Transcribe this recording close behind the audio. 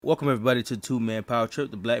Welcome everybody to Two Man Power Trip,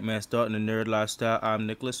 the Black Man Starting the Nerd Lifestyle. I'm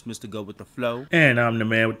Nicholas, Mr. Go with the Flow. And I'm the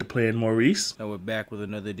man with the plan, Maurice. And we're back with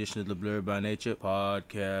another edition of the Blurred by Nature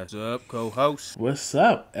podcast. What's up, co-host? What's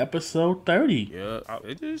up? Episode 30. Yeah,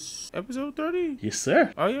 it is episode 30. Yes,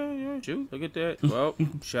 sir. Oh, yeah, shoot, look at that. Well,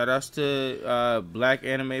 shout outs to Black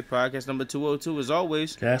Anime Podcast number 202 as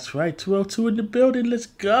always. That's right, 202 in the building. Let's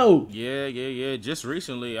go. Yeah. Just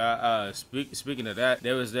recently, speaking of that,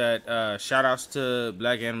 there was that shout outs to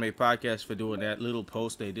Black Anime Podcast for doing that little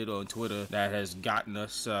post they did on Twitter that has gotten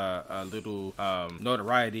us a little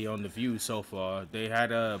notoriety on the view so far. They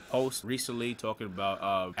had a post recently talking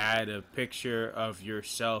about add a picture of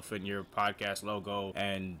yourself and your podcast logo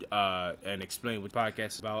and explain what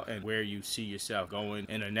podcast is about and where you see yourself going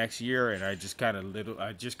in the next year. And I just kind of made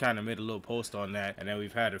a little post on that, and then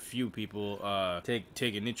we've had a few people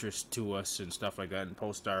take an interest to us and stuff like that and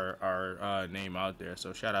post our name out there.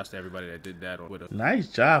 So shout outs to everybody that did that on Twitter. Nice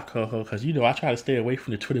job, Coho, because I try to stay away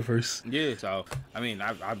from the Twitterverse. Yeah, so I mean,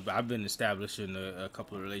 I've been establishing a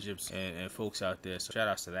couple of relationships and folks out there, so shout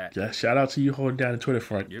outs to that. Yeah, shout out to you holding down the Twitter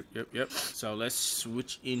front. Yep. So let's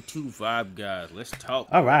switch into Vibe Guys. Let's talk.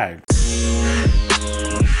 All right.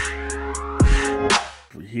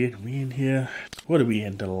 We in here. What are we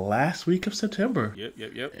in? The last week of September.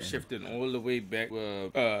 Yep. Shifting all the way back,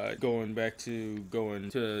 going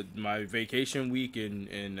to my vacation week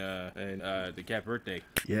and the cat birthday.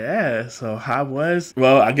 Yeah. So how was?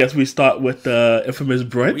 Well, I guess we start with the infamous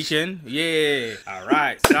brunch. Weekend. Yeah. All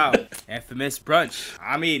right. So infamous brunch.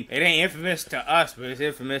 I mean, it ain't infamous to us, but it's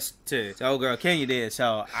infamous to old girl Kenya did.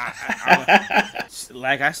 So I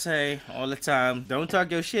like I say all the time, don't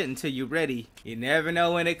talk your shit until you're ready. You never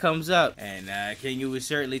know when it comes up. And Kenya was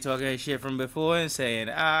certainly talking her shit from before and saying,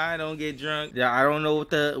 I don't get drunk. I don't know what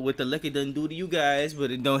the liquor done do to you guys,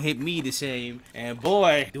 but it don't hit me the same. And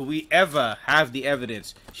boy, do we ever have the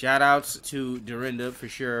evidence. Shout outs to Dorinda for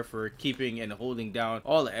sure for keeping and holding down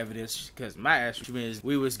all the evidence, because my ass is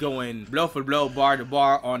we was going blow for blow, bar to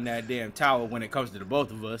bar on that damn tower when it comes to the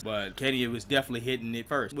both of us. But Kenya was definitely hitting it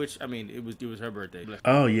first, which I mean it was her birthday.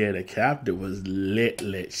 Oh yeah, the captain was lit.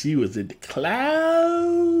 She was in the clouds.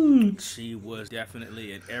 She was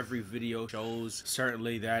definitely in every video shows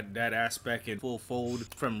certainly that aspect in full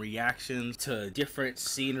fold, from reactions to different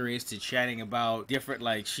sceneries to chatting about different,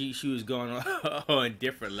 like she was going on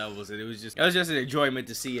different levels, and it was just an enjoyment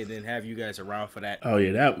to see it and then have you guys around for that. Oh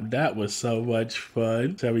yeah, that was so much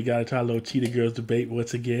fun. So we got into our little Cheetah Girls debate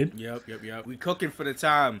once again. Yep. We cooking for the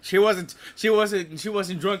time. She wasn't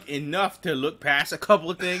drunk enough to look past a couple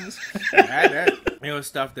of things. It was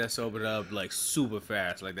stuff that sobered up like super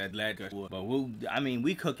fast, like that lad. But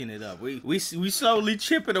we cooking it up. We slowly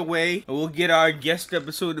chipping away, and we'll get our guest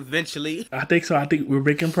episode eventually. I think so. I think we're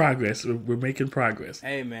making progress. We're making progress.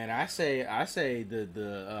 Hey man, I say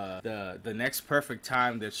the next perfect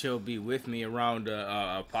time that she'll be with me around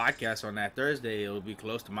a podcast on that Thursday, it'll be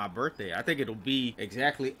close to my birthday. I think it'll be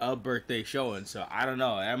exactly a birthday showing. So I don't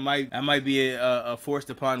know. That might be a forced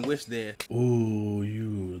upon wish there. Ooh,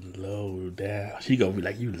 you low down. She gonna be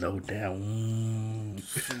like, you low down.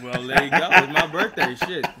 Well, there you go. It's my birthday.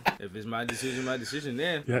 Shit. If it's my decision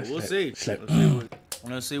then. Yeah, we'll see.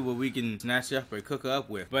 Let's see what we can snatch up or cook up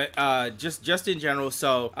with. But just in general,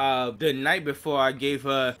 so the night before I gave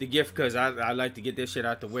her the gift, because I like to get this shit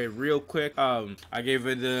out the way real quick. I gave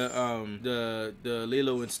her the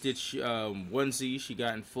Lilo and Stitch onesie. She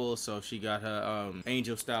got in full, so she got her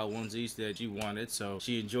angel style onesies that she wanted. So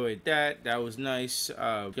she enjoyed that. That was nice.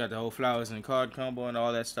 Got the whole flowers and card combo and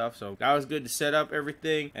all that stuff. So that was good to set up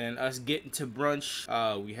everything. And us getting to brunch,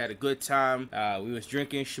 we had a good time. We was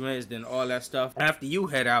drinking schmizz and all that stuff. After you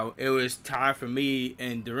head out, it was time for me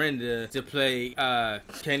and Dorinda to play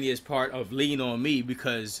Kenya's part of Lean on Me,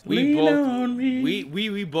 because we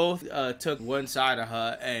both took one side of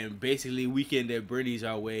her and basically weekended Brittany's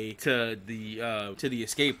our way to the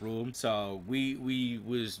escape room. So we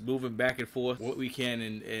was moving back and forth what we can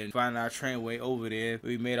and find our train way over there.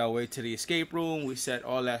 We made our way to the escape room. We set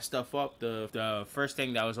all that stuff up. The first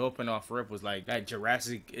thing that was open off rip was like that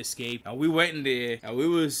Jurassic escape, and we went in there and we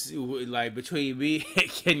was like, between me and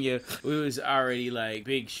Kenya, we was already like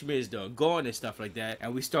big schmizz dog going and stuff like that,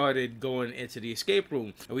 and we started going into the escape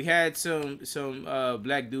room, and we had some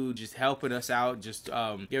black dude just helping us out, just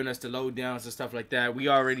giving us the lowdowns and stuff like that. We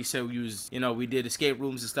already said we did escape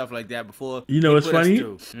rooms and stuff like that before. You know what's funny?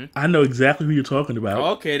 I know exactly who you're talking about.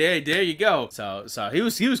 Okay, there you go. So he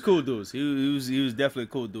was cool dudes. He was definitely a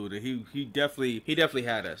cool dude. He definitely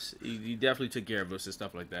had us. He definitely took care of us and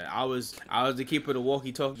stuff like that. I was the keeper of the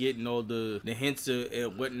walkie-talkie, getting all the hints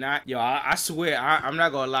and whatnot. Yo, I swear, I'm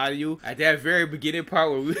not gonna lie to you. At that very beginning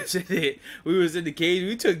part where we was in the cage,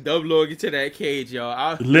 we took dumb long into that cage,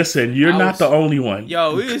 yo. Listen, you're not the only one.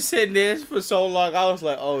 Yo, we was sitting there for so long. I was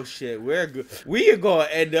like, oh shit, we are gonna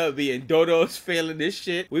end up being dodos failing this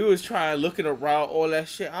shit. We was trying looking around all that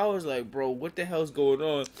shit. I was like, bro, what the hell's going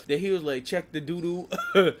on? Then he was like, check the doo-doo.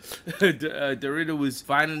 Dorinda was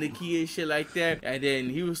finding the key and shit like that. And then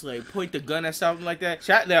he was like, point the gun at something like that.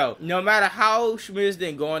 Shot now, no matter how Schmiz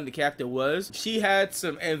didn't go on the captain was, she had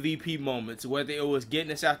some MVP moments, whether it was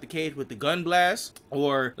getting us out the cage with the gun blast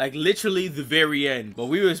or like literally the very end. But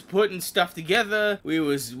we was putting stuff together. We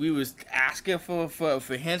was asking for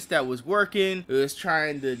hints that was working. We was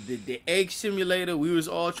trying the egg simulator. We was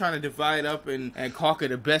all trying to divide up and conquer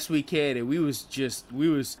the best we can. And we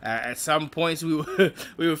was at some points we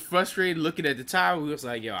were frustrated looking at the time. We was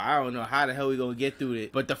like, yo, I don't know how the hell we gonna get through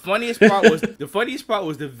it. But the funniest part was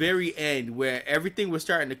the very end where everything was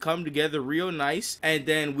starting to come together real nice. And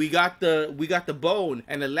then we got the bone.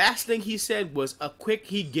 And the last thing he said was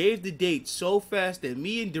he gave the date so fast that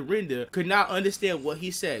me and Dorinda could not understand what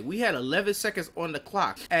he said. We had 11 seconds on the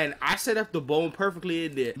clock, and I set up the bone perfectly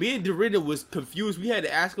in there. Me and Dorinda was confused. We had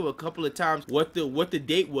to ask him a couple of times what the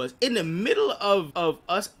date was. In the middle of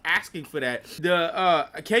us asking for that,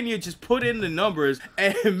 Kenya just put in the numbers,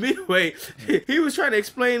 and midway he was trying to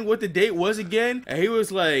explain what the date was again, and he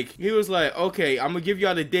was like, okay, I'm gonna give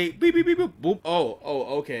y'all the date. Beep beep beep beep. Boop. Oh,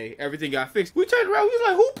 okay, everything got fixed. We turned around. We was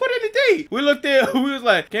like, who put in the date? We looked there. We was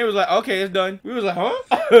like, Kenya was like, okay, it's done. We was like,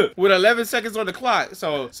 huh? With 11 seconds on the clock.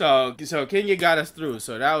 So Kenya got us through.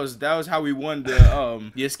 So that was how we won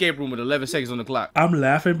the escape room with 11 seconds on the clock. I'm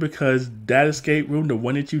laughing because that escape room, the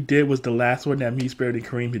one that you did, was the last one that me, Spirit, and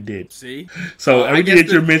Kareem did. See? So everything that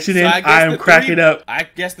you're mentioning, I am cracking up. I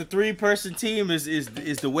guess the 3-person team is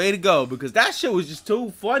the way to go, because that shit was just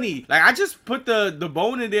too funny. Like, I just put the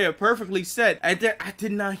bone in there perfectly set, and then I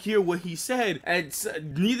did not hear what he said, and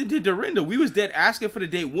neither did Dorinda. We was dead asking for the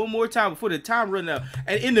date one more time before the time run out,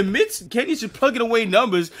 and in the midst, Kenny just plugging away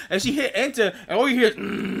numbers, and she hit enter, and all you hear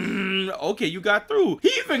is, okay, you got through.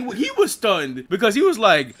 He was stunned, because he was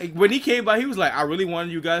like, when he came by, he was like, I really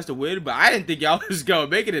wanted you guys to win, but I didn't think y'all was gonna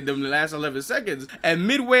make it in the last 11 seconds. And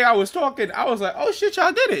midway I was talking, I was like, oh shit,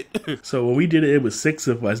 y'all did it. So when we did it was 6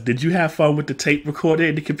 of us. Did you have fun with the tape recorder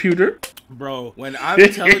in the computer? Bro, when I'm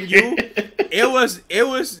telling you,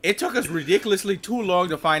 it took us ridiculously too long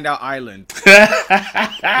to find out Island.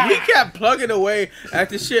 We kept plugging away at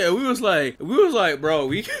the shit, and we was like, bro,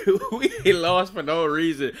 we lost for no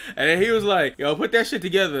reason. And then he was like, yo, put that shit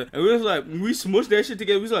together. And we was like, we smushed that shit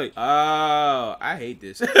together. We was like, oh, I hate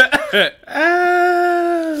this.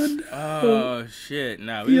 Oh shit!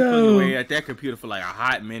 Nah, we was plugging away at that computer for like a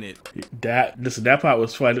hot minute. That part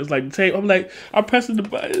was fun. It was like the tape. I'm like, I'm pressing the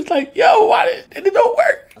button. It's like, yo, why did it don't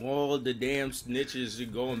work? All the damn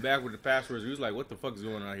snitches going back with the passwords. He was like, what the fuck is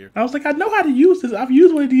going on here? I was like, I know how to use this. I've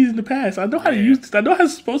used one of these in the past. I know how to use this. I know how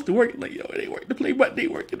it's supposed to work. Like, yo, it ain't working. The play button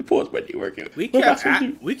ain't working. The pause button ain't working.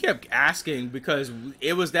 We kept asking because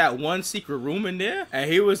it was that one secret room in there, and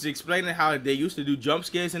he was explaining how they used to do jump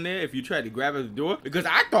scares in there if you tried to grab at the door. Because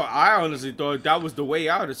I honestly thought that was the way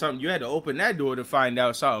out or something. You had to open that door to find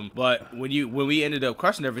out something. But when we ended up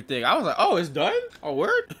crushing everything, I was like, oh, it's done? Oh,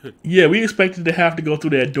 word? Yeah, we expected to have to go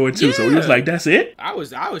through that door too. Yeah. So we was like, that's it? I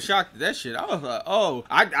was shocked at that shit. I was like, oh,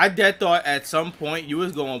 I dead thought at some point you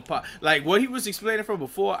was going to pop. Like what he was explaining from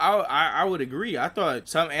before, I would agree. I thought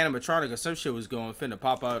some animatronic or some shit was going finna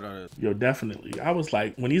pop out on us. Yo, definitely. I was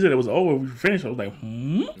like, when he said it was over, we finished, I was like,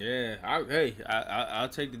 Yeah, I'll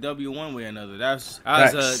take the W one way or another. That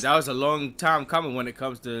was a long time coming when it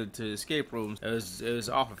comes to escape rooms. It was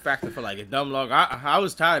off a factor for like a dumb long. I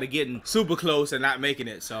was tired of getting super close and not making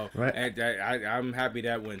it. So right. I'm happy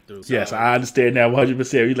that went through. So, yes, I understand that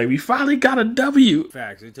 100%. He's like, we finally got a W.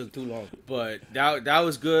 Facts. It took too long, but that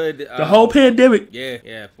was good. The whole pandemic.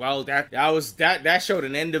 Yeah. Well, that showed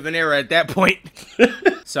an end of an era at that point.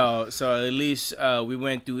 So at least we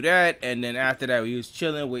went through that, and then after that we was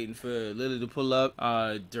chilling, waiting for Lily to pull up.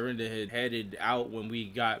 Dorinda had headed out when we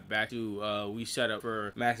got back to. We set up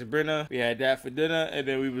for Max and Brenna. We had that for dinner, and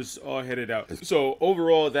then we was all headed out. So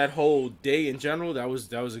overall, that whole day in general, that was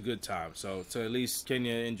a good time. So at least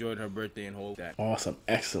Kenya enjoyed her birthday and whole that. Awesome,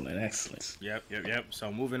 excellent. Yep.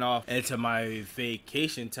 So moving off into my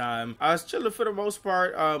vacation time, I was chilling for the most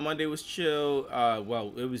part. Monday was chill.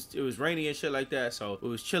 Well, it was rainy and shit like that, so it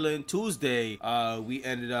was was chilling. Tuesday, we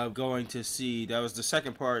ended up going to see, that was the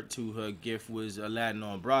second part to her gift, was Aladdin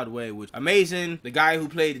on Broadway, which amazing. The guy who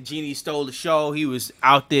played the genie stole the show. He was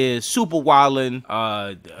out there super wildin'.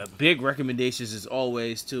 Big recommendations as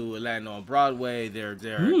always to Aladdin on Broadway. They're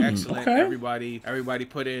excellent. Okay. Everybody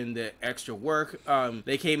put in the extra work.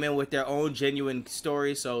 They came in with their own genuine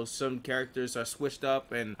story, so some characters are switched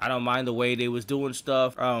up, and I don't mind the way they was doing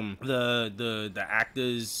stuff. The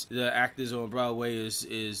actors on Broadway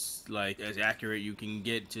is like as accurate you can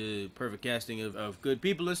get to perfect casting of good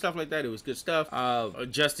people and stuff like that. It was good stuff.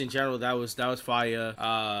 Just in general, that was fire.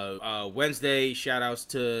 Wednesday, shout outs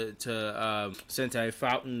to Sentai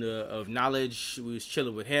Fountain of Knowledge. We was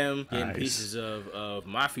chilling with him, getting pieces of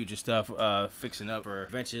my future stuff, fixing up for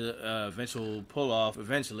eventual pull off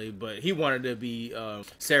eventually. But he wanted to be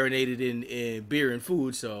serenaded in beer and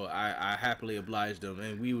food, so I happily obliged him,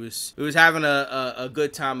 and we was having a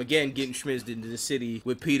good time again, getting schmizzed into the city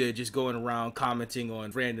with Peter, just going around commenting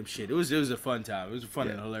on random shit. It was a fun time. It was a fun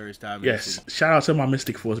and hilarious time. Yes, shout out to my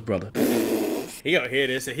Mystic Force brother. He gonna hear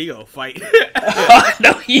this and he gonna fight.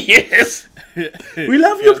 No, he is. We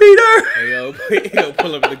love you, Peter. He gonna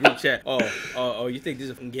pull up in the group chat. Oh, you think this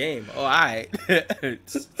is a game? Oh, all right.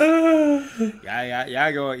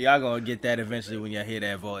 Y'all gonna get that eventually when y'all hear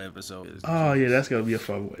that Vault episode. Oh yeah, that's gonna be a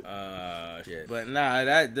fun one. Shit. But nah,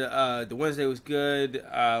 the Wednesday was good.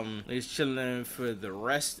 Was chilling for the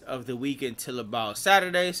rest of the week until about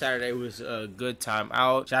Saturday. Saturday was a good time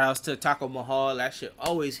out. Shout outs to Taco Mahal. That shit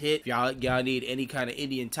always hit. Y'all need any kind of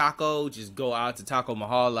Indian taco, just go out to Taco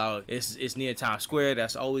Mahal out. It's near Times Square.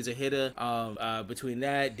 That's always a hitter. Between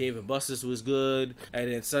that, David Buster's was good.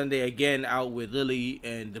 And then Sunday again out with Lily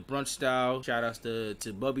and the brunch style. Shout outs to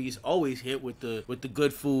Bubby's. Always hit with the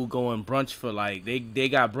good food, going brunch for like they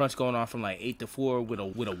got brunch going on from like 8 to 4 with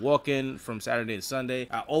a walk-in from Saturday to Sunday.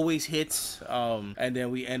 Always hits. And then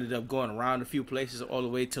we ended up going around a few places all the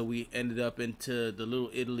way till we ended up into the Little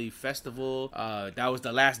Italy Festival. That was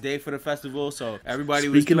the last day for the festival, so everybody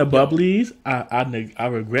was speaking of bubblies. I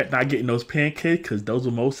regret not getting those pancakes because those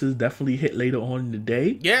mimosas definitely hit later on in the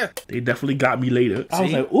day. Yeah, they definitely got me later. I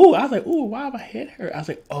was like, ooh, why have I hit her? I was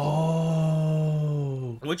like,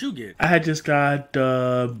 oh. What'd you get? I had just got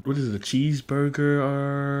what is it, a cheeseburger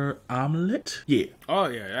or omelet? Yeah. Oh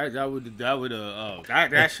yeah,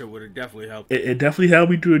 that shit would have definitely helped. It definitely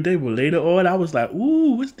helped me through the day, but later on I was like,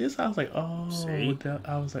 ooh, what's this? I was like, oh,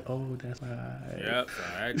 I was like, oh, that's right. Yep,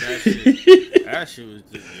 that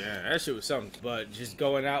shit was something. But just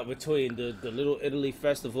going out between the Little Italy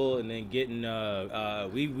Festival and then getting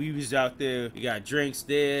we was out there. We got drinks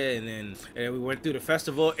there, and then we went through the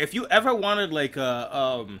festival. If you ever wanted like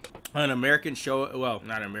an American show, well,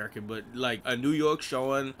 not American, but like a New York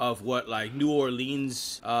showing of what like New Orleans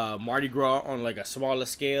Mardi Gras on like a smaller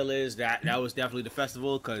scale is, that was definitely the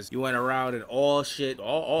festival, because you went around and all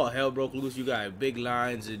hell broke loose. You got big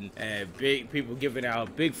lines and big people giving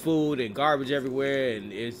out big food and garbage everywhere,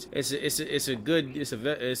 and it's a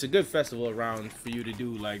good festival around for you to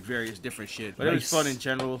do like various different shit. But It was fun in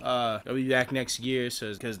general. I'll be back next year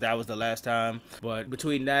because that was the last time. But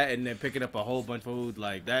between that and then picking up a whole bunch of food,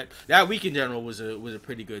 like that week in general was a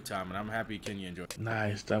pretty good time, and I'm happy Kenya enjoyed it.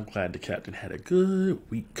 Nice. I'm glad the captain had a good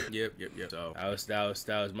week. Yep. So that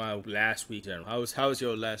was my last week. How was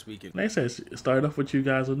your last weekend? Like I said, started off with you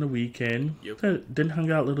guys on the weekend. Yep. Then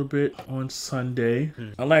hung out a little bit on Sunday.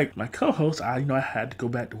 Unlike my co-host, I had to go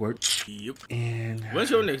back to work. Yep. And when's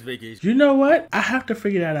your next vacation? You know what? I have to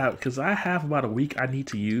figure that out because I have about a week I need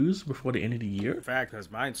to use before the end of the year. In fact,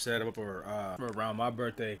 because mine's set up for around my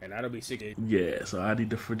birthday, and that'll be 6 days. Yeah, so I need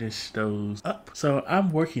to finish those up. So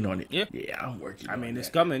I'm working on it. Yep. Yeah, I'm working. I mean, it's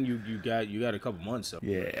coming. You got a couple months. So.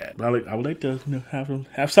 Yeah, but I would like to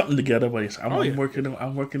have something together. But I'm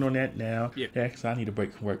working on that now. Yeah, because I need a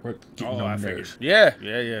break from work. Getting on nerves. Yeah.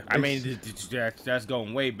 I mean, that's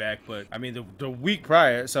going way back. But I mean, the week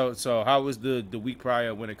prior. So how was the week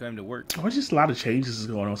prior when it came to work? Oh, it's just a lot of changes is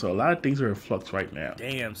going on. So a lot of things are in flux right now.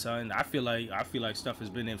 Damn, son. I feel like stuff has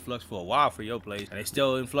been in flux for a while for your place, and they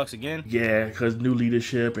still in flux again. Yeah, because new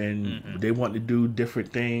leadership and they want to do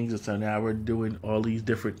different things, and so now we're doing all these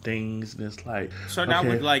different things, and it's like. So now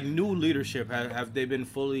with like new leadership, have they been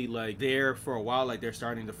fully like there for a while? Like they're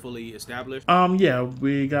starting to fully establish? Yeah,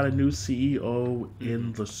 we got a new CEO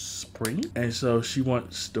in the spring, and so she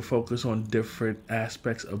wants to focus on different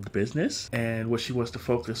aspects of the business. And what she wants to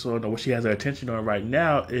focus on, or what she has her attention on right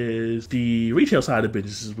now, is the retail side of the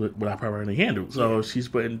business, is what I primarily handle. So she's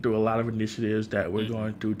putting through a lot of initiatives that we're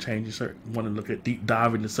going to change. Want to look at deep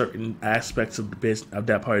dive into certain aspects of the business, of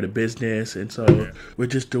that part of the business. And so we're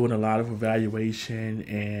just doing a lot of evaluation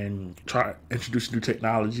and introducing new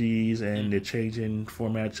technologies, and they're changing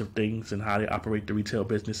formats of things and how they operate the retail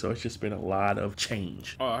business. So it's just been a lot of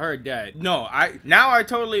change. Oh, I heard that. No, I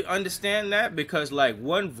totally understand that, because like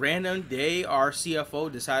one random day our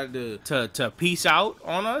CFO decided to peace out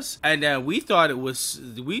on us, and then we thought it was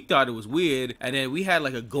weird, and then we had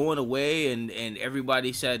like a going away, and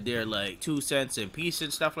everybody said their like 2 cents and peace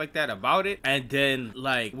and stuff like that about it, and then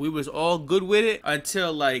like we was all good with it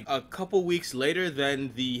until like a couple weeks later,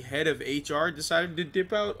 then the head of HR decided to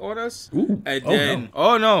dip out on us. Ooh. And then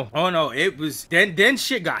oh no, it was then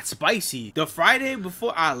shit got spicy. The Friday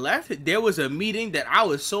before I left, there was a meeting that I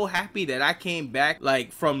was so happy that I came back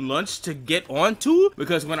like from lunch to get onto,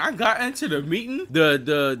 because when I got into the meeting,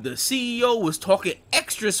 the CEO was talking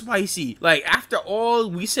extra spicy. Like after all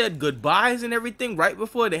we said goodbyes and everything, right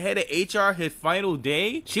before the head of HR his final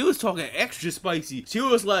day, she was talking extra spicy. She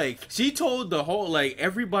was like, she told the whole, like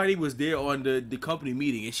everybody was there on the company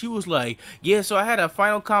meeting, and she was like, yeah, so I had a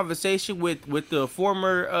final conversation with the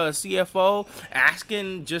former CFO,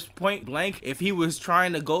 asking just point blank if he was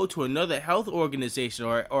trying to go to another health organization,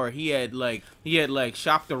 or he had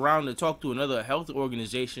shopped around to talk to another health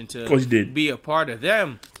organization to be a part of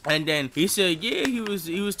them. And then he said, yeah, he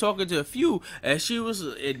was talking to a few, and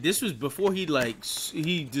this was before he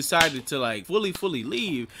decided to like fully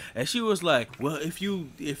leave, and she was like, well, if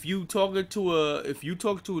you talk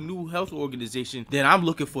to a new health organization, then I'm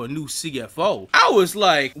looking for a new CFO. I was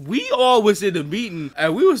like, we all was in the meeting,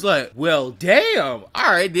 and we was like, well, damn,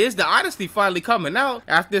 all right, there's the honesty finally coming out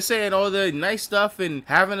after saying all the nice stuff and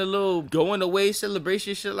having a little going away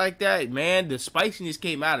celebration shit like that. Man, the spiciness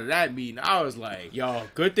came out of that meeting. I was like, yo,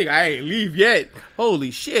 good thing I ain't leave yet.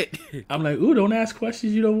 Holy shit. I'm like, ooh, don't ask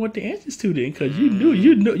questions you don't want the answers to then, because you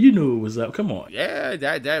knew it was up. Come on. Yeah,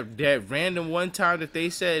 that random one time that they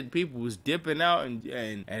said people was dipping out and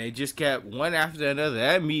it just kept one after another.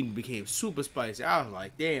 That meeting became super spicy. I was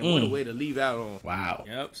like, damn, what a way to leave out on. Wow.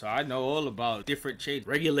 Yep. So I know all about different change,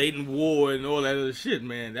 regulating war and all that other shit,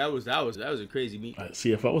 man. That was a crazy meeting.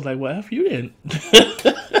 CFO was like, well, F you then.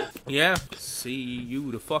 Yeah, see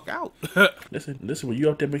you the fuck out. listen, when you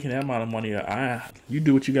up there making that amount of money, you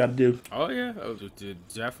do what you got to do. Oh yeah,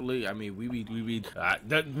 definitely. I mean,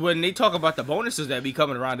 when they talk about the bonuses that be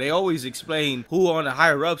coming around, they always explain who on the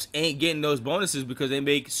higher ups ain't getting those bonuses because they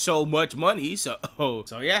make so much money. So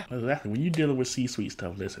yeah. Exactly. When you dealing with C-suite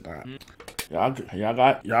stuff, listen, y'all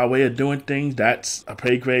got y'all way of doing things. That's a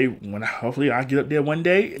pay grade. When hopefully I get up there one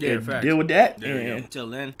day and deal with that. Till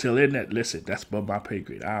then, listen, that's above my pay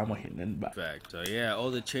grade. I don't want to hear nothing about. Fact. So yeah,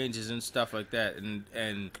 all the changes and stuff like that,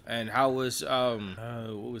 and how was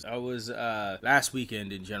last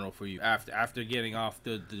weekend in general for you after getting off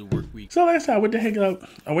the work week? So like I said, I went to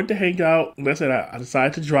hang out. Like I said, I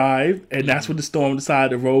decided to drive, and that's when the storm decided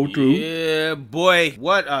to roll through. Yeah, boy,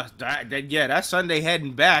 what that Sunday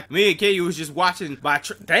heading back, me and Katie was just watching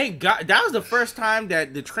thank God that was the first time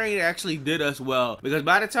that the train actually did us well, because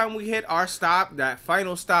by the time we hit our stop, that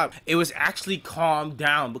final stop, it was actually calmed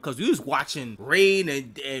down, because we was watching rain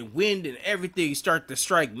and wind and everything start to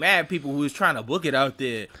strike mad people who was trying to book it out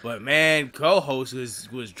there. But man, co-host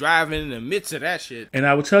was driving in the midst of that shit. And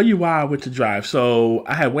I will tell you why I went to drive. So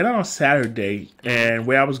I had went out on Saturday, and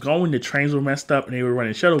where I was going, the trains were messed up and they were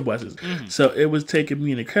running shuttle buses. Mm-hmm. So it was taking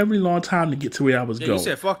me an incredibly long time to get to where I was going. You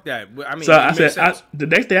said fuck that. I mean, so I said the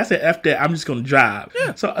next day I said F that, I'm just gonna drive.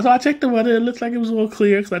 Yeah. So I checked the weather. It looked like it was a little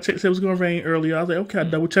clear, because I checked, said it was gonna rain earlier. I was like, okay, I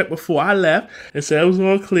double checked before I left. It said it was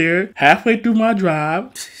all clear. Halfway through my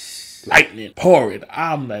drive, lightning pouring.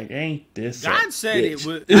 I'm like, ain't this? God said bitch. It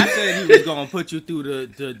was. I said he was gonna put you through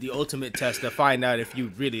the ultimate test to find out if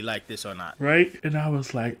you really like this or not. Right? And I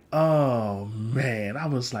was like, oh man. I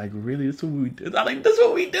was like, really? This is what we do? I'm like, this is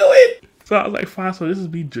what we doing? So I was like, fine. So this is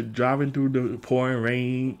me driving through the pouring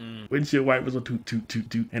rain. Windshield wipers on toot, toot, toot,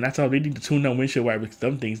 toot. And I told them they need to tune down windshield wipers.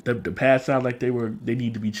 Some things, the pads sound like they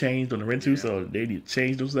need to be changed on the rental. Yeah. So they need to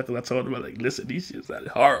change those suckers. I told them, like, listen, these shit sounded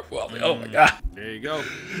horrible. I'm like, oh my God. There you go.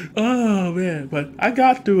 Oh man. But I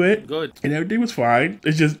got through it. Good. And everything was fine.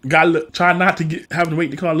 It's just try not to having to wait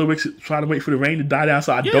in the car a little bit, trying to wait for the rain to die down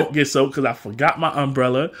so I don't get soaked, because I forgot my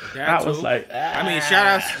umbrella. I was like, I mean,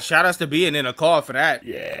 shout outs to being in a car for that.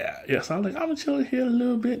 Yeah. So I was like, I'm gonna chill here a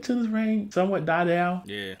little bit till this rain somewhat die down.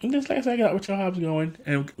 Yeah. And just like I said, I got what y'all was going.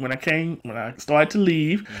 And when I started to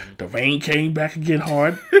leave, the rain came back again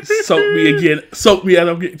hard, soaked me as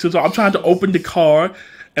I'm getting to. So I'm trying to open the car,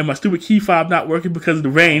 and my stupid key fob not working because of the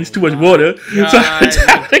rain. It's too much water. God. So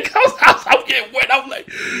I'm getting wet. I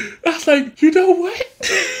was like, you know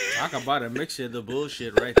what? Talk about a mixture of the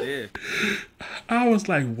bullshit right there. I was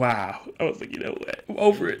like, wow. I was like, you know what? I'm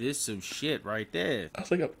over it. This some shit right there. I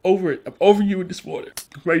was like, I'm over it. I'm over you this morning.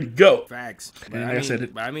 I'm ready to go. Facts. But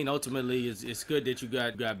I mean, ultimately, it's good that you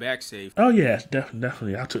got back safe. Oh yeah,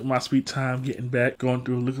 definitely. I took my sweet time getting back, going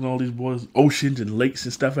through, looking at all these waters, oceans and lakes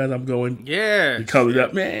and stuff as I'm going. Yeah. The colors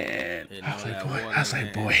up, man. I was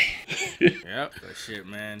like, boy. Yep. But shit,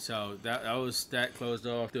 man. So that closed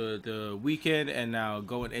off the weekend, and now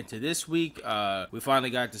going into this week, we finally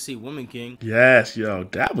got to see Woman King. Yes, yo,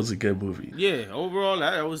 that was a good movie. Yeah, overall,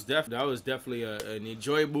 that was definitely an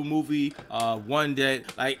enjoyable movie. One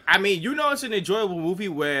that, like, I mean, it's an enjoyable movie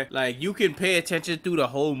where, like, you can pay attention through the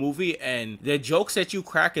whole movie, and the jokes that you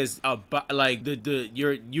crack is about, like,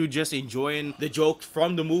 you're just enjoying the jokes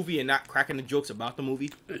from the movie and not cracking the jokes about the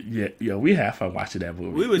movie. Yeah, we had fun watching that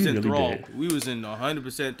movie. We was enthralled. We was in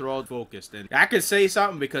 100% enthralled, focused, and I could say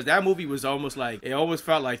something because that movie was almost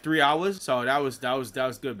felt like 3 hours. So that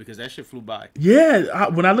was good because that shit flew by. Yeah,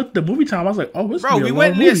 when I looked at the movie time, I was like, oh, this bro, be a we long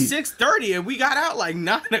went in there movie. 6:30 and we got out like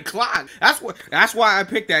 9 o'clock. That's why I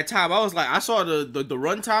picked that time. I was like, I saw the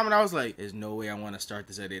run time and I was like, there's no way I want to start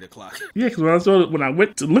this at 8 o'clock. Yeah, because when I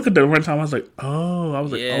went to look at the run time, I was like,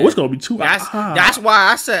 it's gonna be 2 hours. That's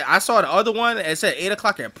why I saw the other one. It said 8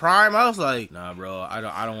 o'clock at Prime. I was like, nah, bro, I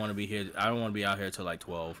don't want to be here. I don't want to be out here till like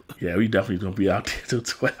 12. Yeah, we definitely gonna be out there till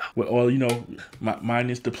 12 with all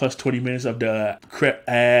minus the plus 20 minutes of the crap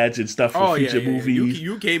ads and stuff for future movies.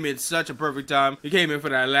 You came in such a perfect time. You came in for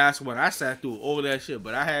that last one. I sat through all that shit,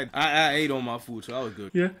 but I ate on my food, so I was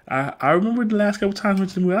good. Yeah, I remember the last couple times we went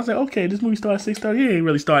to the movie. I was like, okay, this movie started at 6:30. It ain't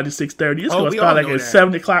really started at 6:30. It's gonna start like at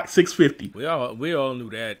 7 o'clock, 6:50. We all knew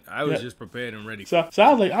that. I was just prepared and ready. So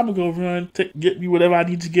I was like, I'm gonna go run, get me whatever I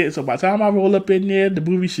need to get. So by the time I roll up in there, the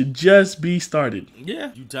movie should just be started.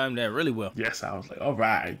 Yeah, you timed that really well. Yes, I was like, all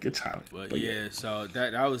right, good time. But yeah, so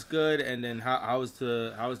that was good. And then how was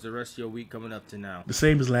the rest of your week coming up to now? The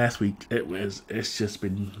same as last week.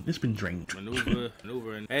 It's been drained.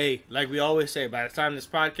 Maneuver, and hey, like we always say, by the time this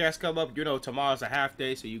podcast come up, tomorrow's a half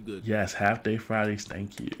day, so you good. Yes, half day Fridays.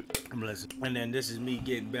 Thank you. Listen, and then this is me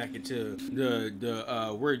getting back into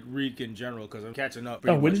the work week in general because I'm catching up.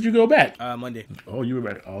 When did you go back? Monday. Oh, you were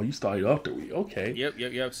back. Oh, you started off the week. Okay.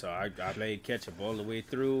 Yep. So I played catch up all the way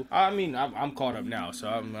through. I mean, I'm caught up now, so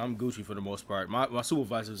I'm Gucci for the most part. My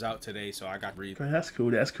supervisor was out today, so I got to breathe. Okay, that's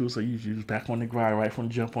cool. So you was back on the grind right from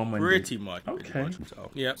jump on Monday. Pretty much. Okay.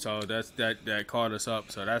 So yeah. So that caught us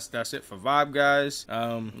up. So that's it for Vibe, guys.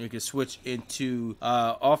 We can switch into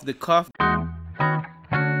off the cuff.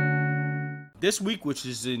 This week, which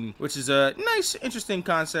is a nice, interesting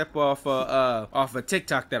concept off a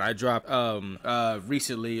TikTok that I dropped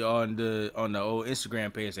recently on the old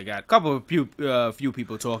Instagram page. I got a few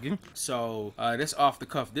people talking. So this off the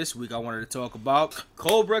cuff this week, I wanted to talk about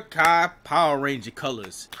Cobra Kai Power Ranger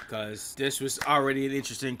colors because this was already an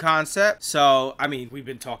interesting concept. So I mean, we've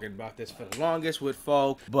been talking about this for the longest with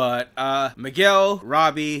folk, but Miguel,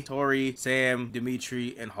 Robbie, Tori, Sam,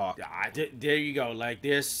 Dimitri, and Hawk. There you go. Like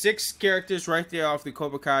there's 6 characters right there off the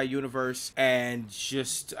Cobra Kai universe, and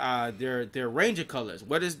just their Ranger colors.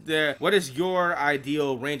 What is your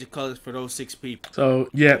ideal Ranger colors for those 6 people? So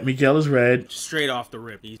yeah, Miguel is red. Straight off the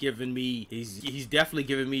rip. He's definitely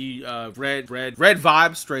giving me red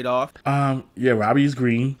vibes straight off. Yeah, Robbie is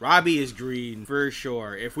green. Robbie is green for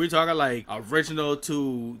sure. If we're talking like original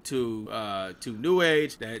to new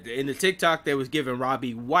age, that in the TikTok they was giving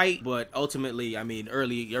Robbie white, but ultimately, I mean,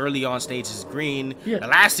 early on stages green. Yeah. The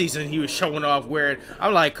last season he was showing off wearing.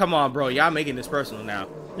 I'm like, come on, bro, y'all making this personal now.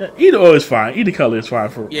 Yeah, either or is fine. Either color is fine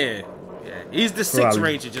for. Yeah. He's the 6th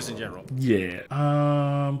Ranger just in general. Yeah.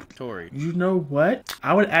 Tori. You know what?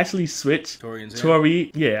 I would actually switch. Tori and Sam?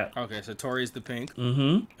 Tori, yeah. Okay, so Tori's the pink.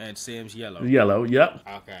 Mm-hmm. And Sam's yellow. Yellow, yep.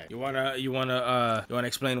 Okay. You wanna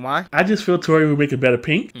explain why? I just feel Tori would make a better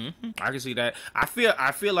pink. Mm-hmm. I can see that. I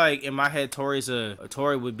feel like in my head Tori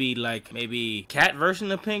would be like maybe cat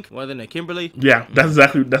version of pink more than a Kimberly. Yeah, that's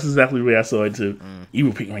exactly the way I saw it too.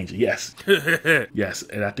 Evil Pink Ranger, yes. Yes,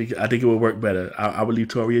 and I think it would work better. I would leave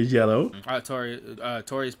Tori as yellow.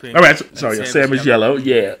 Tori's pink. All right, sorry, Sam is yellow.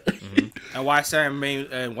 Yeah. Mm-hmm. And why Sam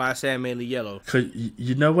mainly yellow? Cause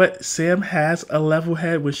you know what, Sam has a level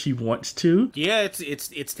head when she wants to. Yeah,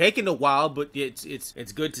 it's taken a while, but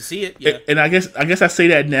it's good to see it. Yeah. And I guess I say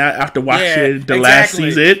that now after watching last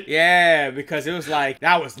season. Yeah, because it was like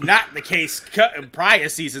that was not the case in prior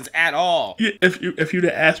seasons at all. Yeah, if you'd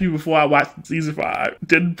have asked me before I watched season 5,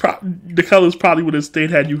 then the colors probably would have stayed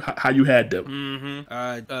how you had them.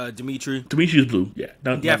 Mm-hmm. Dimitri's blue. Yeah,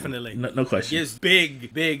 definitely. No question. Just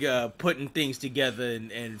big putting putting things together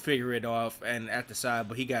and figure it off and at the side,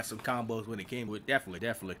 but he got some combos when it came with definitely.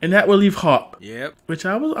 And that will leave Hawk. Yep. Which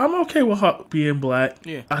I'm okay with Hawk being black.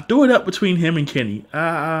 Yeah. I threw it up between him and Kenny.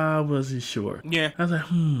 I wasn't sure. Yeah. I was like,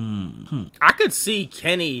 I could see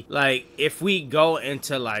Kenny, like, if we go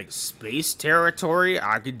into like space territory,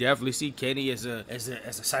 I could definitely see Kenny as a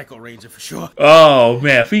Psycho Ranger for sure. Oh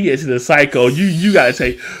man, if he gets to the Psycho, you gotta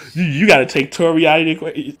take Tori out of the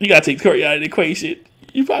equation. You gotta take Tori out of the equation.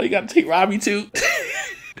 You probably gotta take Robbie too.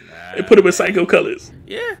 And put him in Psycho colors.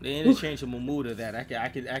 Yeah, the interchangeable mood of that. I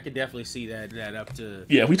could definitely see that up to.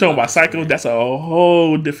 Yeah, if we talking about Psycho, that's a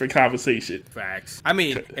whole different conversation. Facts. I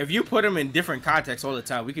mean, if you put them in different contexts all the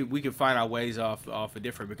time, we could find our ways off of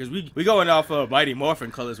different, because we going off of Mighty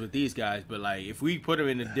Morphin colors with these guys, but like if we put them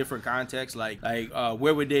in a different context, like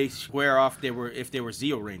where would they square off if they were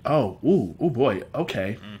Zeo Rangers? Oh boy,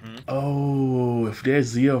 okay. Mm-hmm. Oh, if they're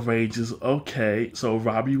Zeo Rangers, okay. So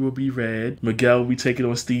Robbie will be red. Miguel will be taking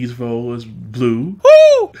on Steve's role as blue.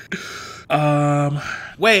 Woo!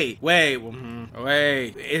 Wait.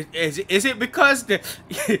 Is it because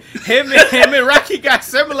him and Rocky got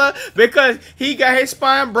similar because he got his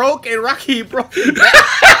spine broke and Rocky broke his back?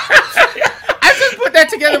 I just put that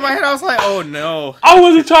together in my head. I was like, oh no. I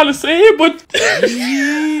wasn't trying to say it, but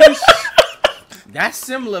that's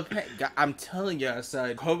similar. I'm telling y'all,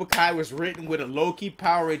 son. Cobra Kai was written with a low-key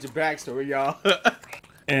Power Ranger backstory, y'all.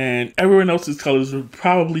 And everyone else's colors would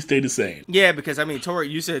probably stay the same. Yeah, because I mean, Tori,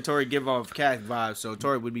 you said Tori give off cat vibes, so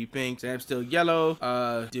Tori would be pink, Sam's still yellow.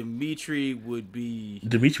 Dimitri would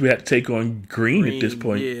have to take on green at this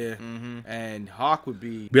point. Yeah, and Hawk would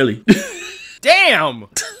be Billy. Damn.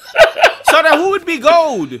 So then who would be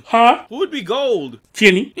gold? Huh? Who would be gold?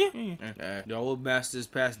 Kenny. Yeah. The old masters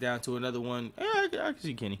passed down to another one. Yeah, I can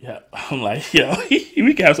see Kenny. Yeah, I'm like, yo,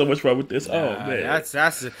 we can have so much fun with this. Oh man, that's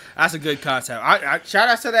a good concept. I shout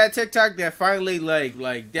out to that TikTok that finally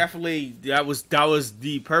like definitely that was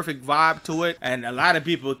the perfect vibe to it, and a lot of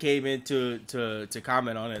people came in to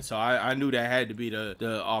comment on it. So I knew that had to be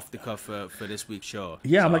the off the cuff for this week's show.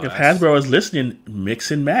 Yeah, so I'm like, if Hasbro is listening,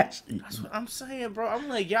 mix and match. That's what I'm saying, bro. I'm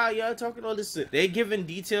like, y'all talking all this. They giving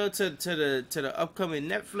detail to the upcoming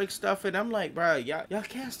Netflix stuff, and I'm like, bro, y'all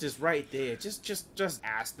cast this right there. Just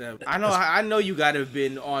ask them. I know you gotta have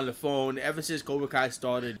been on the phone ever since Cobra Kai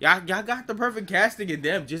started. Y'all got the perfect casting in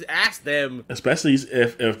them. Just ask them. Especially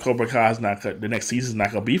if Cobra Kai's the next season's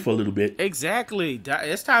not gonna be for a little bit. Exactly.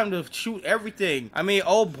 It's time to shoot everything. I mean,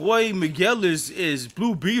 old boy Miguel is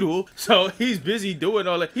Blue Beetle, so he's busy doing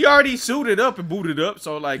all that. He already suited up and booted up.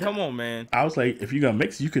 So like, come on, man. I was like, if you're gonna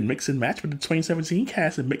mix, you can mix and match with the 2017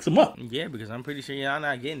 cast and mix them up. Yeah, because I'm pretty sure y'all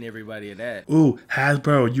not getting everybody of that. Ooh,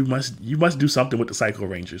 Hasbro, you must do something with the Psycho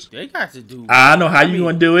Rangers. They got to do. I know how you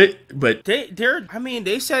gonna do it, but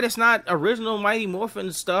they said it's not original Mighty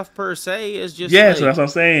Morphin stuff per se. It's just so that's what I'm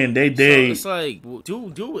saying. They so it's like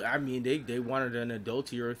do it. I mean, they wanted an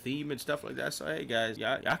adultier theme and stuff like that. So hey guys,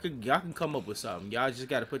 y'all can come up with something. Y'all just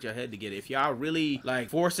got to put your head together. If y'all really like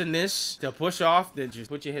forcing this to push off, then just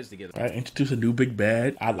put your heads together. I introduce a new big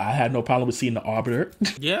bad. I had no problem with seeing the Arbiter.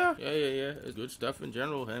 Yeah. It's good stuff in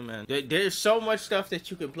general. Hey man, there's so much stuff that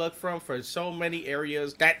you can plug from for so many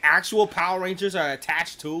areas that actual Power Rangers are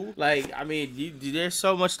attached to. Like, I mean, there's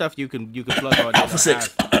so much stuff you can plug on. Alpha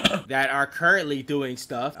 6 that are currently doing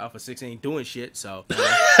stuff. Alpha 6 ain't doing shit, so.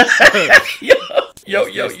 Yo.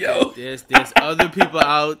 There's other people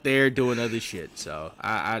out there doing other shit. So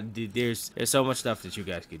there's so much stuff that you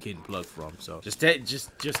guys can plug from. So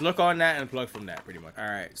just look on that and plug from that pretty much. All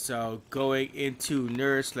right. So going into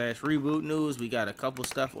nerd/reboot news, we got a couple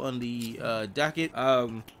stuff on the docket.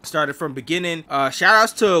 Started from beginning. Shout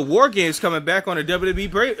outs to War Games coming back on the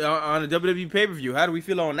WWE pay-per-view. How do we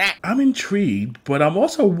feel on that? I'm intrigued, but I'm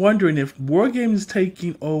also wondering if War Games is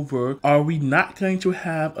taking over, are we not going to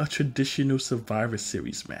have a traditional Survivor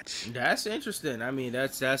Series match? That's interesting. I mean,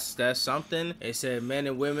 that's something. They said men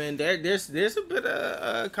and women. There's a bit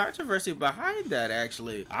of controversy behind that.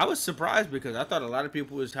 Actually, I was surprised because I thought a lot of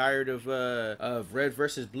people was tired of red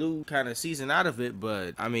versus blue kind of season out of it.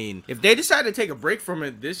 But I mean, if they decide to take a break from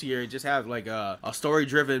it this year and just have like a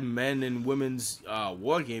story-driven men and women's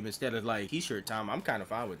war game instead of like t-shirt time, I'm kind of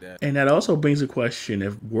fine with that. And that also brings a question: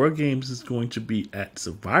 if War Games is going to be at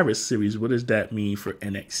Survivor Series, what does that mean for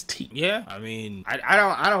NXT? Yeah, I mean, mean,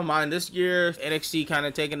 I don't mind this year NXT kind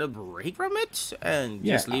of taking a break from it and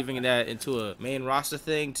just leaving that into a main roster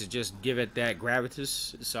thing to just give it that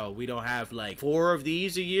gravitas, so we don't have like 4 of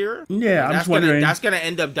these a year. Yeah, I'm just wondering. That's gonna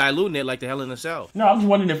end up diluting it like the Hell in a Cell. No, I'm just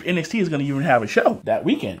wondering if NXT is gonna even have a show that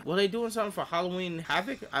weekend. Well, they doing something for Halloween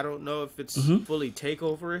Havoc. I don't know if it's fully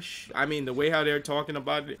takeover-ish. I mean, the way how they're talking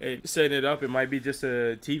about it and setting it up, it might be just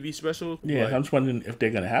a TV special. Yeah, I'm just wondering if they're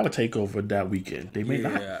gonna have a takeover that weekend. They may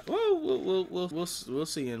not. Yeah, well, we'll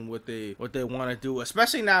see in what they want to do,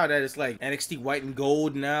 especially now that it's like NXT White and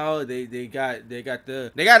Gold. Now they got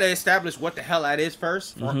to establish what the hell that is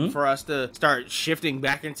first for us to start shifting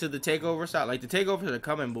back into the takeover side. Like the takeovers are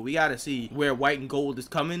coming, but we got to see where White and Gold is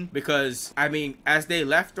coming, because I mean, as they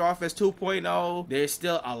left off as 2.0, there's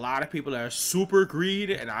still a lot of people that are super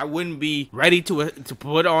greedy, and I wouldn't be ready to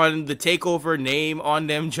put on the takeover name on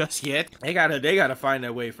them just yet. They gotta find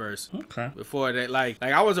their way first. Okay. Before that, like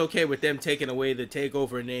I was okay with them taking away the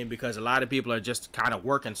takeover name, because a lot of people are just kind of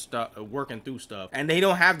working through stuff, and they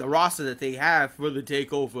don't have the roster that they have for the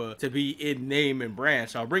takeover to be in name and brand.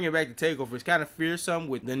 So bringing back the takeover is kind of fearsome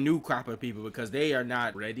with the new crop of people, because they are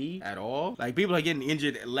not ready at all. Like people are getting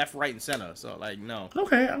injured left, right, and center. So like no.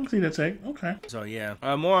 Okay, I can see that take. Okay. So yeah,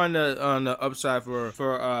 more on the upside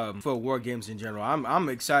for War Games in general. I'm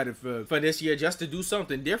excited for this year just to do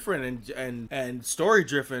something different and story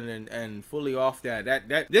driven and fully off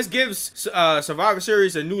that this gives Survivor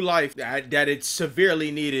Series a new life that it's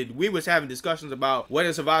severely needed. We was having discussions about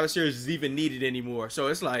whether Survivor Series is even needed anymore. So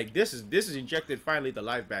it's like this is injected finally the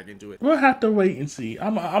life back into it. We'll have to wait and see.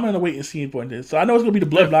 I'm gonna wait and see point this. So I know it's gonna be the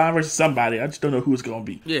Bloodline versus somebody. I just don't know who it's gonna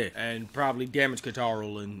be. Yeah, and probably Damage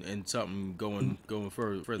Kataral and something going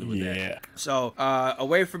further with that. So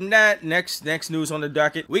away from that, next news on the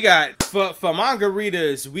docket, we got for manga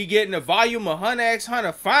readers, we getting a volume of Hunter x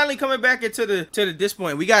Hunter finally coming back into this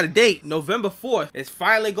point. We got a date, November 4th. It's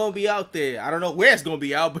finally gonna be out there. I don't know where it's gonna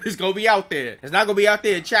be out, but it's gonna be out there. It's not gonna be out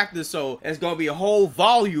there in chapters, so it's gonna be a whole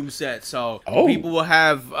volume set. So people will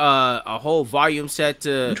have a whole volume set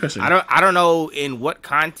to. Interesting. I don't know in what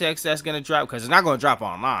context that's gonna drop, because it's not gonna drop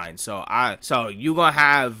online. So you're gonna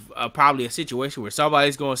have probably a situation where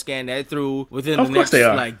somebody's gonna scan that through within the next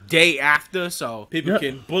like day after, so people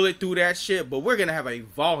can bullet through that shit. But we're gonna have a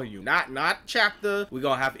volume, not chapter. We're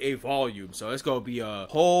gonna have a volume, so it's gonna be a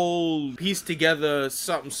whole piece together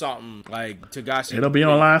something like Togashi. It'll be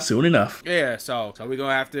online soon enough. Yeah, so we're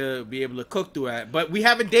gonna have to be able to cook through that. But we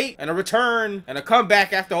have a date and a return and a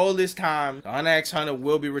comeback after all this time. Hunter x Hunter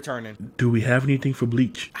will be returning. Do we have anything for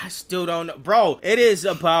Bleach? I still don't know, bro. It is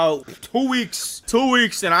about 2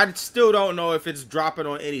 weeks, and I still don't know if it's dropping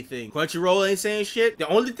on anything. Crunchyroll ain't saying shit. The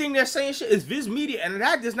only thing they're saying shit is Viz Media, and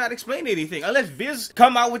that does not explain anything unless Viz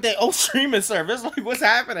come out with their own streaming service. Like, what's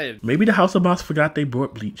happening? Maybe the House of Boss forgot they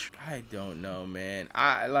brought Bleach. I don't know, man.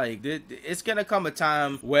 It's gonna come a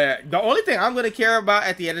time where the only thing I'm gonna care about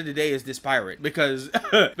at the end of the day is this pirate, because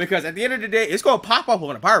at the end of the day it's gonna pop up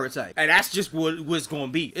on a pirate site, and that's just what it's gonna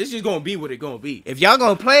be. It's just gonna be what it's gonna be. If y'all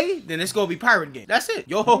gonna play, then it's gonna be pirate game. That's it.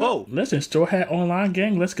 Yo ho ho. Listen, Straw Hat Online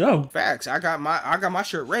gang, let's go. Facts. I got my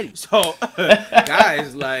shirt ready. So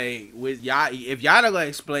guys, like with y'all, if y'all not gonna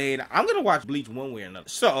explain, I'm gonna watch Bleach one way or another.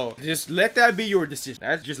 So just let that be your decision.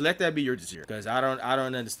 Let that be your decision, because I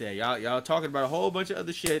don't understand. Y'all talking about a whole bunch of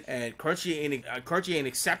other shit, and Crunchy ain't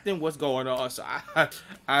accepting what's going on. So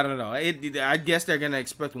I don't know. I guess they're gonna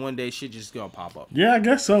expect one day shit just gonna pop up. Yeah, I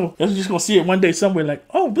guess so. They're just gonna see it one day somewhere, like,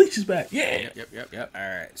 oh, Bleach is back. Yeah. Yep. All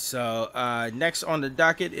right. So next on the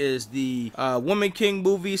docket is the Woman King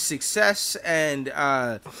movie success and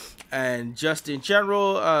just in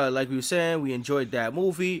general, like we were saying, we enjoyed that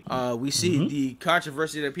movie. We see the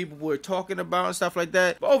controversy that people were talking about and stuff like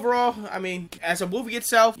that. But overall, I mean, as a movie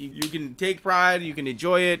itself, you can take pride, you can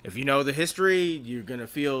enjoy it. If you know the history, you're gonna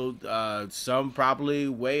feel some probably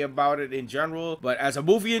way about it in general. But as a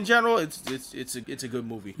movie in general, it's a good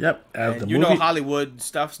movie. Yep. And you know, Hollywood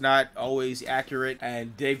stuff's not always accurate,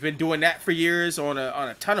 and they've been doing that for years on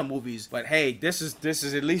a ton of movies. But hey, this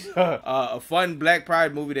is at least a fun Black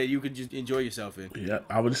Pride movie that you can just enjoy yourself in. Yeah,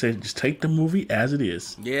 I would say just take the movie as it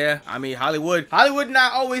is. Yeah, I mean, Hollywood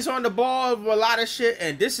not always on the ball of a lot of shit,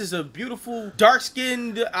 and this is a beautiful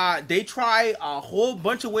dark-skinned, they try a whole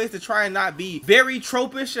bunch of ways to try and not be very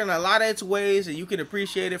tropish in a lot of its ways, and you can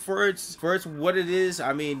appreciate it for its what it is.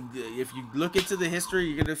 I mean, if you look into the history,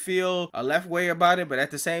 you're gonna feel a left way about it, but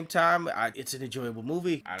at the same time, it's an enjoyable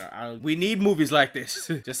movie. We need movies like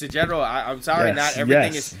this. Just in general, I'm sorry, not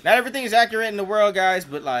everything is accurate in the world, guys,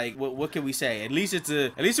 but like, like, what can we say? At least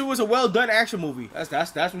it was a well done action movie.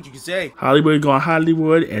 That's what you can say. Hollywood going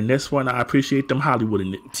Hollywood, and this one I appreciate them Hollywood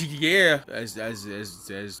in it. Yeah,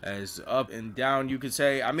 as up and down you could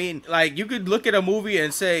say. I mean, like, you could look at a movie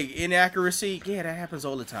and say inaccuracy. Yeah, that happens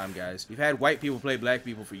all the time, guys. You've had white people play black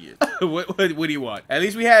people for years. what do you want? At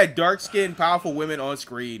least we had dark-skinned, powerful women on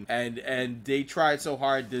screen, and they tried so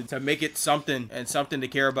hard to make it something to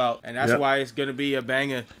care about, and that's why it's gonna be a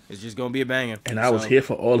banger. It's just gonna be a banger. And I was here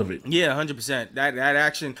for all of it. Yeah, 100%. That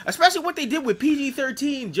action, especially what they did with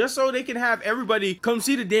PG-13, just so they can have everybody come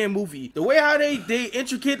see the damn movie. The way how they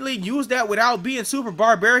intricately used that without being super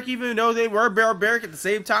barbaric, even though they were barbaric at the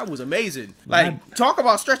same time, was amazing. Like, talk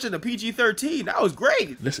about stretching the PG-13. That was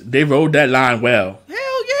great. Listen, they rode that line well.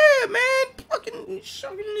 Hell yeah, man. Fucking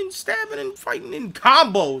shoving and stabbing and fighting in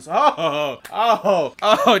combos.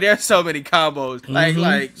 Oh, there's so many combos.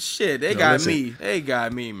 Like shit, they got me. They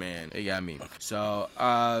got me, man. They got me. So,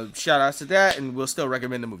 shout outs to that, and we'll still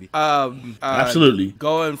recommend the movie. Absolutely.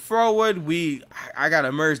 Going forward, I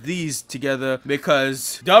gotta merge these together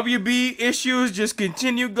because WB issues just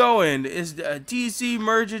continue going. Is the DC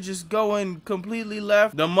merger just going completely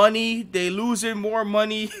left? The money, they losing more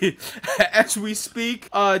money as we speak.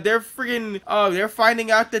 They're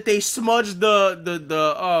finding out that they smudged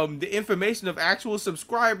the information of actual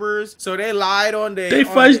subscribers, so they lied on they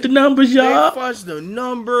fudged the numbers, y'all. They fudged the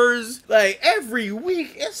numbers. Like, every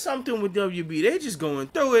week it's something with WB. They just going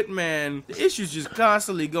through it, man. The issues just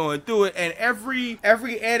constantly going through it, and every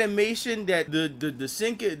animation that the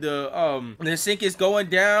sync is going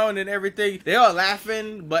down and everything, they are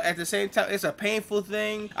laughing, but at the same time it's a painful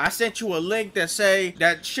thing. I sent you a link that say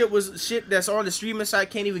that shit that's on the streaming site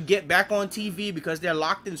can't even get back on TV because they're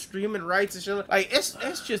locked in streaming rights and shit. Like, it's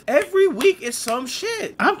just every week it's some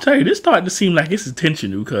shit. I'm telling you, this starting to seem like it's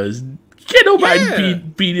intentional because can't nobody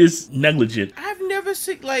be this negligent. I've never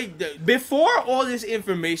seen, like, before all this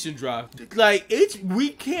information dropped, like, there'll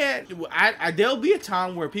be a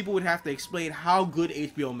time where people would have to explain how good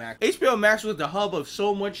HBO Max was the hub of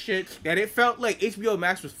so much shit that it felt like HBO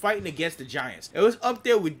Max was fighting against the giants. It was up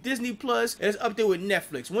there with Disney Plus, it was up there with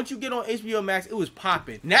Netflix. Once you get on HBO Max, it was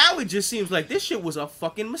popping. Now it just seems like this shit was a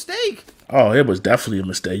fucking mistake. Oh, it was definitely a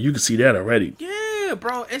mistake. You can see that already. Yeah,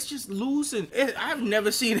 bro, it's just losing. I've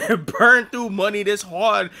never seen it burn through money this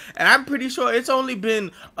hard, and I'm pretty sure it's only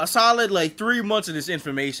been a solid like 3 months of this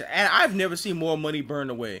information, and I've never seen more money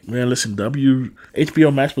burned away. Man, listen,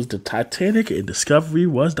 HBO Max was the Titanic and Discovery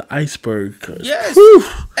was the iceberg. Yes. Whew.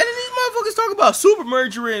 And then these motherfuckers talk about super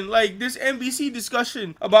mergering, like this NBC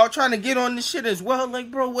discussion about trying to get on this shit as well.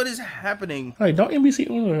 Like, bro, what is happening? Like, don't NBC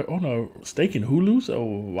own a stake in Hulu? So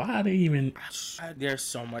why are they even? There's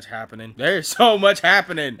so much happening.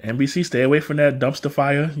 NBC, stay away from that dumpster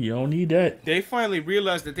fire. You don't need that. They finally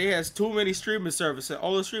realized that they has too many streaming services.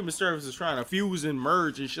 All the streaming services trying to fuse and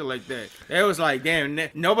merge and shit like that. It was like, damn,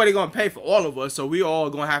 nobody gonna pay for all of us, so we all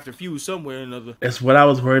gonna have to fuse somewhere or another. It's what I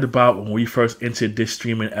was worried about when we first entered this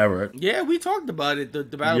streaming era. Yeah, we talked about it, the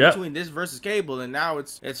battle between this versus cable, and now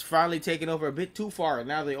it's finally taken over a bit too far, and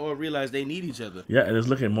now they all realize they need each other. Yeah, and it's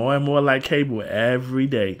looking more and more like cable every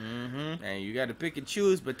day. And you gotta pick and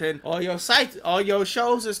choose, but then all your sites, all your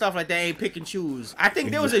shows and stuff like that ain't pick and choose. I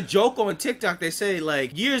think there was a joke on TikTok. They say,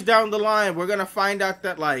 like, years down the line, we're gonna find out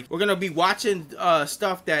that, like, we're gonna be watching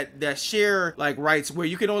stuff that share, like, rights where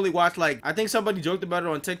you can only watch, like, I think somebody joked about it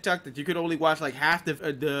on TikTok that you could only watch, like, half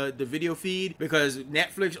the video feed because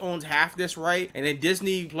Netflix owns half this right, and then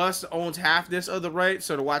Disney Plus owns half this other right.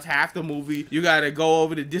 So to watch half the movie, you gotta go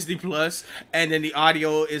over to Disney Plus, and then the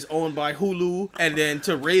audio is owned by Hulu, and then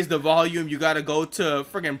to raise the volume, you gotta go to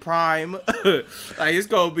friggin' Prime. Like, it's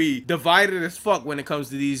gonna be divided as fuck when it comes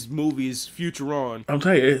to these movies future on. I'm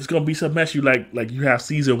telling you, it's gonna be some mess. You like you have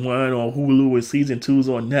season 1 on Hulu and season 2's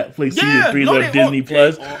on Netflix, season 3's on Disney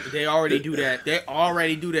Plus. They already do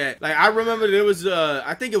that. Like, I remember there was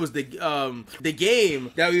I think it was the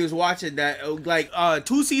game that we was watching that like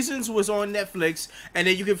 2 seasons was on Netflix, and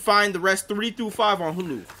then you can find the rest 3 through 5 on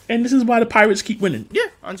Hulu. And this is why the pirates keep winning. Yeah,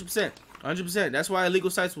 100%. 100%. That's why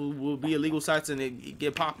illegal sites will be illegal sites and they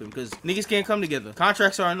get popping because niggas can't come together.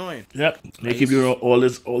 Contracts are annoying. Yep. They keep you all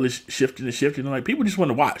this shifting. Like, people just want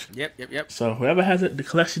to watch. Yep. So whoever has the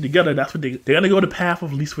collection together, that's what they're gonna go the path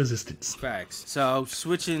of least resistance. Facts. So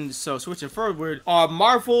switching forward,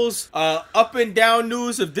 Marvel's up and down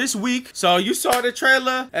news of this week. So you saw the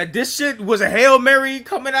trailer. This shit was a Hail Mary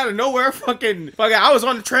coming out of nowhere. Fucking I was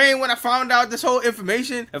on the train when I found out this whole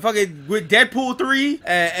information. And fucking with Deadpool 3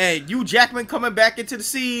 and Hugh Jackman coming back into the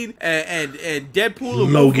scene and Deadpool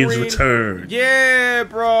and Logan's Wolverine. return. Yeah,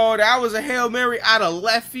 bro, that was a Hail Mary out of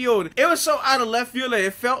left field. It was so out of left field that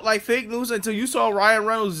it felt like fake news until you saw Ryan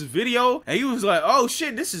Reynolds' video and you was like, oh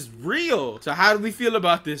shit, this is real. So how do we feel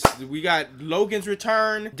about this? We got Logan's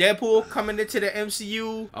return, Deadpool coming into the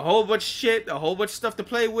MCU, a whole bunch of shit, a whole bunch of stuff to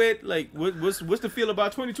play with. Like, what's the feel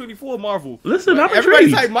about 2024 Marvel? Listen, like, I'm everybody's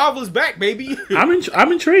intrigued. like, Marvel's back, baby.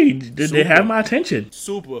 I'm intrigued. They have my attention.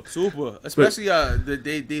 Super. Especially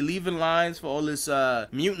they leaving lines for all this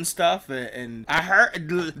mutant stuff, and I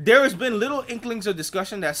heard there has been little inklings of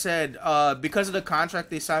discussion that said because of the contract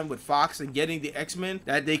they signed with Fox and getting the X-Men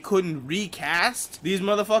that they couldn't recast these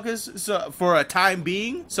motherfuckers for a time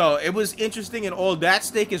being. So it was interesting in all that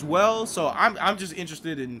stake as well. So I'm just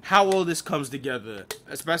interested in how all this comes together,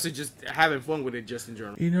 especially just having fun with it just in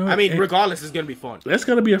general. I mean, regardless, it's gonna be fun. It's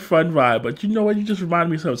gonna be a fun ride. But you know what? You just reminded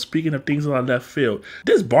me of something. Speaking of things on left field,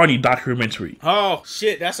 this Barney documentary. Oh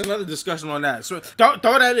shit, that's another discussion on that. So throw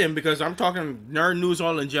that in because I'm talking nerd news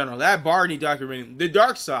all in general. That Barney documentary, the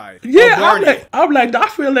dark side. Yeah, I'm like, I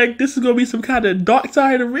feel like this is gonna be some kind of dark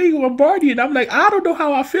side of the ring on Barney, and I'm like, I don't know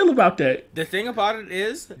how I feel about that. The thing about it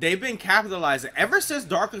is, they've been capitalizing ever since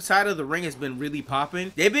Dark Side of the Ring has been really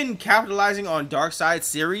popping. They've been capitalizing on Dark Side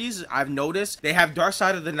series. I've noticed they have Dark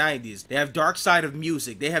Side of the 90s. They have Dark Side of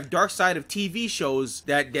music. They have Dark Side of TV shows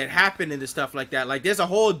that happen and stuff like that. Like there's a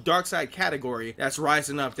whole Dark Side category that's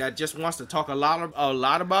rising up that just wants to talk a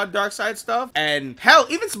lot about Dark Side stuff. And hell,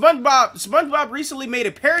 even SpongeBob recently made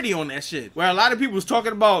a parody on that shit where a lot of people was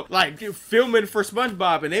talking about like filming for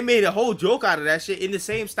SpongeBob, and they made a whole joke out of that shit in the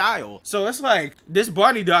same style. So it's like this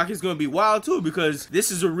Barney doc is gonna be wild too, because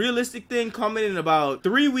this is a realistic thing coming in about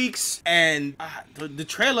 3 weeks, and the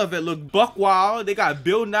trailer of it looked buck wild. They got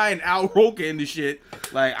Bill Nye and Al Roker in the shit.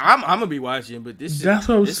 Like I'm gonna be watching, but that's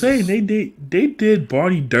what I'm saying. They did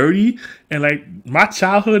Barney dirty, and like my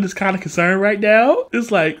childhood is kind of concerned right now.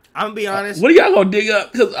 It's like, I'm gonna be honest. What are y'all gonna dig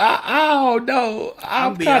up? Because I don't know.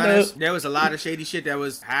 I'm be honest. There was a lot of shady shit that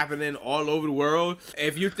was happening all over the world.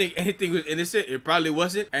 If you think anything was innocent, it probably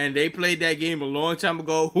wasn't. And they played that game a long time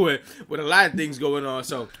ago with a lot of things going on.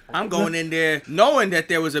 So I'm going in there knowing that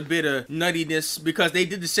there was a bit of nuttiness because they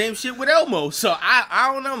did the same shit with Elmo. So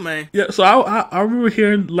I don't know, man. Yeah. So I remember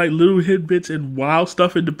hearing like little tidbits and wild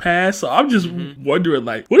stuff in the past. So I'm just wondering,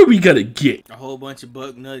 like, what are we gonna get? A whole bunch of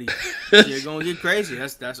buck nutty. Shit gonna get crazy.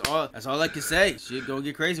 That's all I can say. Shit gonna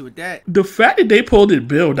get crazy with that. The fact that they pulled in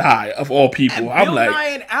Bill Nye of all people, and Bill Nye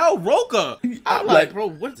and Al Roker. I'm like, bro,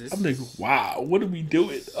 what's this? I'm like, wow, what are we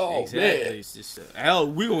doing? Oh exactly. Man, it's just,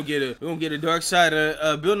 hell, we gonna get a dark side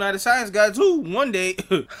of Bill Nye the Science Guy too one day.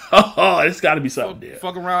 Oh, it's got to be something there.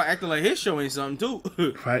 Fuck around acting like his show ain't something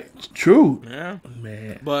too. Right, true. Yeah,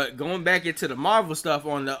 man. But going back into the Marvel stuff,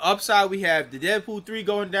 on the upside we have the Deadpool 3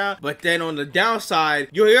 going down, but then on the downside,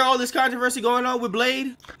 you hear all this controversy going on with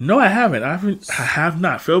Blade? No, I haven't. I have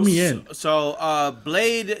not. Fill me in. So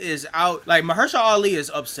Blade is out. Like Mahershala Ali is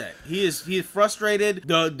upset. He is frustrated.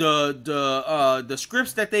 The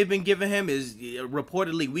scripts that they've been giving him is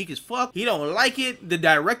reportedly weak as fuck. He don't like it. The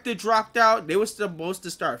director dropped out. They were supposed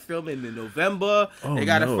to start filming in November. They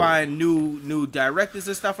gotta find new directors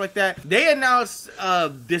and stuff like that. They announced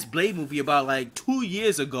this Blade movie about like 2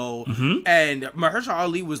 years ago, and Mahershala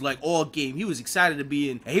Ali was like all game. He was excited to be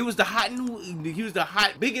in. And he was the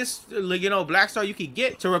hot biggest black star you could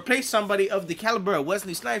get to replace somebody of the caliber of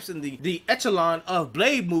Wesley Snipes in the echelon of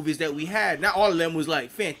Blade movies that we had. Not all of them was like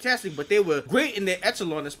fantastic, but they were great in their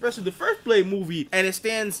echelon, especially the first Blade movie, and it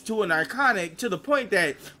stands to an iconic to the point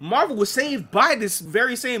that Marvel was saved by this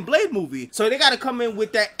very same Blade movie. So they got to come in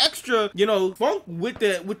with that extra, funk with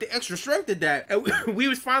the extra strength of that. And we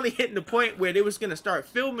was finally hitting the point where they was gonna start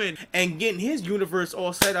filming and getting his universe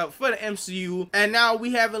all set up for the MCU, and now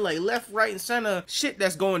we having like left, right, and center shit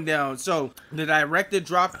that's going down. So the director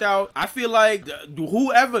dropped out. I feel like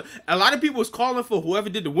a lot of people was calling for whoever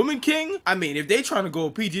did the Woman King. I mean, if they trying to go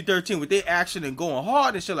PG-13 with their action and going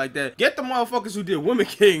hard and shit like that, get the motherfuckers who did Woman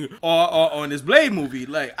King or on this Blade movie.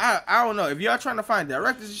 Like I don't know, if y'all trying to find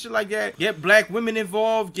directors and shit like that, get black women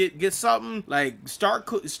involved, get something like start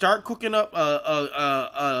cooking up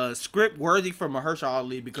a script worthy for Mahershala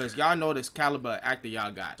Ali, because y'all know this caliber actor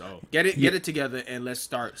y'all got. So get it together and let's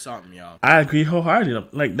start something, y'all. I agree wholeheartedly.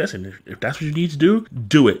 Like, listen, if that's what you need to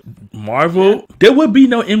do it. Marvel, there would be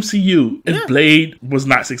no MCU if Blade was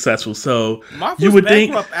not successful. So Marvel you would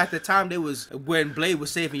think at the time when Blade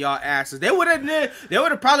was saving y'all asses. There would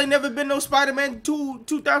have probably never been no Spider-Man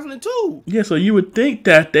 2002. Yeah, so you would think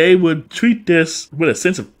that they would treat this with a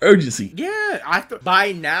sense of urgency. Yeah,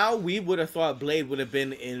 by now we would have thought Blade would have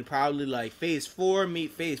been in probably like phase 4,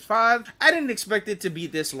 meet phase 5. I didn't expect it to be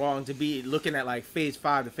this long to be looking at like phase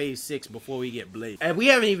 5 to phase 6 before we get Blade. And we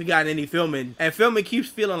haven't even gotten any filming, and filming keeps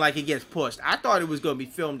feeling like it gets pushed. I thought it was going to be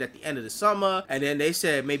filmed at the end of the summer, and then they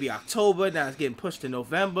said maybe October. Now it's getting pushed to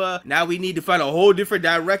November. Now we need to find a whole different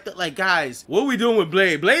director. Like, guys, what are we doing with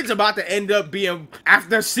Blade? Blade's about to end up being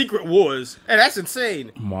after Secret Wars, and that's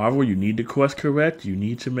insane. Marvel, you need to course correct. You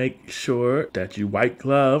need to make sure that you white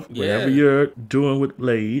glove whatever you're doing with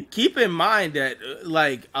Blade. Keep in mind that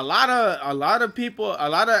like a lot of people, a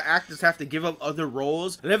lot of actors have to give up other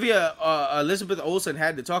roles. Elizabeth Olsen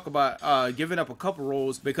had to talk about giving up a couple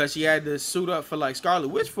roles because she had to suit up for like Scarlet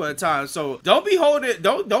Witch for a time. So don't be holding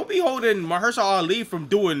Mahershala Ali from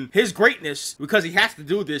doing his greatness because he has to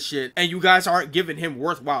do this shit, and you guys aren't giving him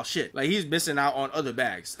worthwhile shit. Like, he's missing out on other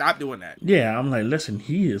bags. Stop doing that. Yeah, I'm like, listen,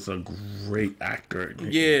 he is a great actor.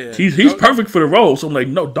 Yeah, he's perfect for the role. So I'm like,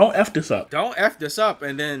 no, don't F this up. Don't F this up,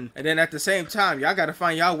 and then at the same time, y'all gotta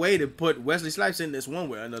find y'all way to put Wesley Snipes in this one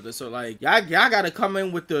way or another. So like, y'all gotta come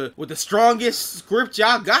in with the strongest script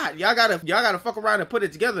y'all got. Y'all gotta fuck around and put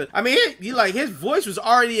it together. I mean, his voice was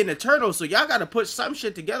already in Eternal, so y'all gotta put some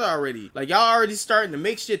shit together already. Like, y'all already starting to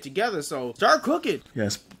make shit together, so start cooking.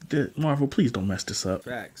 Yes. Marvel, please don't mess this up.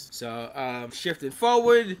 Facts. So, shifting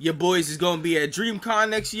forward, your boys is gonna be at DreamCon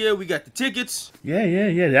next year. We got the tickets. Yeah.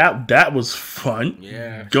 That was fun.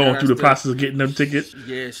 Yeah. Going through the process of getting them tickets.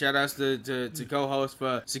 Yeah. Shout outs to co-host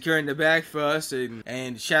for securing the bag for us,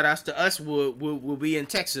 and shout outs to us. We'll be in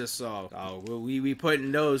Texas, so we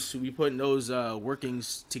putting those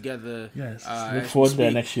workings together. Yes. Look forward to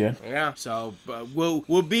that next year. Yeah. So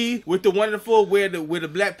we'll be with the wonderful where the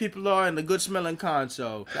black people are and the good smelling con.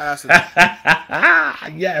 So.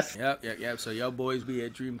 Yes. Yep. So your boys be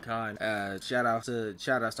at DreamCon. Shout outs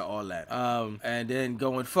to all that. And then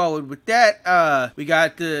going forward with that, we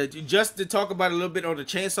got just to talk about a little bit on the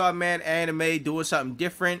Chainsaw Man anime, doing something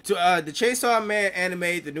different. To the Chainsaw Man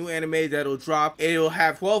anime, the new anime that'll drop, it'll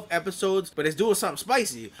have 12 episodes, but it's doing something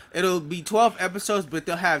spicy. It'll be 12 episodes, but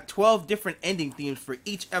they'll have 12 different ending themes for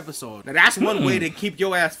each episode. Now that's one way to keep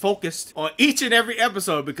your ass focused on each and every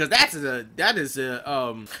episode, because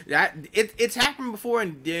it's happened before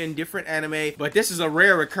in different anime, but this is a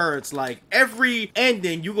rare occurrence. Like, every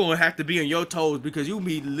ending you gonna have to be on your toes because you'll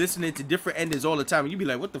be listening to different endings all the time and you be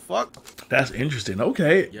like, what the fuck? That's interesting.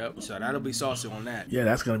 Okay. Yep. So that'll be saucy on that. Yeah,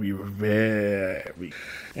 that's gonna be very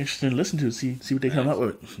interesting to listen to. See what they come up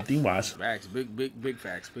with theme wise. Facts. Big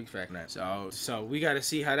facts. Big fact now. So we gotta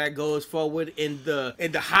see how that goes forward in the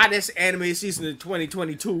hottest anime season of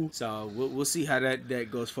 2022. So we'll see how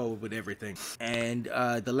that goes forward with everything. And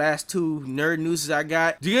the last two nerd news I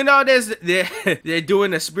got. Do you know they're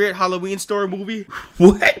doing a Spirit Halloween Store movie?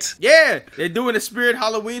 What? Yeah, they're doing a Spirit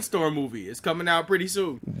Halloween Store movie. It's coming out pretty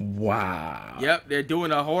soon. Wow. Yep, they're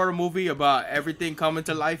doing a horror movie about everything coming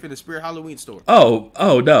to life in the Spirit Halloween Store. Oh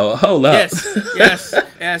no, hold up.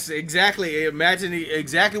 Yes, exactly. Imagine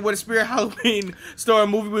exactly what a Spirit Halloween Store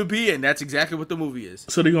movie would be, and that's exactly what the movie is.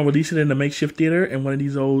 So they're gonna release it in a makeshift theater in one of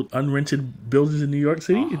these old unrented buildings in New York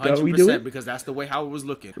City? Is that what we doing? Because that's the way how it was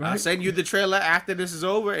looking. Right. I'll send you the trailer after this is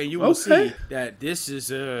over, and you will see that this is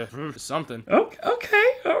something. Okay,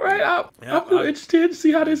 all right. I'm interested to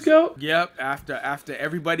see how this go. Yep. After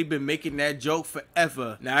everybody been making that joke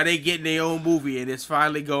forever, now they getting their own movie, and it's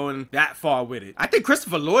finally going that far with it. I think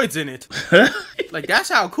Christopher Lloyd's in it. Like, that's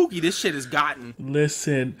how kooky this shit has gotten.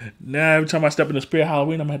 Listen, now every time I step in the Spirit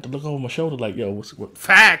Halloween, I'm gonna have to look over my shoulder like, yo, what?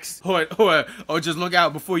 Facts. Or just look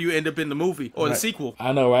out before you end up in the movie or the sequel.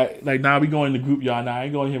 I know, right? Like, now we going in the group, y'all. Now I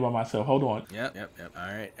ain't going here by myself. Hold on. Yep. All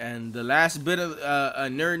right. And the last bit of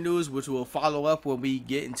nerd news, which we'll follow up when we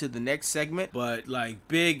get into the next segment, but like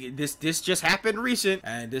this just happened recent,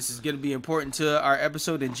 and this is gonna be important to our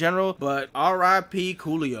episode in general. But R.I.P.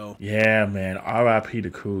 Coolio. Yeah, man. R.I.P. to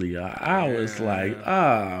Coolio. I was like,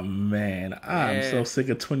 oh man, I'm so sick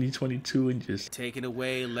of 2022 and just taking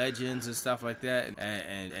away legends and stuff like that,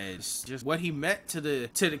 and it's just what he meant to the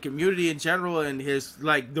community in general. And his,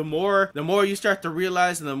 like, the more you start to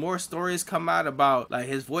realize, and the more stories come out about like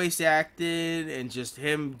his voice acting and just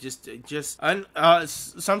him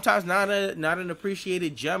sometimes not an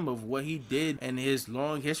appreciated gem of what he did and his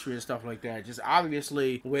long history and stuff like that. Just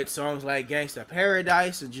obviously with songs like Gangsta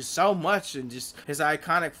Paradise and just so much, and just his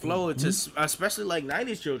iconic flow, and just especially like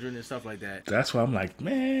 90s children and stuff like that. That's why I'm like,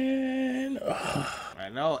 man, I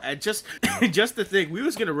know, and just to think, we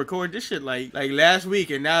was gonna record this shit like last week,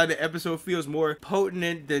 and now the episode feels more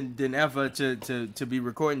potent than ever to be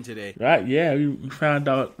recording today. Right? Yeah, we found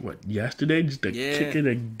out yesterday, just a kick in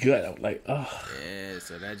the gut. I'm like, oh. Yeah,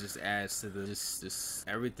 so that just adds to the just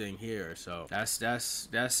everything here. So that's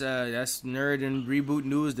nerd and reboot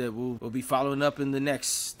news that we'll be following up in the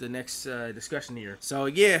next discussion here. So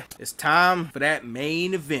yeah, it's time for that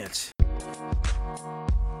main event.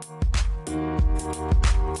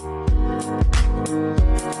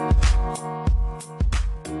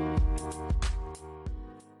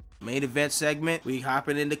 Main event segment, we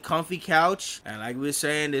hopping in the comfy couch, and like we were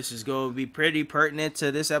saying, this is going to be pretty pertinent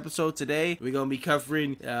to this episode today. We're going to be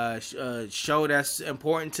covering a show that's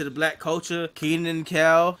important to the black culture, Kenan and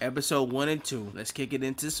Kel, episode 1 and 2. Let's kick it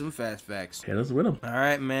into some fast facts. Hit us with them. All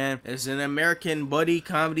right, man. It's an American buddy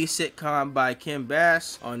comedy sitcom by Kim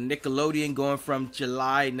Bass on Nickelodeon, going from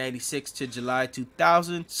July 96 to July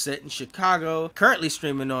 2000, set in Chicago, currently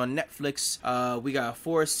streaming on Netflix. We got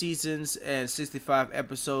 4 seasons and 65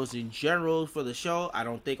 episodes in general for the show. I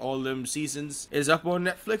don't think all of them seasons is up on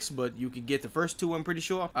Netflix, but you can get the first 2, I'm pretty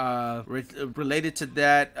sure. Related to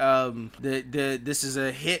that, this is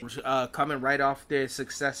a hit coming right off their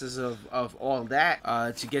successes of All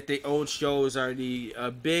That. To get their own shows are the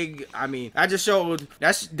big. I mean, that showed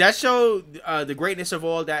the greatness of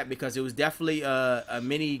All That, because it was definitely a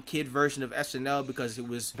mini kid version of SNL, because it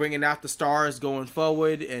was bringing out the stars going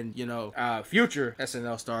forward, and future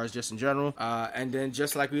SNL stars just in general. And then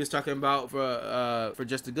just like we was talking about for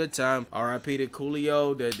Just a Good Time, R.I.P. to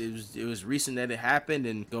Coolio, that it was recent that it happened,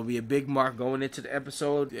 and gonna be a big mark going into the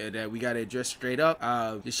episode that we gotta address straight up.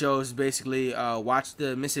 The show is basically watch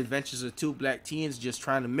the misadventures of 2 black teens just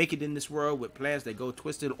trying to make it in this world with plans that go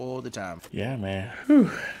twisted all the time. Yeah, man. Whew.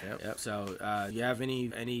 Yep. So you have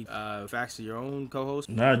any facts to your own co-host?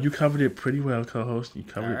 No, you covered it pretty well, co-host. You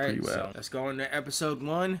covered it pretty well. So let's go into episode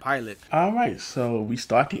 1, pilot. All right, so we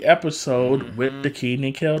start the episode with the Kenan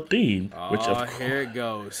and Kel theme, here it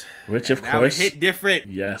goes. Which of now course it hit different.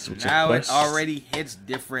 Yes, now it already hits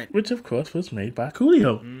different. Which of course was made by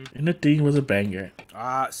Coolio, and the theme was a banger.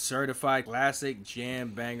 Certified classic jam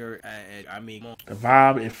banger. I mean, the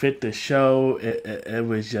vibe, it fit the show. It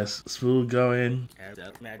was just smooth going.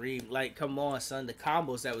 Like, come on, son, the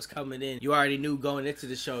combos that was coming in, you already knew going into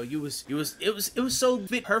the show. It was so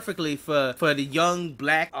fit perfectly for the young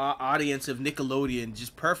black audience of Nickelodeon,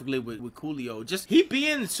 just perfectly with Coolio. Just he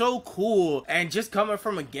being so cool and just coming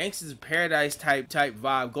from a Gangsta's Paradise type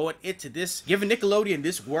vibe, going into this, giving Nickelodeon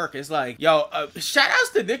this work. It's like, yo, shout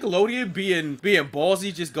outs to Nickelodeon being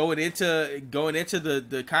ballsy, just going into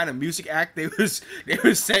the kind of music act they was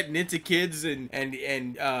setting into kids and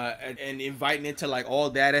inviting into like All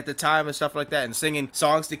That at the time and stuff like that, and singing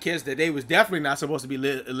songs to kids that they was definitely not supposed to be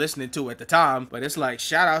listening to at the time. But it's like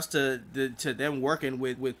shout outs to them working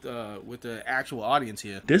with the actual audience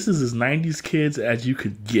here. This is as 90s kids as you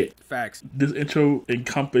could get. Facts. This intro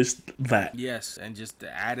encompassed that. Yes, and just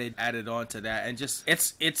added on to that, and just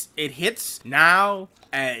it hits now,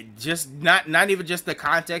 and just not even just the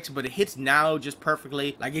context, but it hits now just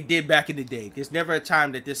perfectly like it did back in the day. There's never a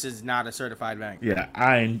time that this is not a certified banger. Yeah,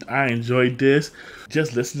 I enjoyed this.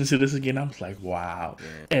 Just listening to this again, I was like, wow.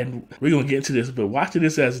 Yeah. And we're gonna get into this, but watching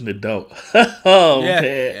this as an adult,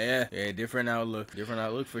 man. Yeah, different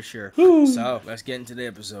outlook for sure. Woo. So let's get into the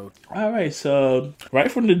episode. All right, so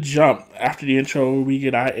right from the jump, after the intro, we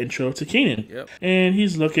get our intro to Kenan. Yep. And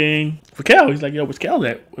he's looking for Kel. He's like, yo, where's Kel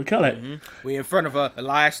at? Where's Kel at? We in front of a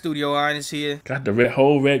live studio audience here. Got the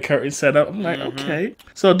whole red curtain set up. I'm like, okay.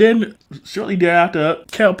 So then, shortly thereafter,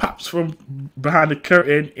 Kel pops from behind the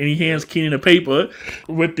curtain and he hands Kenan a paper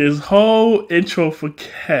with this whole intro for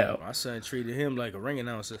Kel. My son treated him like a ring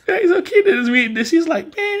announcer. Yeah, so Kenan is reading this. He's like,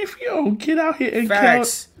 man, if you don't get out here, and Kel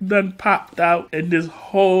done popped out in this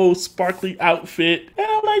whole sparkly outfit. And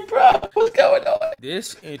I'm like, bro, what's going on?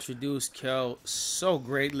 This introduced Kel so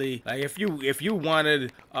greatly. Like, if you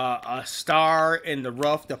wanted a star in the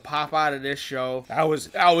rough to pop out of this show,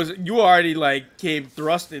 you already like came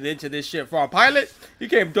thrusting into this shit for a pilot. You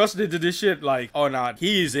came thrusting into this shit like, oh nah,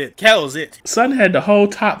 he's it. Kel's it. Son had the whole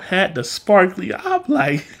top hat, the sparkly. I'm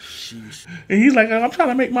like, sheesh. And he's like, I'm trying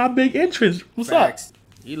to make my big entrance. What's up?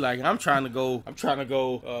 He like, I'm trying to go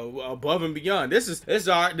above and beyond. This is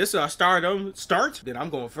our stardom start. Then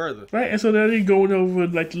I'm going further. Right, and so then they going over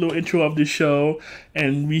like the little intro of the show,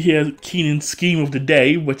 and we hear Kenan's scheme of the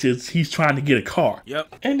day, which is he's trying to get a car.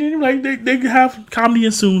 Yep. And then like they have comedy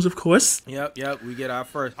ensues, of course. Yep. We get our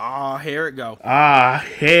first. Here it go.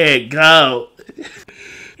 Here it go.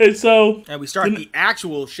 And we start the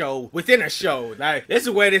actual show within a show. Like, this is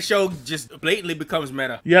where the show just blatantly becomes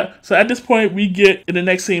meta. Yeah. So at this point, we get, in the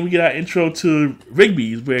next scene, we get our intro to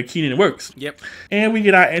Rigby's, where Kenan works. Yep. And we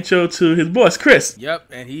get our intro to his boss, Chris. Yep.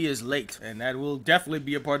 And he is late. And that will definitely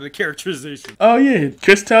be a part of the characterization. Oh, yeah.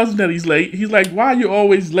 Chris tells him that he's late. He's like, why are you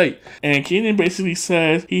always late? And Kenan basically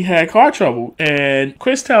says he had car trouble. And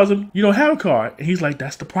Chris tells him, you don't have a car. And he's like,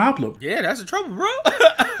 that's the problem. Yeah, that's the trouble, bro.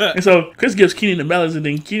 And so Chris gives Kenan the melons, and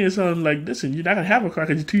then Kenan's telling him, like, listen, you're not going to have a car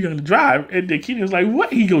because you're too young to drive. And then Kenan's like,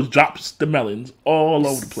 what? He goes, drops the melons all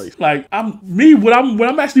over the place. Like, what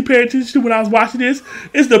I'm actually paying attention to when I was watching this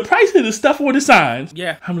is the price of the stuff on the signs.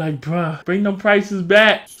 Yeah. I'm like, bruh, bring them prices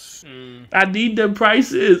back. I need them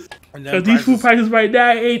prices. Because these food prices right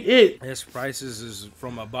now ain't it. This prices is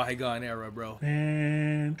from a bygone era, bro.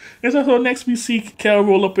 And so next we see Kel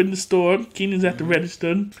roll up in the store. Kenan's at the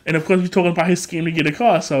register. And of course we're talking about his scheme to get a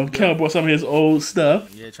car. So Kel brought some of his old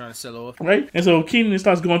stuff. Yeah, trying to sell off. Right? And so Kenan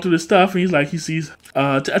starts going through the stuff. And he's like, he sees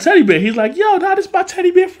a teddy bear. He's like, yo, this is my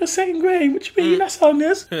teddy bear for the second grade. What you mean you're not selling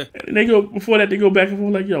this? And they go back and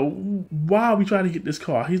forth like, yo, why are we trying to get this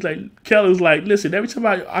car? He's like, Kel is like, listen, every time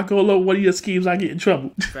I go along one of your schemes, I get in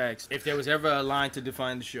trouble. Facts. If there was ever a line to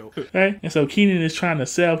define the show. Right? And so Kenan is trying to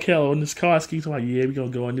sell Kel on this car scheme. So like, yeah, we're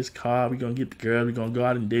going to go in this car. We're going to get the girl. We're going to go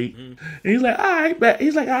out and date. And he's like, all right, bet.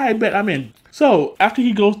 He's like, all right, bet. I'm in. So after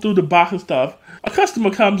he goes through the box and stuff, a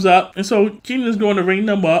customer comes up. And so Kenan is going to ring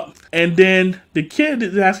them up. And then the kid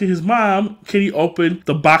is asking his mom, can he open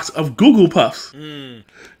the box of Google Puffs? And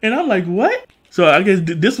I'm like, what? So I guess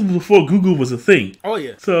this was before Google was a thing. Oh,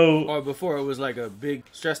 yeah. So, or before it was like a big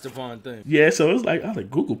stressed upon thing. Yeah, so it was like, I was like,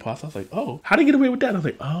 Google Puffs. I was like, oh, how did they get away with that? I was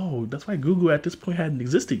like, oh, that's why Google at this point hadn't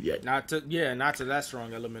existed yet. Not to that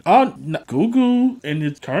strong element. Oh, no, Google in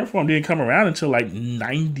its current form didn't come around until like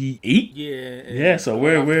 98. Yeah. So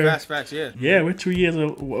we're fast facts, yeah. Yeah, we're 2 years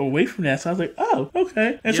away from that. So I was like, oh,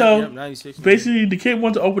 okay. And 96, basically the kid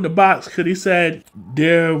wanted to open the box because he said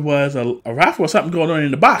there was a raffle or something going on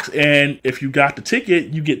in the box. And if you got the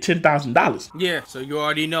ticket, you get $10,000. Yeah, so you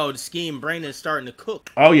already know the scheme brain is starting to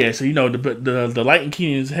cook. Oh yeah, so you know the light in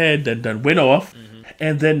Kenan's head that went off,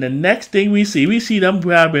 and then the next thing we see them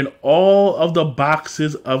grabbing all of the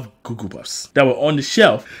boxes of Google Puffs that were on the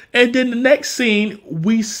shelf, and then the next scene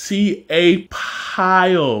we see a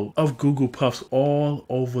pile of Google Puffs all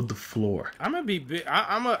over the floor. I'm gonna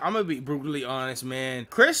be brutally honest, man.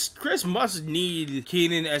 Chris must need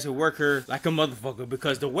Kenan as a worker like a motherfucker,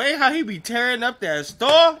 because the way how he be tearing up that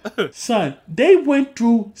store. Son, they went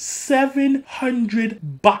through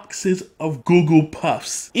 700 boxes of Google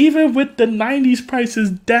Puffs. Even with the 90s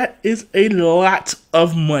prices, that is a lot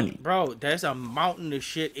of money. Bro, there's a mountain of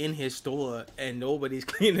shit in his store and nobody's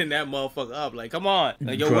cleaning that motherfucker up. Like, come on.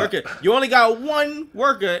 Like, your worker, you only got one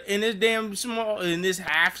worker in this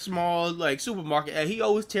half small like supermarket, and he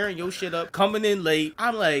always tearing your shit up, coming in late.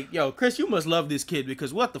 I'm like, yo, Chris, you must love this kid,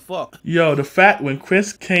 because what the fuck? Yo, the fact when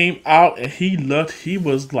Chris came out and he looked, he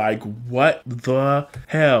was like, what the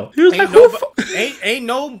hell? He was ain't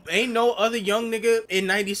no other young nigga in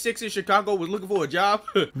 96 in Chicago was looking for a job.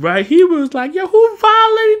 Right? He was like, yo, who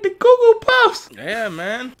violated the Google Puffs? Yeah,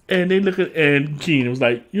 man. And they look at, and Kenan was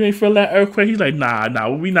like, you ain't feel that earthquake? He's like, nah,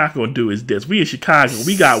 what we not gonna do is this. We in Chicago,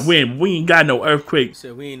 we got wind, we ain't got no earthquake. He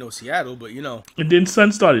said we ain't no Seattle, but you know. And then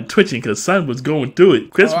Son started twitching because Son was going through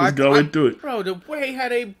it. Chris was going through it. Bro, the way how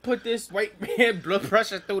they put this white man blood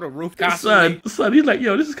pressure through the roof. Son, he's like,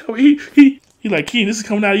 yo, this is coming. He like, Kenan, this is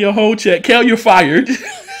coming out of your whole check. Kel, you're fired.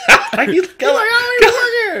 Like, he's like, I don't even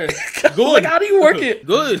work here. Good. Like, how do you work it?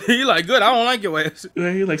 Good. He like, good. I don't like your ass.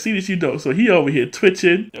 He's like, see this, you don't. So he over here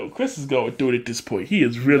twitching. Yo, Chris is going through it at this point. He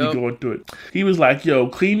is really going through it. He was like, yo,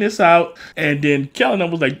 clean this out. And then Kel and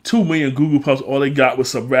them was like 2 million Google Puffs. All they got was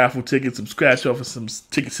some raffle tickets, some scratch off, and some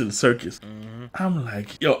tickets to the circus. I'm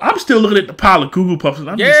like, yo, I'm still looking at the pile of Google Puffs, and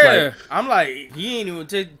I'm just like, I'm like, he ain't even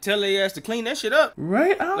tell their ass to clean that shit up.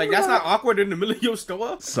 Right? Like, that's not awkward in the middle of your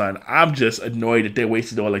store. Son, I'm just annoyed that they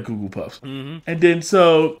wasted all that Google Puffs. And then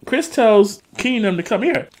so Chris tells Kenan to come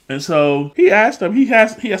here, and so he asked him. He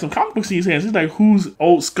has some comic books in his hands. He's like, "Whose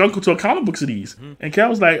old Skunkle Talk comic books are these?" And Kel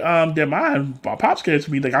was like, "They're mine. My pops gave it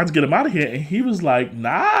to me. Like, I just get them out of here." And he was like,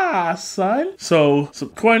 "Nah, son." So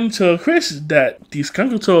according to Chris, that these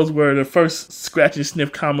Skunkle Toads were the first scratch and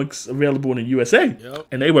sniff comics available in the USA,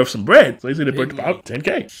 and they were some bread. So he said they worth about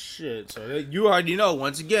 $10K. Shit. So you already know.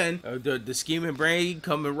 Once again, the scheming brain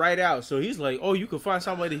coming right out. So he's like, "Oh, you can find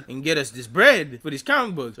somebody and get us this bread for these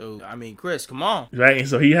comic books." So I mean, Chris, come on. Right, and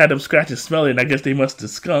so he had them scratch and smell it, and I guess they must have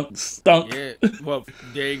stunk. Yeah, well,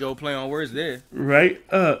 there you go, play on words there. Right,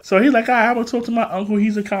 so he's like, all right, I'm gonna talk to my uncle.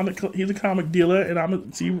 He's a comic dealer, and I'm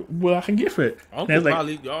gonna see what I can get for it.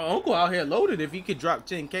 Uncle out here loaded if he could drop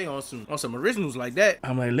 $10K on some originals like that.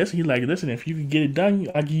 I'm like, listen, if you can get it done,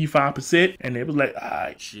 I'll give you 5%. And they was like, all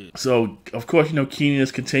right. Shit. So, of course, Keenan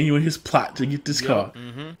is continuing his plot to get this car.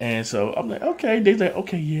 Mm-hmm. And so I'm like, okay. They're like,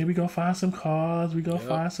 okay, yeah, we gonna find some cars. We got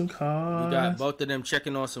both of them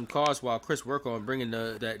checking on some cars while Chris work on bringing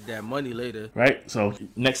that money later. Right. So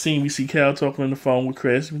next scene, we see Kel talking on the phone with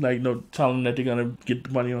Chris. He's like, telling them that they're gonna get the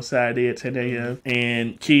money on Saturday at 10 a.m.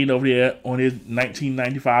 And Keenan over there on his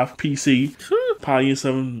 1995 PC, probably in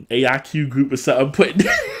some AIQ group or something,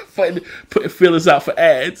 putting feelers out for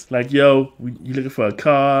ads. Like, yo, you looking for a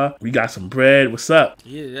car? We got some bread. What's up?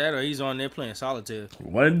 Yeah, that or he's on there playing solitaire.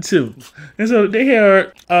 1 and 2. And so they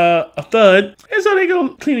hear a thud. And so they go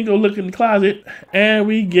clean and go look in the closet. And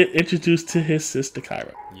we get introduced to his sister,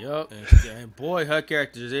 Kyra. Yup, and boy, her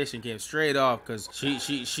characterization came straight off because she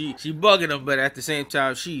bugging him, but at the same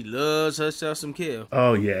time, she loves herself some Kel.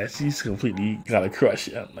 Oh yeah, she's completely got a crush.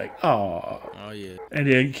 I'm like, oh yeah.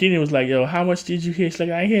 And then Keenan was like, yo, how much did you hear? She's like,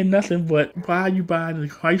 I ain't hear nothing, but why are you trying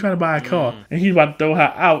to buy a car? And he's about to throw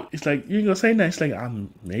her out. It's like, you ain't gonna say nothing. She's like,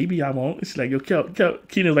 maybe I won't. It's like, yo, Kel.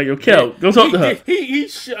 Keenan's like, yo, Kel, go talk to her.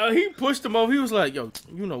 He pushed him over. He was like, yo,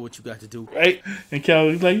 you know what you got to do, right? And Kel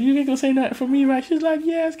was like, you ain't gonna say nothing for me, right? She's like,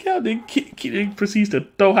 yes, Kel. Then Keenan proceeds to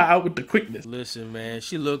throw her out with the quickness. Listen, man,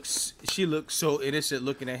 she looks so innocent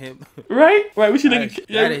looking at him. Right.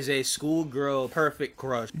 That is a schoolgirl perfect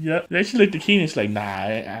crush. Yep. Then she looked at Keenan. She's like, nah,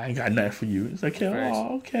 I ain't got nothing for you. It's like,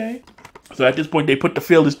 oh, okay. So at this point, they put the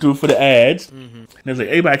feelers through for the ads. Mm-hmm. And it's like,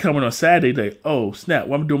 everybody coming on Saturday. Like, oh, snap,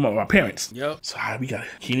 what I'm doing with my parents. Yep. So we got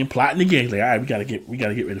Keenan plotting again. He's like, all right, we gotta get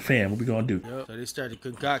rid of fam. What we gonna do? Yep. So they started to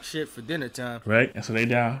concoct shit for dinner time. Right. And so they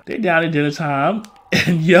down at dinner time.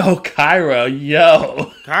 And Kyra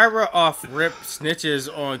off rip snitches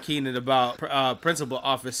on Keenan about principal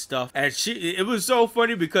office stuff. And it was so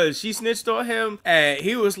funny because she snitched on him and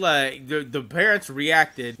he was like, the parents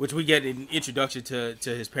reacted, which we get an introduction to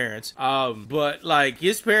his parents. But like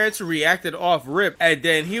his parents reacted off rip and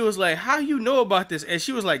then he was like, how you know about this? And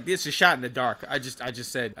she was like, this is shot in the dark. I just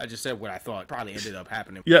said what I thought probably ended up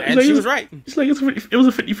happening. Yeah, and she was right. It's like it was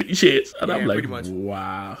a 50-50 chance. And I'm like,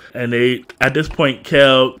 wow. And they at this point,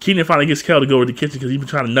 Keenan finally gets Kel to go to the kitchen because he's been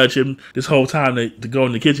trying to nudge him this whole time to go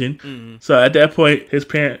in the kitchen. Mm-hmm. So at that point,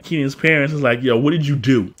 Keenan's parents is like, yo, what did you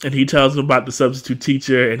do? And he tells him about the substitute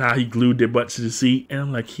teacher and how he glued their butts to the seat. And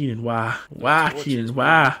I'm like, Keenan, why? Keenan,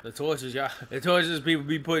 why? The tortures people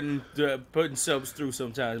be putting subs through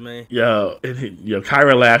sometimes, man. Yo,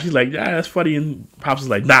 Kyra laughs. She's like, yeah, that's funny. And Pops is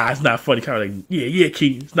like, nah, it's not funny. Kyra like, yeah,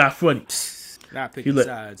 Keenan, it's not funny. Not picking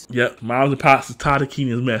sides. Yep. Moms and Pops is tired of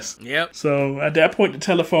Keenan's mess. Yep. So at that point, the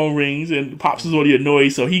telephone rings and Pops is already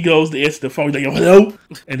annoyed. So he goes to answer the phone. He's like, yo, hello?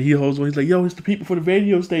 And he holds on. He's like, yo, it's the people for the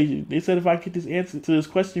radio station. They said if I get this answer to this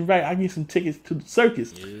question right, I get some tickets to the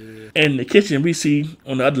circus. Yeah. And in the kitchen, we see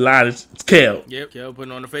on the other line, it's Kel. Yep. Kel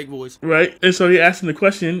putting on the fake voice. Right. And so he asks him the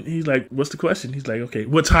question. He's like, what's the question? He's like, okay,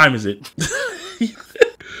 what time is it?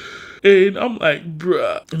 And I'm like,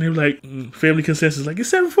 bruh. And they were like, family consensus, like,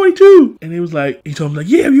 it's 7:42. And he was like, he told him, like,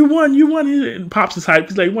 yeah, you won. And Pops is hyped.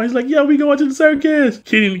 He's like, yeah, we going to the circus.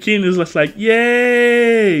 Keenan is just like,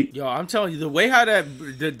 yay. Yo, I'm telling you, the way how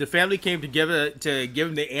the family came together to give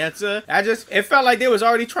him the answer, it felt like they was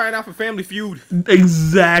already trying out for Family Feud.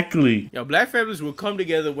 Exactly. Yo, black families will come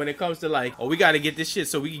together when it comes to like, oh, we got to get this shit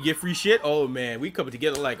so we can get free shit. Oh, man, we coming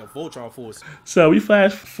together like a Voltron force. So we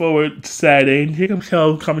flash forward to Saturday, and here comes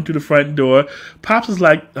Kel coming through the front door. Pops is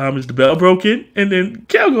like, is the bell broken? And then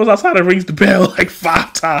Kel goes outside and rings the bell like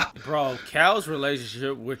 5 times. Bro, Kel's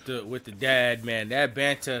relationship with the dad, man, that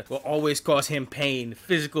banter will always cause him pain,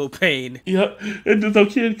 physical pain. Yep. And then so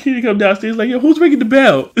Kid come downstairs like, yo, who's ringing the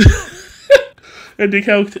bell? And then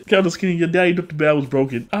Kel was skinny, your daddy thought the bell was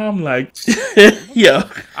broken. I'm like, yo.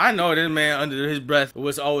 I know this man under his breath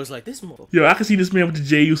was always like, this motherfucker. Yo, I can see this man with the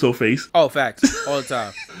Jey Uso face. Oh, facts. All the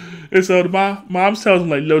time. And so my mom tells him,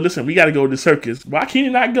 like, no, listen, we got to go to the circus. Why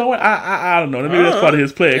Keenan not going? I don't know. Maybe that's part of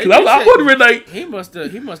his plan. Because I'm wondering, like. He must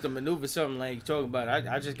have maneuvered something like talking about,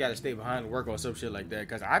 I just got to stay behind and work or some shit like that.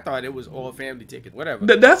 Because I thought it was all family tickets, whatever.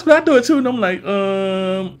 That's what I thought, too. And I'm like,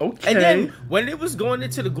 okay. And then when it was going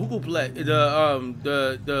into the Google Play,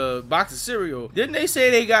 the box of cereal, didn't they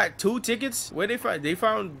say they got 2 tickets? Where they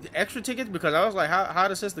found extra tickets? Because I was like, how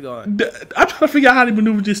the sister going? I'm trying to figure out how they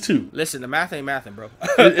maneuver this too. Listen, the math ain't mathing, bro.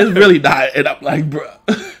 It's really not. And I'm like, bro.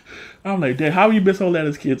 I'm like, Dad, how you miss all that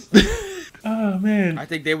as kids? Oh man. I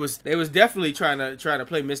think they was definitely trying to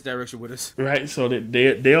play misdirection with us. Right. So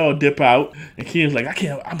they all dip out, and Keenan's like, I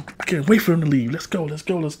can't wait for him to leave. Let's go.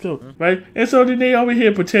 Right. And so then they over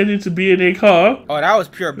here pretending to be in their car. Oh, that was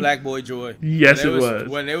pure black boy joy. Yes, it was.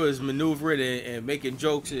 When they was maneuvering and making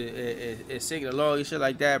jokes and singing along and shit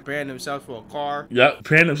like that, preparing themselves for a car. Yep,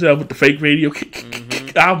 preparing themselves with the fake radio.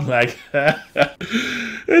 I'm like,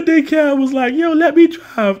 and then Cal was like, yo, let me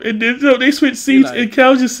drive. And then so they switched seats, like, and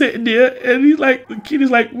Cal's just sitting there, and he's like, the kid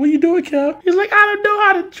is like, what are you doing, Cal? He's like, I don't know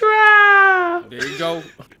how to drive. There you go.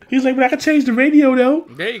 He's like, but I can change the radio though.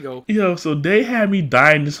 There you go. Yo, so they had me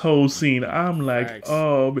dying this whole scene. I'm like, thanks.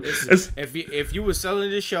 Oh, if you were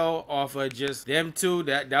selling the show off of just them two,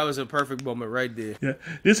 that was a perfect moment right there. Yeah,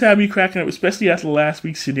 this had me cracking up, especially after last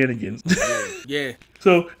week's shenanigans. Yeah.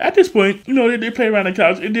 So at this point, you know, they play around the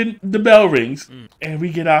couch, and then the bell rings, and we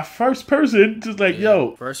get our first person just like,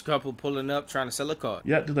 yo. First couple pulling up trying to sell a car.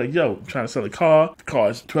 Yeah, they're like, yo, I'm trying to sell a car. The car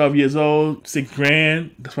is 12 years old,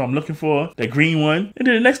 $6,000. That's what I'm looking for. That green one. And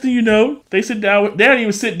then the next thing you know, they sit down. They don't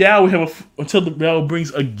even sit down with him until the bell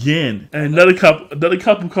rings again. And another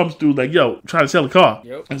couple comes through like, yo, I'm trying to sell a car.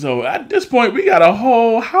 Yep. And so at this point, we got a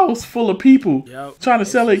whole house full of people trying to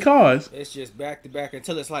sell their cars. It's just back to back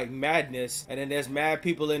until it's like madness, and then there's mad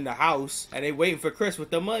people in the house, and they waiting for Chris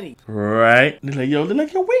with the money. Right. They're like, yo,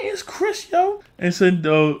 where is Chris, yo? And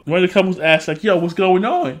so one of the couples asks, like, yo, what's going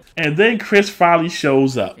on? And then Chris finally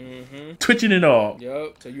shows up. Twitching and all.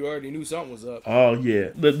 Yep. So you already knew something was up. Oh, yeah.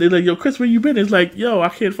 They're like, yo, Chris, where you been? It's like, yo, I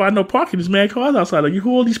can't find no parking. There's mad cars outside. Like,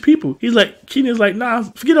 who are all these people? He's like, Keenan's like, nah,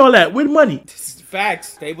 forget all that. Where the money?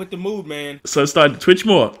 Facts. Stay with the mood, man. So it started to twitch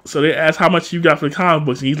more. So they asked how much you got for the comic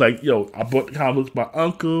books. And he's like, yo, I bought the comic books by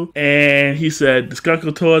Uncle. And he said, the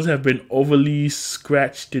Skunkle toys have been overly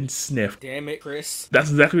scratched and sniffed. Damn it, Chris.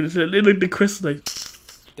 That's exactly what they said. They looked at Chris like...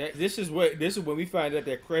 This is when we find out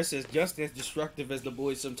that Chris is just as destructive as the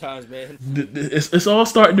boys sometimes, man. It's all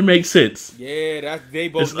starting to make sense. Yeah, they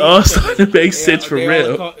both. It's all starting to make sense for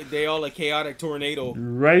real. They all a chaotic tornado,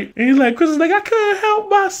 right? And he's like, Chris is like, I couldn't help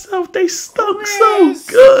myself. They stunk so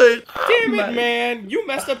good. Damn it, man! You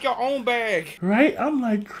messed up your own bag. Right? I'm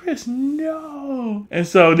like, Chris, no. And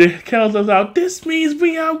so they tells us out. This means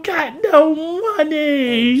we don't got no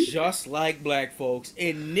money. And just like black folks,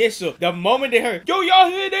 the moment they heard, yo, y'all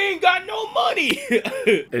here. They ain't got no money.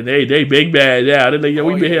 And they big bad now. They're like, yo,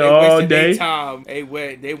 we been here all day. They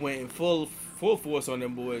went in full force on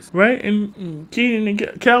them boys. Right? And Keenan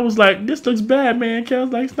and Cal was like, this looks bad, man.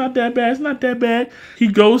 Cal's like, it's not that bad. He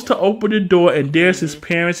goes to open the door, and there's his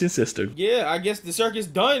parents and sister. Yeah, I guess the circus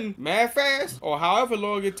done mad fast, or however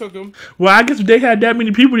long it took them. Well, I guess if they had that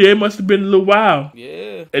many people there, it must have been a little while.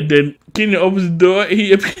 Yeah. And then Keenan opens the door, and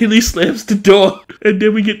he immediately slams the door. And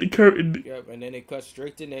then we get the curtain. Yep, and then it cuts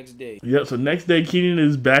straight to next day. Yep, so next day, Keenan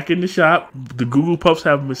is back in the shop. The Google Puffs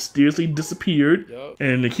have mysteriously disappeared. Yep.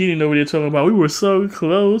 And the Keenan over there talking about, we were so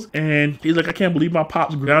close. And he's like, I can't believe my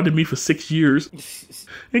pops grounded me for 6 years.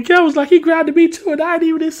 And Kel was like, he grounded me too, and I ain't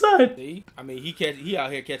even his son. See? I mean, he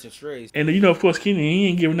out here catching strays. And you know, of course, Keenan, he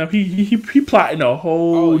ain't giving up. He plotting a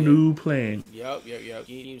whole new plan. Yep.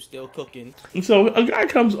 He's still cooking. And so a guy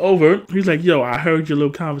comes over. He's like, yo, I heard your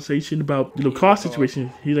little conversation about the little car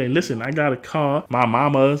situation. He's like, listen, I got a car, my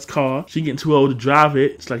mama's car. She getting too old to drive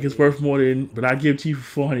it. It's like, it's worth more than, but I give it to you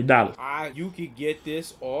for $400. You could get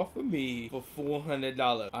this off of me for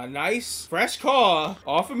 $400. A nice, fresh car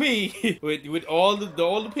off of me with all the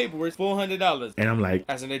paperwork, $400. And I'm like,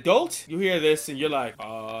 as an adult, you hear this and you're like,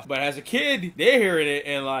 but as a kid, they're hearing it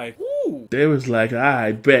and like, woo. They was like,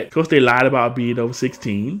 I bet. Of course, they lied about being over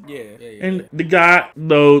 16. Yeah. And the guy,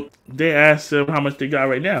 though, they asked him how much they got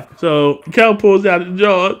right now. So Kel pulls out the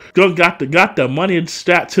jar, got the money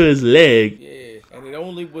strapped to his leg. Yeah. And it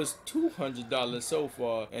only was $200 so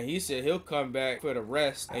far, and he said he'll come back for the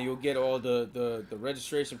rest, and you'll get all the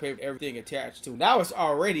registration paper, everything attached to. Now it's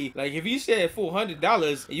already like, if he said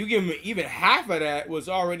 $400 and you give him even half of that, was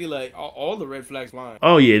already like all the red flags flying.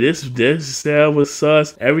 Oh yeah, this sale was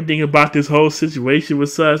sus. Everything about this whole situation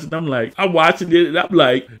was sus. And I'm watching it, and I'm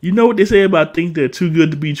like, you know what they say about things that are too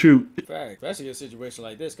good to be true. Fact, especially a situation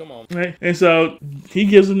like this. Come on. Right. And so he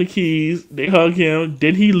gives them the keys. They hug him.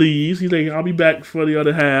 Then he leaves. He's like, I'll be back for the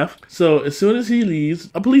other half. So as soon as he leaves,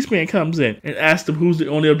 a policeman comes in and asks them who's the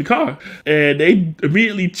owner of the car, and they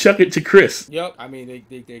immediately chuck it to Chris. Yep. I mean,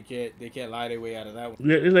 they can't lie their way out of that one.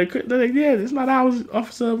 They're like, yeah, it's not ours,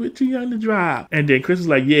 officer. We're too young to drive. And then Chris is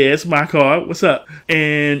like, yeah, it's my car. What's up?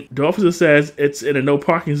 And the officer says it's in a no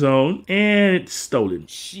parking zone and it's stolen.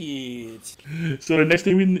 Shit. So the next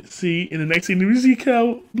thing we see,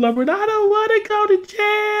 Kel blubbering, I don't want to go to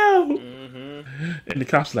jail. And the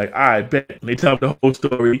cops are like, all right, bet. And they tell him the whole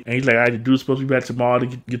story. And he's like, all right, the dude's supposed to be back tomorrow to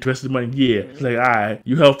get the rest of the money. Yeah. He's like, all right,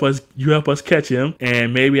 you help us catch him,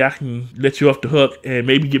 and maybe I can let you off the hook and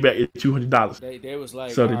maybe get back your $200. They was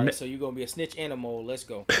like, so all right, so you're going to be a snitch animal. Let's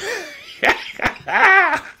go.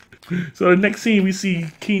 So the next scene, we see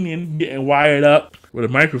Kenan getting wired up with a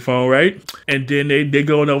microphone, right? And then they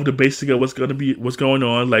going over the basic of what's going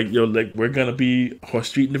on. Like, we're gonna be on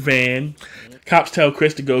street in the van. Cops tell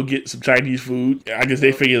Chris to go get some Chinese food. I guess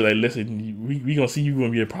they figure, like, listen, we gonna see you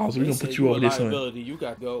gonna be a problem, so we gonna put you over this one. You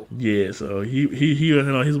got to go. Yeah, so he went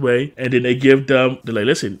on his way, and then they give them, they're like,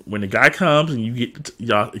 listen, when the guy comes and you get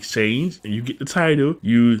y'all exchange and you get the title,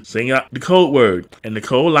 you sing out the code word, and the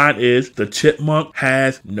code line is the chipmunk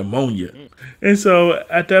has pneumonia. And so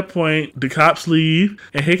at that point, the cops leave,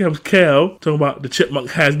 and here comes Kel talking about the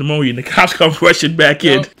chipmunk has pneumonia, and the cops come rushing back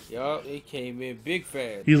in. Yup, it came in big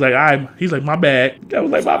fast. He's like, my bad. That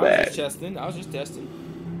was like, my bad. I was just testing.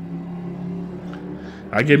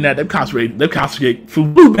 I give him that. Them cops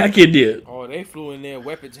flew back in there. Oh, they flew in there,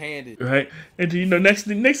 weapons handed. Right, and next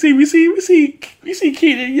thing we see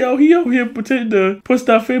Kenan. Yo, he over here pretending to put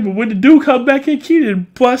stuff in, but when the dude come back in, Kenan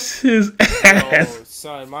busts his ass. Oh,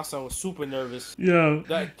 son, my son was super nervous. Yo,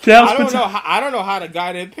 I don't know how the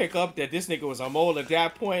guy didn't pick up that this nigga was a mole at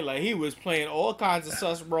that point. Like, he was playing all kinds of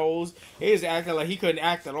sus roles. He was acting like he couldn't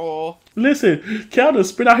act at all. Listen, Cal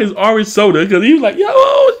spit out his orange soda because he was like, yo.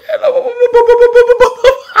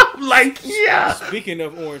 I'm like, yeah. Speaking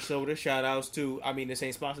of orange soda, shout outs to, this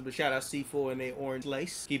ain't sponsored, but shout outs C4 and their orange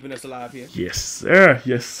lace, keeping us alive here. Yes, sir.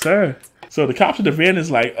 Yes, sir. So the cops in the van is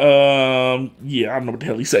like, yeah, I don't know what the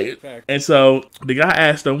hell he's saying. Fact. And so the guy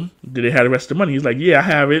asked him, did they have the rest of the money? He's like, yeah, I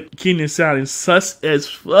have it. Kenan sounding sus as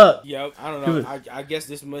fuck. Yep, I don't know. I guess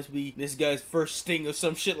this must be this guy's first sting or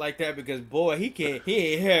some shit like that, because boy, he ain't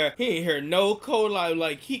hear no code line.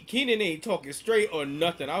 Like, Kenan ain't talking straight or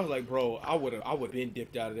nothing. I was like, bro, I would have been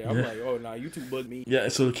dipped out of there. I'm like, oh, nah, you too bug me. Yeah,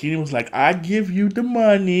 so Kenan was like, I give you the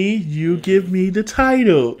money, you give me the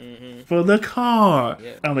title. For the car.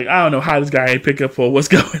 Yeah. I'm like, I don't know how this guy ain't pick up for what's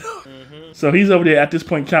going on. So he's over there at this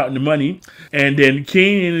point counting the money, and then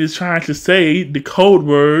Kenan is trying to say the code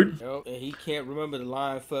word. Yep, and he can't remember the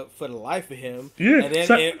line for the life of him. Yeah. And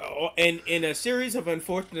then in a series of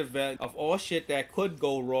unfortunate events of all shit that could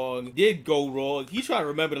go wrong, did go wrong, he's trying to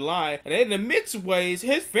remember the line, and then in the midst of ways,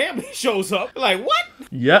 his family shows up. Like, what?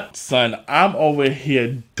 Yep, son, I'm over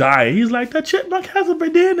here dying. He's like, the chipmunk has a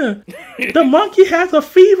banana. The monkey has a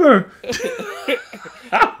fever.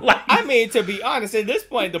 To be honest, at this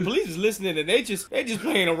point, the police is listening and they just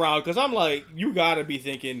playing around, because I'm like, you gotta be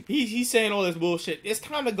thinking he's saying all this bullshit. It's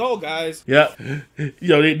time to go, guys. Yeah,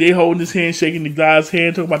 they holding his hand, shaking the guy's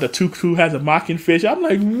hand, talking about the tutu has a mocking fish. I'm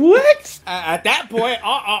like, what? At that point,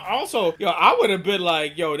 I would have been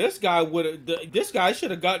like, this guy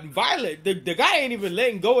should have gotten violent. The guy ain't even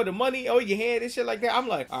letting go of the money or your hand and shit like that. I'm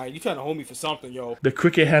like, all right, you trying to hold me for something, yo. The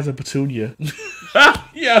cricket has a petunia.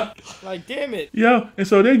 Yeah. Like, damn it. Yeah, and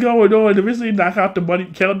so they going on. Eventually knock out the money.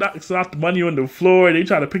 Kel knocks out the money on the floor, and they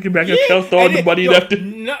try to pick it back up. Kel throwing the money left.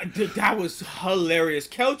 That was hilarious.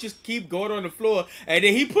 Kel just keep going on the floor, and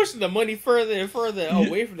then he pushing the money further and further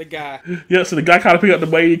away from the guy. Yeah, so the guy kind of pick up the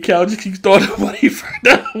money, and Kel just keeps throwing the money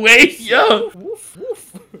further away. Yo.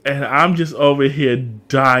 And I'm just over here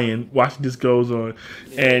dying watching this goes on.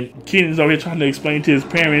 And Kenan's over here trying to explain to his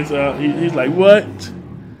parents. He's like, what?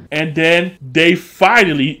 And then they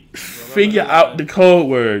finally figure out the code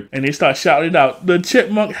word, and they start shouting it out. The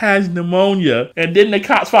chipmunk has pneumonia. And then the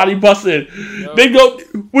cops finally bust in. Yep. They go,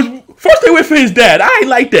 first they went for his dad. I ain't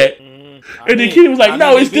like that. And then Kenan was like,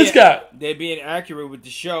 no, it's this guy. They're being accurate with the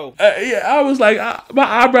show. Yeah, I was like, my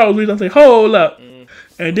eyebrows was I was like, hold up.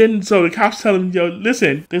 And then, so the cops tell him,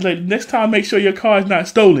 listen, they're like, next time make sure your car is not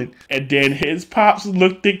stolen. And then his pops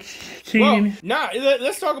looked at Kenan. Well,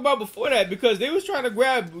 let's talk about before that, because they was trying to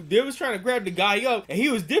grab the guy up, and he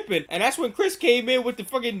was dipping. And that's when Chris came in with the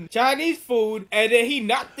fucking Chinese food, and then he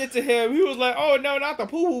knocked it to him. He was like, oh, no, not the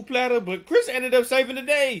poo-poo platter, but Chris ended up saving the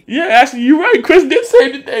day. Yeah, actually, you're right. Chris did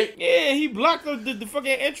save the day. Yeah, he blocked the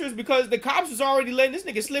fucking entrance because the cops was already letting this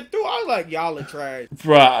nigga slip through. I was like, y'all are trash.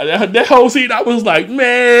 Bruh, that whole scene, I was like,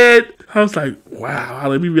 man. I was like, wow,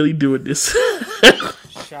 let me really doing this.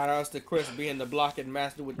 Shout outs to Chris being the blocking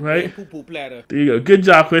master with the poo-poo platter. There you go. Good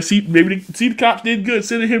job, Chris. The cops did good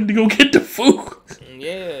sending him to go get the food.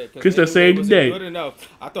 Yeah, because they saved the day. Good enough.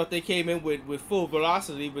 I thought they came in with full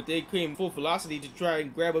velocity, but they came full velocity to try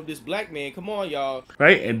and grab up this black man. Come on, y'all.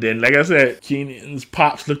 Right, and then like I said, Keenan's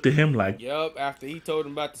pops looked at him like, "Yup." After he told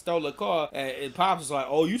him about the stolen car, and pops was like,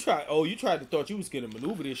 "Oh, you tried to thought you was gonna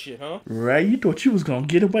maneuver this shit, huh?" Right, you thought you was gonna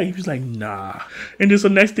get away. He was like, nah. And then so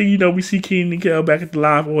next thing you know, we see Keenan and Kel back at the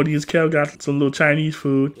live audience. Kel got some little Chinese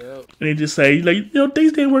food, and they just say like,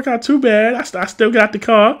 things didn't work out too bad. I still got the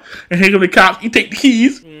car, and here come the cops. You take the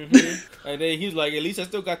keys. Mm-hmm. And then he was like, at least I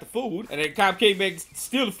still got the food. And then the cop came back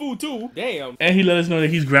steal the food too. Damn. And he let us know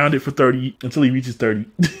that he's grounded for 30 until he reaches 30.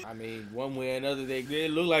 I mean, one way or another, they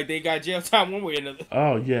look like they got jail time one way or another.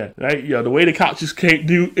 Oh yeah, right. The way the cops just can't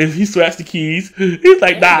do is he snatched the keys. He's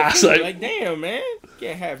like, nah. Like, damn, man.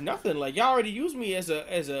 Can't have nothing. Like, y'all already used me as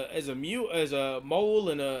a mole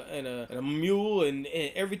and a mule and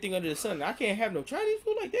everything under the sun. I can't have no Chinese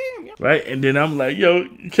food. Like, damn, yo. Right, and then I'm like,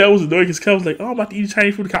 Kel was annoyed because Kel was like, oh, I'm about to eat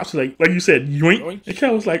Chinese food. The cops was like you said, yoink. Yoink. And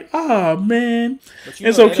Kel was like, ah, man.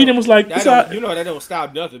 And so Keenan was like, that don't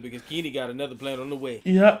stop nothing because Keenan got another plan on the way.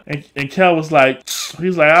 Yeah, and Kel was like,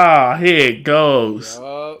 he's like, here it goes.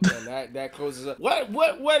 Yup, and that closes up. What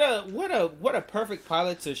a perfect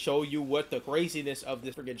pilot to show you what the craziness of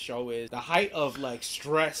this freaking show is. The height of like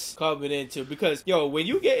stress coming into, because when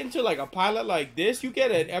you get into like a pilot like this, you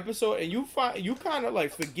get an episode and you kind of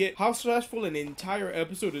like forget how stressful an entire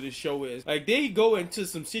episode of the show is. Like, they go into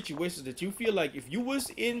some situations that you feel like if you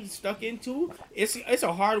was stuck into, it's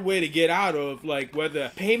a hard way to get out of, like whether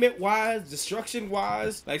payment wise, destruction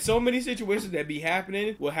wise, like so many situations that be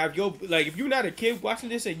happening will have like if you're not a kid watching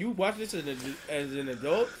this and you watch this as an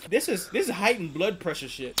adult, this is heightened blood pressure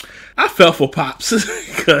shit. I fell for Pops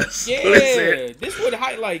because this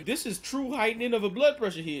would this is true heightening of a blood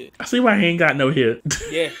pressure here. I see why he ain't got no hair.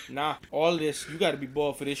 All of this, you got to be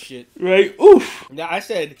bored for this shit. Right? Oof. Now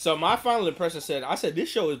my final impression said this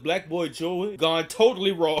show is Black Boy Joey gone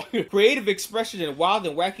totally wrong. Creative expression in wild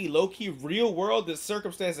and wacky, low-key, real world the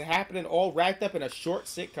circumstances happening all wrapped up in a short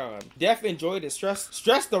sitcom. Def enjoyed it.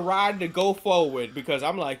 Stress the ride to go forward, because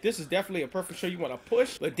I'm like, this is definitely a perfect show you want to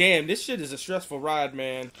push, but damn, this shit is a stressful ride,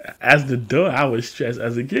 man. As the adult, I was stressed.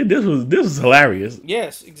 As a kid, this was hilarious.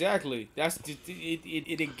 Yes, exactly.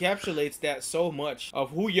 It encapsulates that so much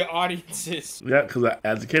of who your audience is. Yeah, because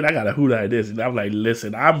as a kid, I got a hoot out of this, and I'm like,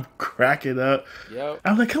 listen, I'm cracking up. Yep.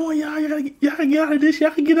 I'm like, come on, y'all can get out of this.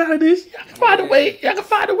 Y'all can get out of this. Y'all can find a way. Y'all can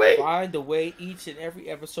find a way. Find a way each and every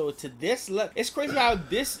episode to this level. It's crazy how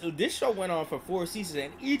this show went on for 4 seasons,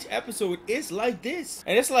 and each episode is like this.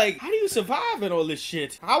 And it's like, how do you survive in all this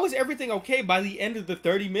shit? How is everything okay by the end of the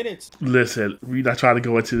 30 minutes? Listen, we're not trying to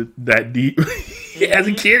go into that deep. As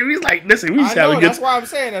a kid, we was like, listen, we just have a good. That's why I'm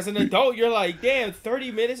saying, as an adult, you're like, damn,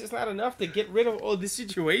 30 minutes is not enough to get rid of all this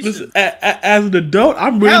situation. Listen, as an adult,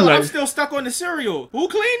 I'm really I'm still stuck on the cereal. Who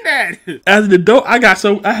cleaned that? As an adult,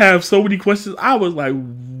 I have so many questions. I was like,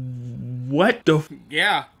 what the?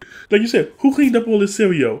 Yeah. Like you said, who cleaned up all this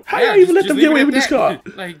cereal? How y'all even let them get away with this car?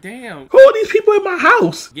 Like, damn. Who are these people in my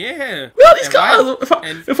house? Yeah. Who are these cars?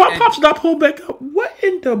 If our pops not pulled back up, what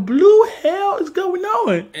in the blue hell is going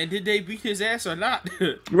on? And did they beat his ass or not?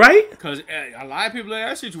 Right? Because a lot of people in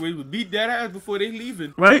that situation would beat that ass before they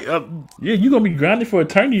leaving. Right? Yeah, you're going to be grounded for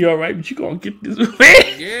eternity, all right? But you're going to get this.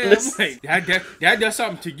 Yeah, like, that does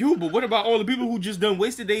something to you, but what about all the people who just done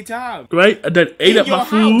wasted their time? Right? That ate up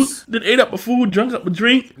my food, drunk up my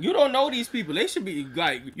drink. You don't know these people. They should be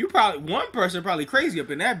like, one person probably crazy up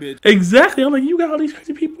in that bitch. Exactly. I'm like, you got all these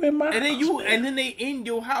crazy people in my house. And then they in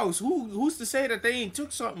your house. Who's to say that they ain't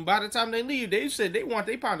took something by the time they leave? They said they want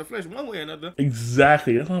their pound of flesh one way or another.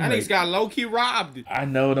 Exactly. I think it's got low key robbed. I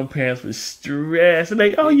know them parents were stressed. And they,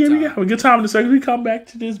 we gotta have a good time in the circle. We come back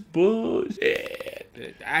to this bullshit.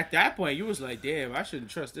 At that point, you was like, damn, I shouldn't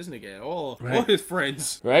trust this nigga at all. Right. Or his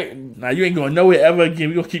friends. Right? Now you ain't going nowhere ever again.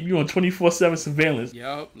 We gonna keep you on 24/7 surveillance.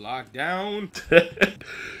 Yup, locked down.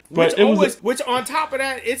 But which on top of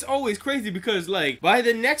that, it's always crazy because like by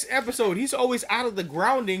the next episode, he's always out of the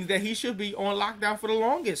groundings that he should be on lockdown for the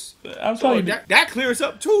longest. I'm telling you, that clears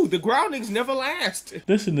up too. The groundings never last.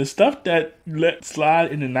 Listen, the stuff that let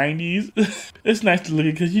slide in the 90s, it's nice to look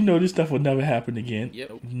at because this stuff will never happen again.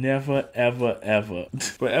 Yep. Never, ever, ever.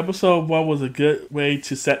 But episode 1 was a good way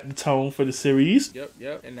to set the tone for the series.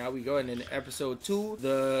 Yep. And now we go, and in episode 2,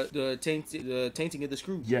 the tainting of the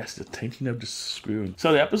screw. Yes, the tainting of the screw.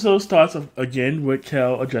 So the episode starts again with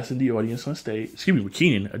Kel addressing the audience on stage. Excuse me, with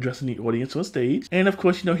Keenan addressing the audience on stage, and of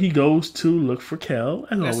course, he goes to look for Kel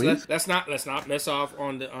as always. Let's not mess off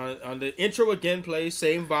on the intro again. Plays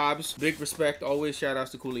same vibes, big respect. Always shout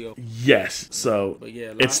outs to Coolio. Yes, so but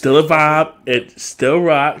yeah, it's still a vibe. It still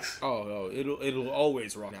rocks. Oh, it'll will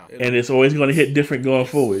always rock now. And it's always going to hit different going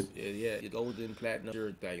forward. Yeah, your golden platinum,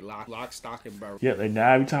 your like lock, stock, and barrel. Yeah, like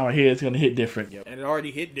now every time I hear it, it's going to hit different. Yep. And it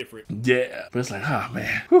already hit different. Yeah. But it's like, oh,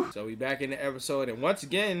 man. Whew. So we back in the episode, and once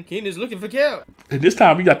again, Keenan's looking for Kel. And this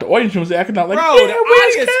time we got the audience members acting out like, bro, yeah,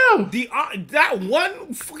 where's Kel? That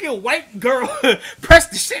one fucking white girl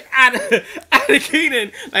pressed the shit out of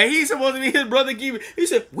Keenan. Like, he's supposed to be his brother Keenan. He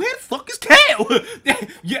said, where the fuck is Kel?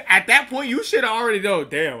 Yeah, at that point, you should have already known.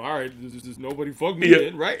 Damn, all right, there's nobody fuck me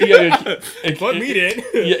then, right? Yeah, fuck me then.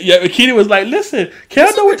 Yeah, Keenan was like, listen,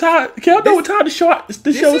 Kel know what time the show starts.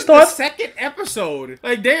 This is the second episode.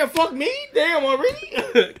 Like, damn, fuck me? Damn,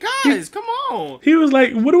 already? Guys, come on. He was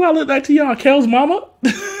like, what do I look like to y'all? Kel's mama?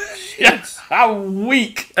 Yes, I'm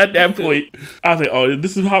weak at that point. I was like, oh,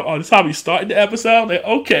 this is how we started the episode. Like,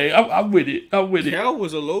 okay, I'm with it. Kel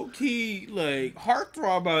was a low key like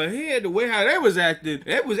heartthrob out here. The way how they was acting,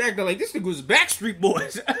 like this nigga was Backstreet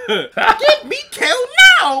Boys. Get me Kel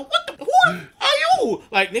now. Who are you?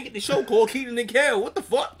 Like, nigga, the show called Keenan and Kel. What the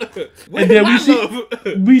fuck? And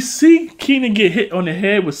then we see Keenan get hit on the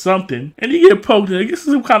head with something, and he get poked. And I guess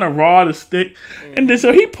some kind of rod or stick, and then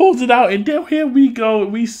so he pulls it out, and then here we go.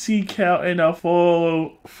 We see Kel in a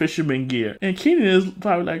full fisherman gear, and Keenan is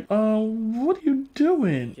probably like, what are you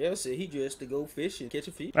doing? Kel said he dressed to go fishing, catch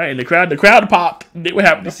a fish. Right, and the crowd popped. They were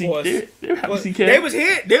happy to see. They were happy to see Kel.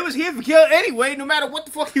 They was here for Kel anyway, no matter what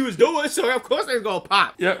the fuck he was doing. So of course they was gonna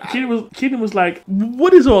pop. Yeah, Keenan was like,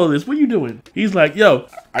 what is all of this? What are you doing? He's like, yo,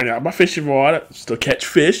 I got my fishing rod to catch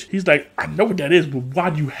fish. He's like, I know what that is, but why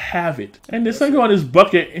do you have it? And then some go in his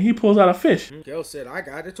bucket, and he pulls out a fish. Kel said, I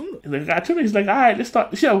got a tuna. He's like, I got tuna. He's like, all right, let's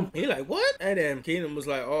start the show. He like, what? And then Keenan was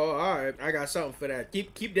like, oh, all right, I got something for that.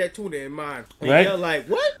 Keep that tuna in mind. And right? Kel like,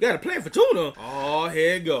 what? You got a plan for tuna? Oh,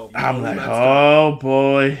 here you go. I'm like, oh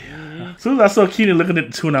boy. As soon as I saw Keenan looking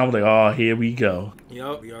at the tuna, I was like, oh, here we go.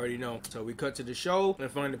 Yup, we already know. So we cut to the show and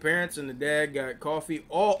find the parents and the dad got coffee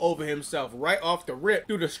all over himself right off the rip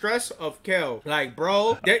through the stress of Kel. Like,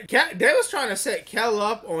 bro, they was trying to set Kel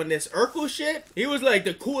up on this Urkel shit. He was like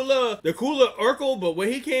the cooler Urkel, but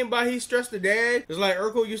when he came by, he stressed the dad. It's like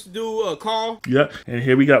Urkel used to do a call. Yep, and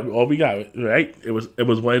here we got all we got, right? It was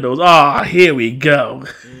one of those, here we go.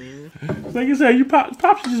 Like I said,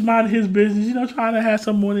 Pops just minding his business, trying to have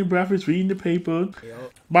some morning breakfast, reading the paper.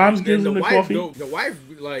 Yep. Mom's giving him the coffee. The wife,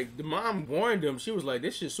 like, the mom warned him. She was like,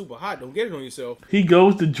 this shit's super hot. Don't get it on yourself. He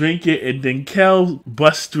goes to drink it, and then Kel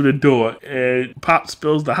busts through the door, and Pop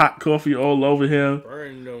spills the hot coffee all over him.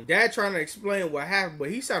 Burning him. Dad trying to explain what happened, but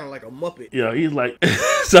he sounded like a Muppet. Yeah, he's like,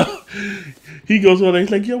 so he goes on there, he's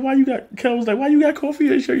like, yo, Kel was like, why you got coffee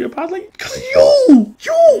in your shirt? Your Pop's like, 'cause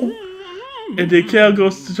you. And then Kel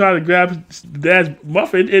goes to try to grab his dad's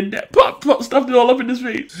muffin, and Pop stuffed it all up in his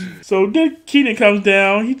face. So then Keenan comes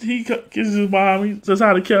down. He kisses his mom. He says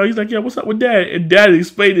hi to Kel. He's like, yeah, what's up with Dad? And Dad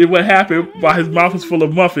explained what happened while his mouth was full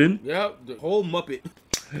of muffin. Yep, the whole Muppet.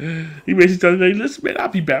 He basically tells me, listen, man, I'll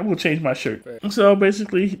be back. I'm going to change my shirt. Right. So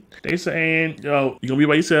basically, they saying, yo, you going to be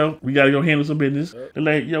by yourself. We got to go handle some business. Right. They're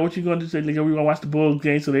like, yo, what you going to do? They're like, yo, we going to watch the Bulls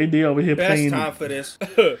game. So they over here playing. Best time for this.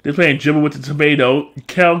 They're playing dribble with the tomato.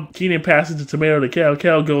 Keenan passes the tomato to Kel.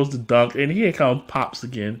 Kel goes to dunk. And here comes Pops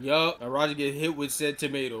again. Yup. And Roger gets hit with said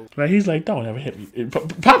tomato. Right. He's like, don't ever hit me.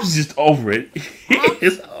 Pops is just over it.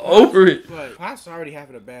 He's over it. But Pops already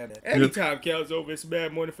having a bad day. Anytime Kel's over, it's a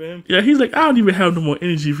bad morning for him. Yeah, he's like, I don't even have no more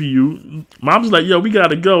energy for you. Mom's like, yo, we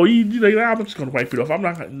gotta go. He's like, I'm just gonna wipe it off. I'm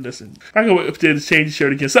not gonna listen. I go upstairs to change the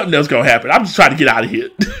shirt again. Something else gonna happen. I'm just trying to get out of here.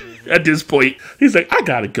 At this point, he's like, I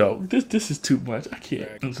gotta go. This is too much. I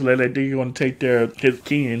can't. And so they're going to take his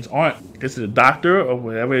Keenan's aunt. This is a doctor or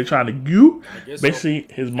whatever they're trying to do. Basically,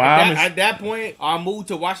 so. His mom. At that point, our mood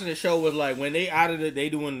to watching the show was like, when they out of it, they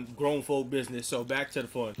doing grown folk business. So back to the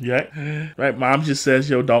fun. Yeah. Right. Mom just says,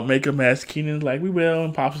 yo, don't make a mess. Keenan's like, we will.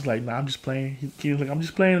 And Pops is like, nah, I'm just playing. Keenan's like, I'm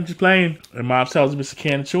just playing. And Mom tells him it's a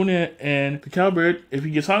can of tuna and the cowbird if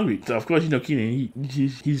he gets hungry. So of course, Keenan,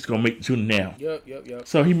 he's gonna make the tuna now. Yep.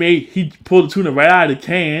 So he pulled the tuna right out of the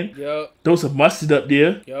can. Yep. Threw some mustard up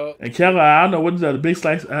there. Yep. And Kel, I don't know what is that, a big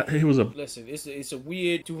slice. Listen, it's a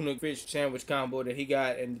weird tuna fish sandwich combo that he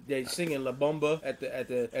got, and they singing La Bamba at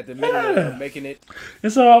the middle of making it.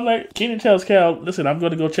 And so I'm like, Keenan tells Kel, listen, I'm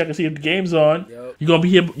gonna go check and see if the game's on. Yep. You gonna be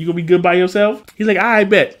here? You gonna be good by yourself? He's like, I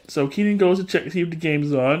bet. So Keenan goes to check to see if the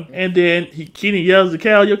game's on, and then Keenan yells to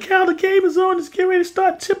Kel, yo, Kel, the game is on. It's getting ready to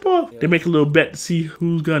start. Tip off. Yep. They make a little bet to see how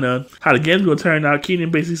the game's gonna turn out.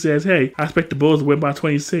 Keenan basically says, hey, I expect the Bulls to win by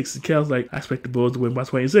 26. And Kel's like, I expect the Bulls to win by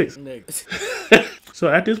 26. So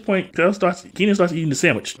at this point, Keenan starts eating the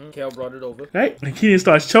sandwich. Kel brought it over. Right? And Keenan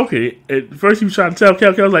starts choking it. At first he was trying to tell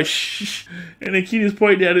Kel was like, shh. And then Keenan's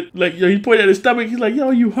pointing at it, like, he pointed at his stomach. He's like,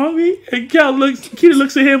 yo, you hungry? And Keenan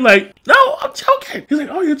looks at him like, no, I'm choking. He's like,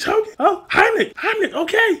 oh, you're choking? Oh, Heimlich,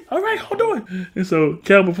 okay. All right, hold on. And so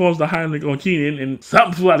Kel performs the Heimlich on Keenan, and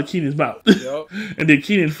something flew out of Keenan's mouth. Yep. And then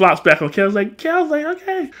Keenan flops back on Kel's like,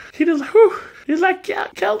 okay. Keenan's like, whew. He's like,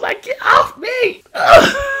 Kel's like, get off me.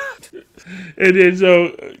 And then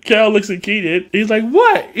so Kel looks at Keenan. He's like,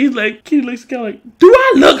 what? He's like, Keenan looks at Kel like, do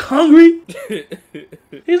I look hungry?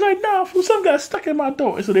 He's like, no, some got stuck in my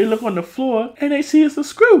throat. And so they look on the floor and they see it's a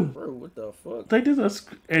screw. Bro, what the fuck? Like,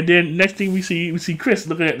 and then next thing we see Chris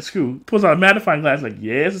looking at the screw. Pulls out a magnifying glass, like,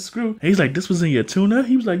 yeah, it's a screw. And he's like, this was in your tuna?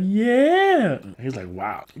 He was like, yeah. And he's like,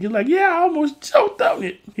 wow. He's like, yeah, I almost choked on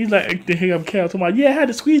it. He's like, then here comes Kel talking about, yeah, I had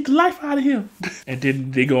to squeeze the life out of him. And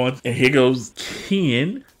then they go on, and here goes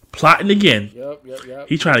Ken plotting again. Yep.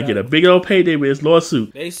 He's trying to get a big old payday with his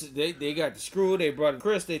lawsuit. They got the screw. They brought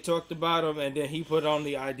Chris. They talked about him, and then he put on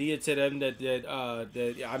the idea to them that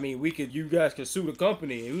I mean, you guys could sue the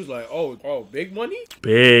company. And he was like, oh, big money.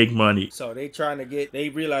 Big money. So they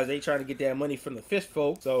realize they trying to get that money from the fish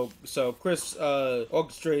folk. So Chris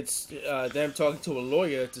orchestrates them talking to a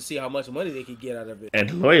lawyer to see how much money they could get out of it. And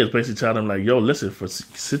the lawyer's basically telling them like, yo, listen, for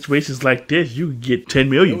situations like this, you can get 10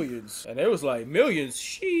 million. Millions. And it was like millions.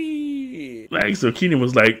 Shit. Like, so Keenan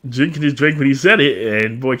was like drinking his drink when he said it,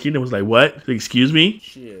 and boy, Keenan was like, what? Excuse me?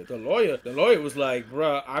 Shit. The lawyer was like,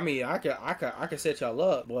 bruh, I mean, I could set y'all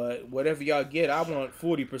up, but whatever y'all get, I want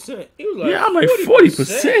 40%. He was like, yeah, I'm like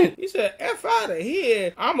 40%. He said, F out of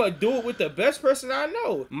here. I'm gonna do it with the best person I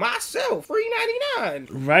know, myself, $3.99.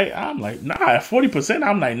 Right? I'm like, nah, at 40%,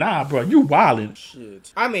 I'm like, nah, bro, you wildin'.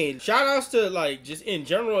 Shit. I mean, shout outs to like just in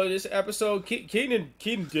general this episode. Keenan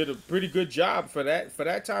did a pretty good job for that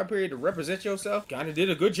time period to represent yourself. Kind of did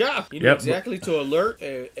a good job. You know exactly to alert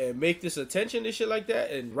and make this attention and shit like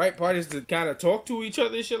that, and right parties to kind of talk to each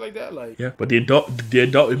other and shit like that. Like, yeah, but the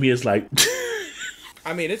adult in me is like.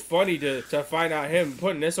 I mean, it's funny to find out him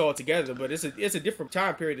putting this all together, but it's a different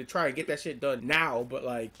time period to try and get that shit done now. But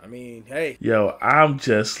like, I mean, hey, yo, I'm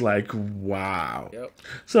just like, wow. Yep.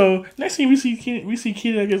 So next thing we see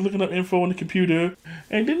Keenan, I guess, looking up info on the computer,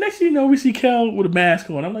 and then next thing you know, we see Kel with a mask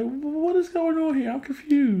on. I'm like, what is going on here? I'm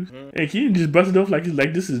confused. Mm-hmm. And Keenan just busted off like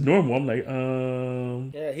this is normal. I'm like,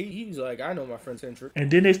 yeah, he's like, I know my friend Centric. And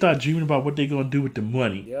then they start dreaming about what they're gonna do with the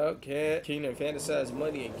money. Yep, Keenan fantasized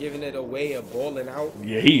money and giving it away and balling out.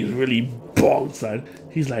 Yeah, he's really bald, son.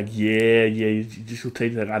 He's like, yeah, you just will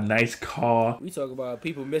take like a nice car. We talk about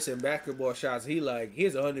people missing basketball shots. He like,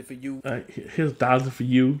 here's $100 for you. Here's $1,000 for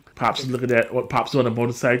you. Pops is looking at what Pops on a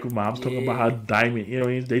motorcycle. Mom's talking about how diamond, you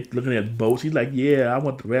know, they looking at boats. He's like, yeah, I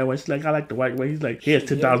want the red one. She's like, I like the white one. He's like, here's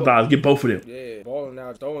 $10,000. Get both of them. Yeah, balling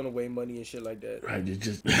out, throwing away money and shit like that. Right,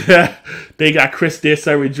 just they got Chris there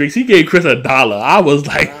serving drinks. He gave Chris $1. I was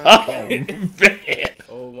like, oh man.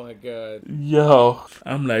 Oh my god. Yo,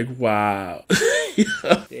 I'm like, wow.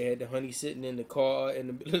 They had the honey sitting in the car in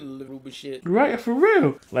the middle of the living room and shit. Right, for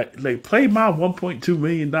real. Like play my $1.2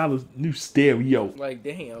 million new stereo. Like,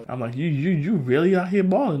 damn. I'm like, you really out here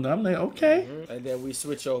balling? I'm like, okay. Mm-hmm. And then we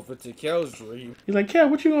switch over to Kel's dream. He's like, Kel,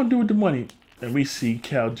 what you gonna do with the money? And we see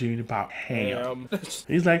Kel dreaming about ham.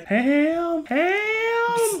 He's like, ham.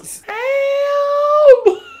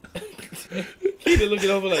 Keita looking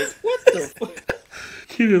over like, what the fuck?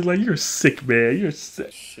 Keenan's like, you're sick, man. You're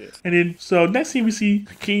sick. Shit. And then, so next thing we see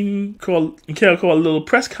Keenan and Kel call a little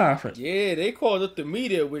press conference. Yeah, they called up the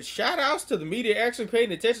media, with shout outs to the media actually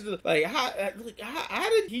paying attention to, like, how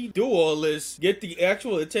did he do all this, get the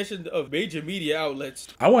actual attention of major media outlets?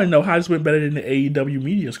 I want to know how this went better than the AEW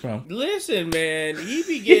media scrum. Listen, man, he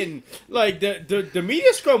be getting, like, the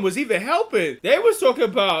media scrum was even helping. They was talking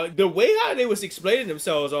about the way how they was explaining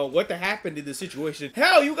themselves on what happened in the situation.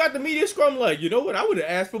 Hell, you got the media scrum like, you know what, I would have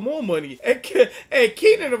asked for more money. And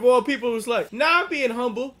Keenan, of all people, was like, nah, I'm being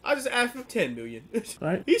humble. I just asked for 10 million.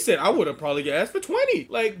 Right? He said, I would have probably asked for 20.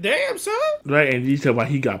 Like, damn, son. Right, and you talk about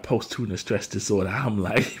he got post-tuna stress disorder. I'm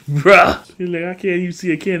like, bruh. He's like, I can't even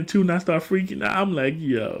see a can of tuna, I start freaking out. I'm like,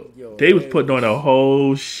 yo they was putting on a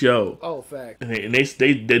whole show. Oh, fact. And they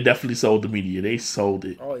definitely sold the media. They sold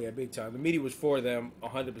it. Oh, yeah, big time. The media was for them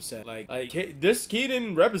 100%. Like this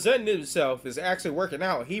Keenan representing himself is actually working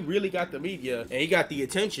out. He really got the media, and he got the any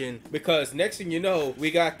attention because next thing you know, they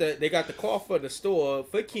got the call for the store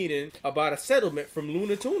for Kenan about a settlement from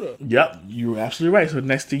Luna Tuna. Yep, you're absolutely right. So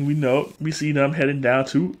next thing we know, we see them heading down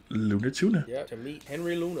to Luna Tuna. Yep, to meet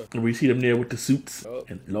Henry Luna. And we see them there with the suits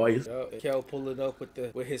and lawyers. And Kel pulling up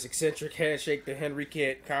with his eccentric handshake that Henry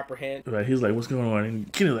can't comprehend. Right, he's like, "What's going on?"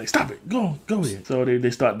 And Kenan's like, "Stop it, go here." So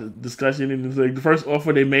they start the discussion, and it's like the first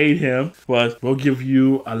offer they made him was, "We'll give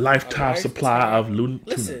you a lifetime supply of Luna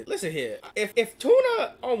Tuna." Listen here. If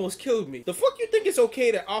tuna almost killed me, the fuck you think it's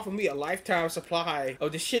okay to offer me a lifetime supply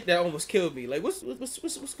of the shit that almost killed me? Like, what's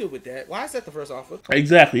good with that? Why is that the first offer?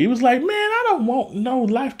 Exactly. He was like, "Man, I don't want no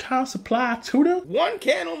lifetime supply of tuna. One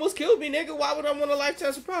can almost killed me, nigga. Why would I want a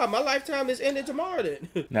lifetime supply? My lifetime is ended tomorrow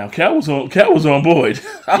then." Now, Kel was on board.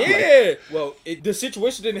 Yeah. Well, the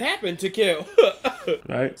situation didn't happen to Kel.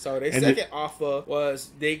 Right. So their second offer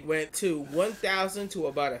was they went to $1,000 to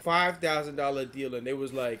about a $5,000 deal, and they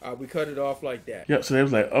was like, we cut it off like that. Yep. So they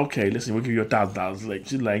was like, "Okay, listen, we'll give you $1,000." Like,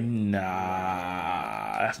 she's like,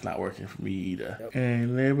 "Nah, that's not working for me either." Yep.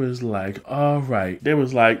 And they was like, "All right." They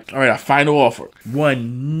was like, "All right, our final offer,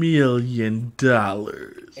 $1 million."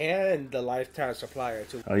 And the lifetime supplier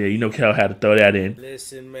too. Oh yeah, you know Kel had to throw that in.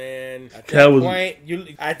 Listen, man. At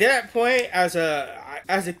that point, as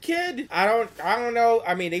a kid, I don't know.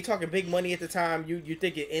 I mean, they talking big money at the time. You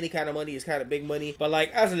thinking any kind of money is kind of big money, but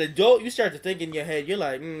like as an adult, you start to think in your head, you're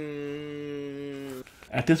like,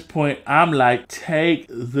 At this point, I'm like, take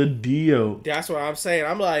the deal. That's what I'm saying.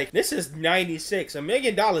 I'm like, this is 96. $1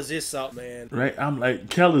 million is something, man. Right? I'm like,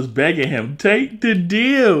 Kel is begging him, take the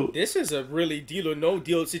deal. This is a really deal or no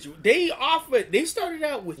deal situation. They started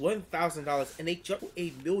out with $1,000 and they jumped to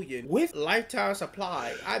 $1 million with lifetime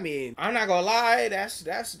supply. I mean, I'm not gonna lie, that's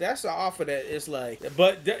an offer that is like,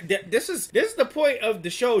 but this is the point of the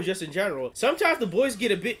show just in general. Sometimes the boys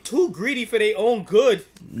get a bit too greedy for their own good.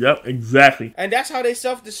 Yep, exactly. And that's how they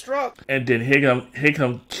self-destruct. And then here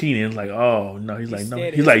come Kenan, like, oh no, he's like, no.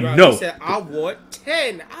 He's like, no. He said, I want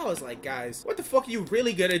 10. I was like, guys, what the fuck are you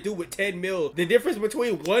really gonna do with 10 mil? The difference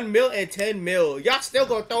between 1 mil and 10 mil. Y'all still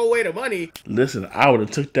gonna throw away the money. Listen, I would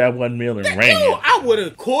have took that 1 mil and ran it. I would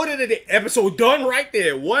have quartered the episode done right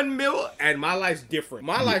there. 1 mil and my life's different.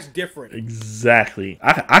 My life's different. Exactly.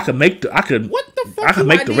 I could make the What the fuck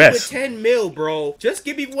do I need with 10 mil, bro? Just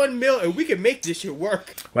give me 1 mil and we can make this shit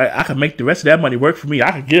work. Right, I could make the rest of that money work for me.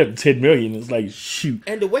 I could get up to 10 million. It's like, shoot.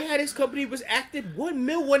 And the way how this company was acted, 1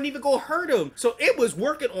 mil wasn't even gonna hurt them. So it was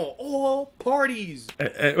working on all parties.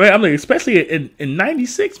 Right, I'm like, especially in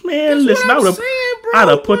 96, man. That's listen, I'd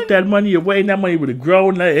have put that money away, and that money would have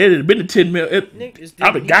grown. It had been a 10 mil. I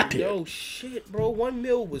would have got there. Oh shit, bro. 1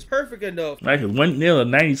 mil was perfect enough. Like 1 mil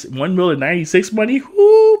and 96 money.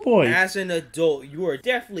 Whoo, boy. As an adult, you are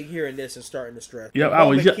definitely hearing this and starting to stress. Yep, I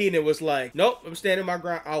was. Kenan was like, nope, I'm standing my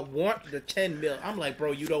ground. I want the 10 mil. I'm like,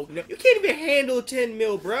 bro, you don't know. You can't even handle 10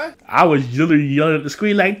 mil, bro. I was literally yelling at the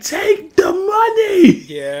screen like, take the money.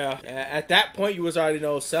 Yeah. At that point, you was already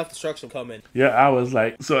know self-destruction coming. Yeah, I was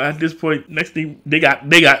like, so at this point, next thing they got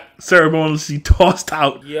ceremoniously tossed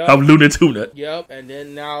out of Luna Tuna. Yep. And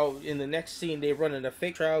then now in the next scene, they running a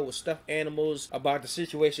fake trial with stuffed animals about the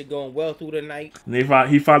situation going well through the night. And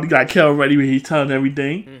he finally got Kel ready when he's telling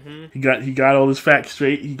everything. Mm-hmm. He got all his facts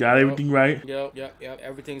straight. He got everything right. Yep.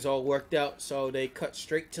 Everything's all worked out. So they cut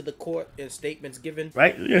straight to the court and statements given.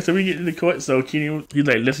 Right? Yeah, so we get in the court. So Kenan,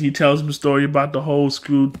 he tells him a story about the whole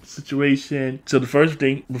school situation. So the first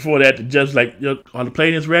thing, before that, the judge like, yo, are the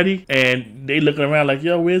plaintiffs ready? And they looking around like,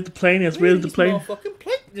 yo, where's the plaintiffs? Where's the plaintiffs? Motherfucking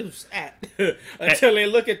plaintiffs at? Until they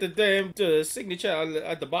look at the damn signature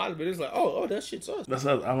at the bottom, and it's like, oh, that shit's us. That's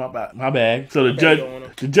us. My bad. So the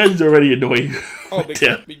judge is already annoyed. Oh, big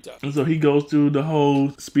time. And so he goes through the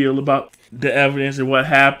whole spiel about the evidence and what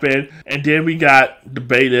happened. And then we got the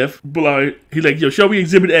bailiff. He's like, yo, show me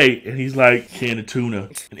Exhibit A. And he's like, can of tuna.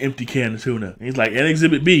 An empty can of tuna. And he's like, and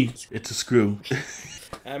Exhibit B, it's a screw.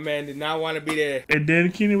 That man did not want to be there. And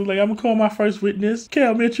then Kenan was like, I'm going to call my first witness,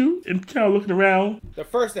 Kel Mitchell. And Kel looking around. The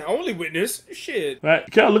first and only witness? Shit. Right?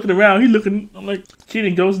 Kel looking around. I'm like,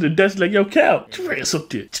 Kenan goes to the desk like, yo, Kel, get your ass up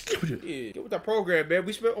there. Yeah, get with that program, man.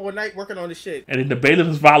 We spent all night working on this shit. And then the bailiff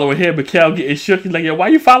is following him, but Kel getting shook. He's like, yo, why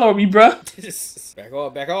you following me, bro?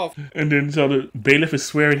 Back off. And then so the bailiff is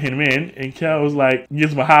swearing him in, and Kel was like,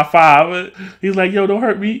 gives him a high five. He's like, yo, don't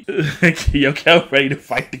hurt me. Yo, Kel ready to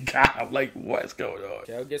fight the guy. I'm like, what's going on?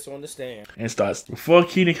 Kel gets on the stand. And starts. Before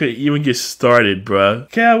Kenan could even get started,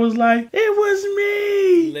 bruh, Kel was like, it was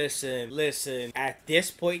me. Buddy. Listen. At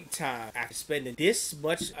this point in time, after spending this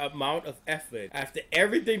much amount of effort, after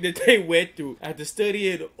everything that they went through, after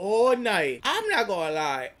studying all night, I'm not gonna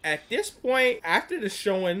lie. At this point, after the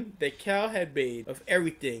showing that Cal had made of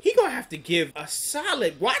everything, he gonna have to give a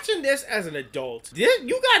solid. Watching this as an adult,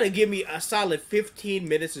 you gotta give me a solid 15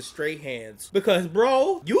 minutes of straight hands, because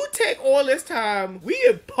bro, you take all this time, we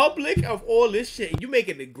in public of all this shit, and you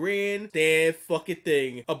making the grandstand fucking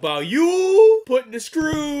thing about you putting the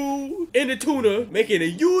screw in the tuna, making a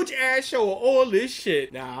huge ass show of all this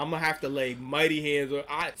shit. Nah, I'm gonna have to lay mighty hands on.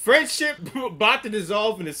 Friendship about to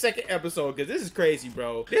dissolve in the second episode, because this is crazy,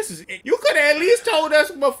 bro. You could have at least told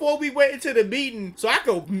us before we went into the meeting, so I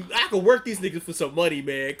could work these niggas for some money,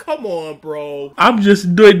 man. Come on, bro. I'm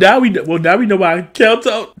just doing now. We know why Kel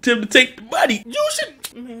told Tim to take the money. You should.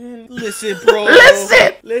 Man, listen, bro.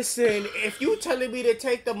 Listen. If you telling me to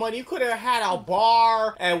take the money, you could have had a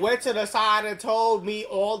bar and went to the side and told me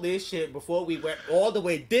all this shit before we went all the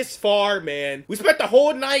way this far, man. We spent the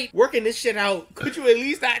whole night working this shit out. Could you at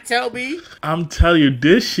least not tell me? I'm telling you,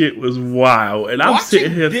 this shit was wild, and I'm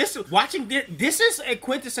sitting here. This is a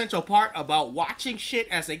quintessential part about watching shit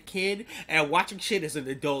as a kid and watching shit as an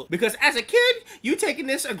adult. Because as a kid, you taking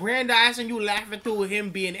this aggrandizing, you laughing through him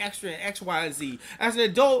being extra and X, Y, and Z. As an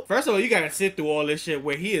adult, first of all, you gotta sit through all this shit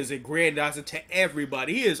where he is aggrandizing to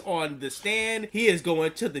everybody. He is on the stand. He is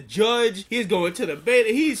going to the judge. He is going to the bed.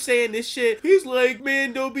 He's saying this shit. He's like,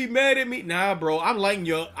 man, don't be mad at me. Nah, bro, I'm lighting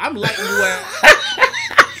you out.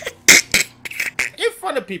 In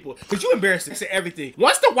front of people, because you embarrassing to everything.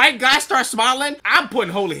 Once the white guy starts smiling, I'm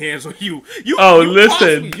putting holy hands on you.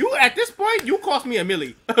 Listen. You at this point, you cost me $1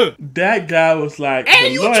 million. That guy was like,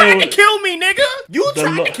 hey, you trying to kill me, nigga? You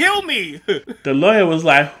trying to kill me? The lawyer was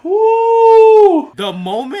like, whoo. The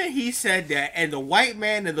moment he said that, and the white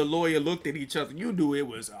man and the lawyer looked at each other, you knew it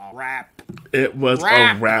was a wrap. It was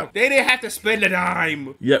a wrap. They didn't have to spend a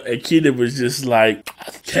dime. Yep, and Keenan was just like,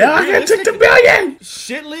 hell, I gotta take the $1 billion.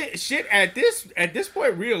 Shit, at this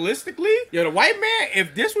point, realistically, the white man,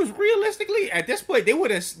 if this was realistically, at this point, they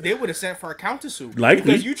would have sent for a countersuit. Likely.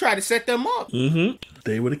 Because you tried to set them up. Mm-hmm.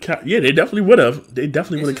 They would have, they definitely would have. They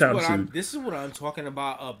definitely would have countersued. This is what I'm talking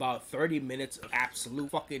about 30 minutes of absolute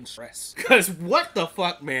fucking stress. Because what the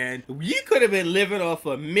fuck, man? You could have been living off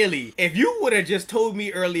a milli if you would have just told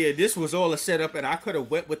me earlier this was all a setup and I could have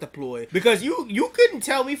went with the ploy. Because you couldn't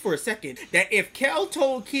tell me for a second that if Kel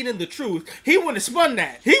told Keenan the truth, he wouldn't have spun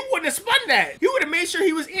that. He would have made sure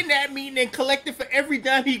he was in that meeting and collected for every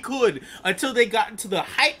dime he could until they got into the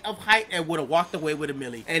height of height and would have walked away with $1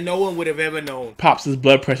 million. And no one would have ever known. Pops'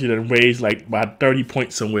 blood pressure then raised like by 30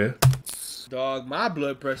 points somewhere. Dog, my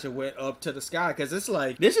blood pressure went up to the sky because it's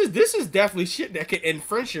like this is definitely shit that could end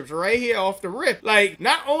friendships right here off the rip. Like,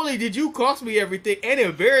 not only did you cost me everything and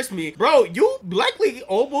embarrass me, bro, you likely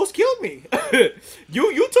almost killed me.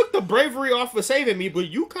 you took the bravery off for saving me, but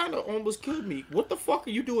you kind of almost killed me. What the fuck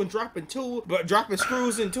are you doing dropping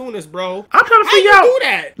screws and tunas, bro? I'm trying to figure out. How you do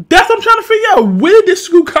that? That's what I'm trying to figure out. Where did this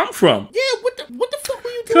screw come from? Yeah, what the fuck were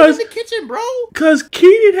you doing in the kitchen, bro? Because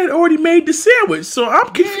Keenan had already made the sandwich, so I'm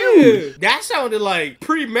confused. Yeah, that sounded like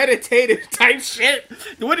premeditated type shit.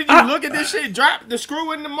 What did you look at this shit? Drop the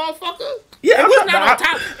screw in the motherfucker? Yeah,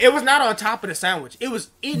 it was not on top of the sandwich. It was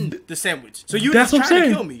in the sandwich. So you was trying to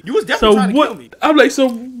kill me. You was definitely trying to kill me. I'm like, so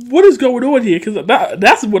what is going on here? Because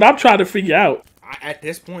that's what I'm trying to figure out. At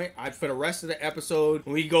this point, for the rest of the episode,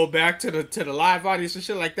 when we go back to the live audience and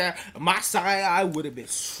shit like that, my side eye would have been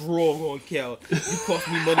strong on Kel. You cost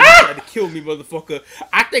me money, you tried to kill me, motherfucker.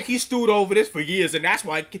 I think he stewed over this for years, and that's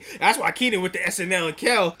why Keenan went to SNL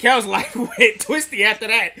and Kel's life went twisty after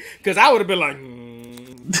that. Because I would have been like,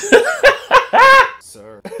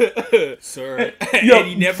 sir. Yo, and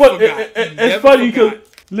he never forgot. It's funny because.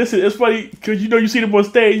 Listen, it's funny because you see them on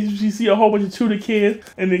stage. You see a whole bunch of tuna cans,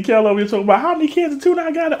 and then Kel over here talking about how many cans of tuna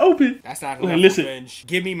I gotta open. That's not enough revenge.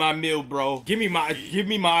 Give me my meal, bro. Give me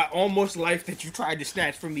my almost life that you tried to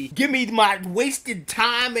snatch from me. Give me my wasted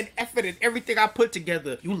time and effort and everything I put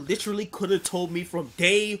together. You literally could have told me from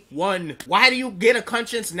day one. Why do you get a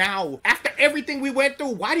conscience now? After everything we went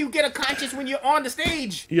through, why do you get a conscience when you're on the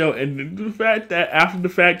stage? Yo, and the fact that after the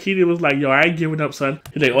fact, Keenan was like, yo, I ain't giving up, son.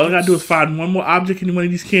 He's like, all I gotta do is find one more object in one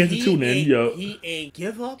of these cans of tuna, and yo. He ain't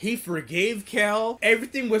give up. He forgave Kel.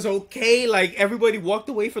 Everything was okay. Like, everybody walked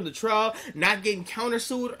away from the trial, not getting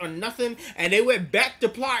countersued or nothing, and they went back to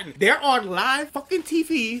plotting. They're on live fucking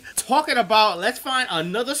TV talking about, let's find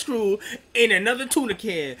another screw in another tuna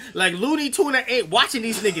can. Like, Looney Tuna ain't watching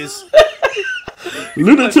these niggas.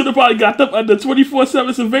 Luna Tuna probably got them under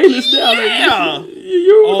 24/7 surveillance now. Yeah.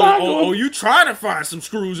 Like, you trying to find some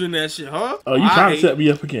screws in that shit, huh? Oh, you trying to set me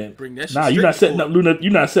up again? Bring that shit. Nah, you're not setting up Luna.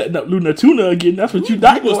 You're not setting up Luna Tuna again. That's what you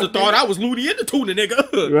not. You must have thought I was Looney in the Tuna,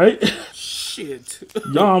 nigga. Right? Shit.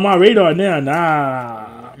 Y'all on my radar now.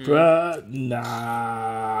 Nah, bruh.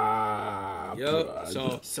 Nah.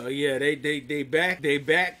 Yep. So yeah, they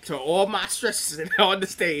back to all my stresses on the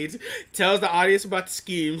stage. Tells the audience about the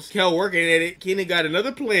schemes. Kel working at it. Kenan got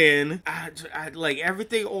another plan. I like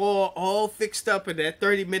everything all fixed up in that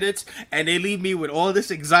 30 minutes, and they leave me with all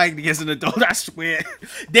this anxiety as an adult. I swear,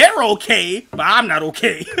 they're okay, but I'm not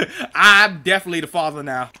okay. I'm definitely the father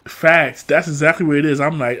now. Facts. That's exactly what it is.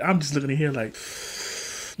 I'm just looking at here like,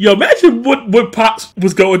 yo, imagine what Pops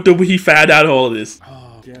was going through when he found out all of this.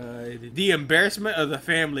 Oh God. The embarrassment of the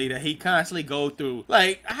family that he constantly go through.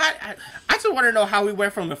 Like, I just want to know how we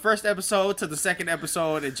went from the first episode to the second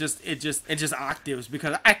episode and just octaves,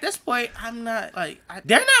 because at this point I'm not like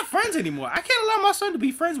they're not friends anymore. I can't allow my son to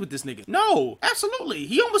be friends with this nigga. No, absolutely.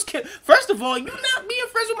 He almost killed. First of all, you're not being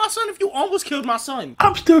friends with my son if you almost killed my son.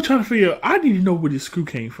 I'm still trying to figure out. I need to know where this screw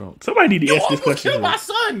came from. Somebody need to ask this question. You almost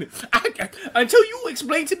killed my son. Until you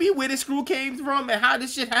explain to me where this screw came from and how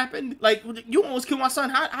this shit happened. Like, you almost killed my son.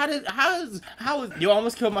 How you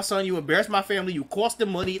almost killed my son? You embarrassed my family. You cost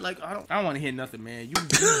them money. Like, I don't want to hear nothing, man. You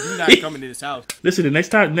not coming to this house. Listen, the next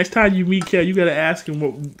time you meet Kel, you gotta ask him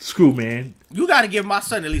what screw, man. You gotta give my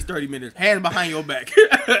son at least 30 minutes. Hands behind your back.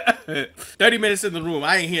 30 minutes in the room.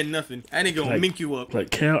 I ain't hearing nothing. I ain't gonna mink you up. Like,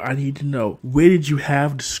 Kel, I need to know, where did you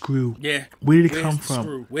have the screw? Yeah. Where did it come from?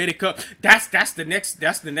 Screw? Where did it come? That's the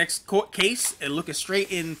next court case, and looking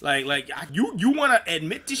straight in like you wanna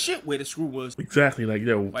admit to shit where the screw was. Exactly. Like,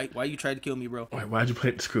 yo, why you tried to kill me, bro? Why'd you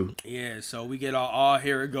plant the screw? Yeah, so we get all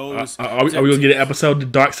here it goes. Are we gonna get an episode, The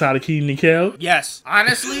Dark Side of Kenan and Kel? Yes.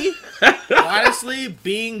 Honestly,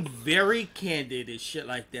 being very candid and shit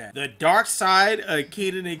like that. The dark side of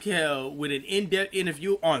Kenan and Kel with an in-depth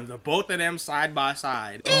interview on the both of them side by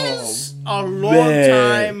side is a long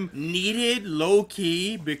time needed, low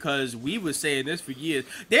key, because we were saying this for years.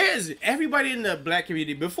 There's everybody in the black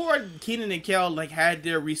community before Kenan and Kel like had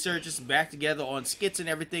their researchers back together on skits and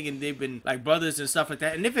everything, and they've been like brothers and stuff like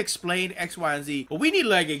that, and they've explained X, Y, and Z. But we need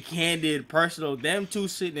like a candid, personal, them two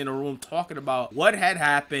sitting in a room talking about what had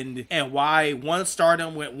happened and why one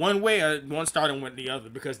stardom went one way or one stardom went the other.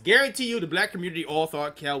 Because guarantee you, the black community all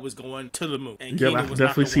thought Kel was going to the moon, and Kenan was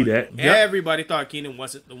definitely not the one. That. Yep. Everybody thought Kenan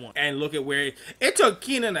wasn't the one, and look at where it took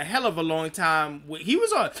Kenan a hell of a long time.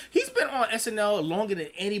 He's been on SNL longer than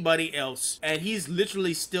anybody else, and he's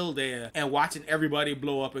literally still there and watching everybody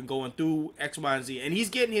blow up and going through X, Y, and Z. And he's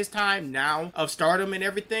getting his time now of stardom and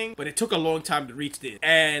everything, but it took a long time to reach this.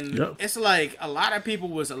 And it's like a lot of people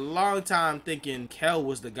was a long time thinking Kel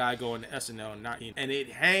was the guy going to SNL, not Kenan. And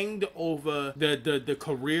it hanged over the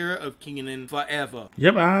career of Kenan forever.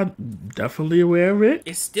 Yep, I'm definitely aware of it.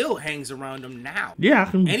 It still hangs around them now. Yeah.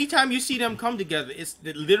 Anytime you see them come together, it's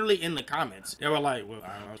literally in the comments. They were like, well,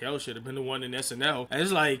 Kel should have been the one in SNL. And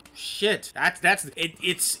it's like, shit.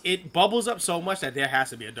 It bubbles up so much that there has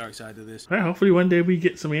to be a dark side to this. Well, hopefully one day we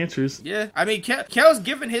get some answers. Yeah. I mean, Kel's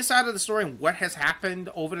given his side of the story and what has happened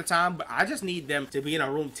over the time, but I just need them to be in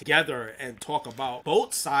a room together and talk about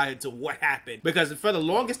both sides of what happened. Because for the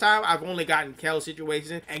longest time, I've only gotten Kel's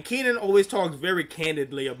situation, and Kenan always talks very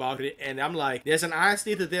candidly about it, and I'm like, there's an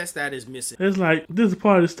honesty to this that is missing. It's like, there's a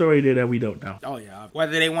part of the story there that we don't know. Oh yeah,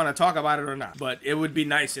 whether they want to talk about it or not. But it would be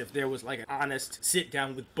nice if there was like an honest sit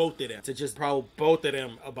down with both of them to just probe both of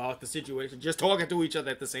them about the situation, just talking to each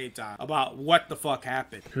other at the same time about what the fuck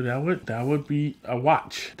happened. So that would be a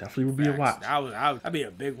watch. Definitely would be a watch. That'd be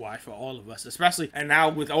a big watch for all of us, especially. And now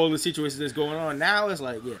with all the situations that's going on, now it's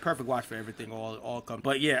like, yeah, perfect watch for everything all come.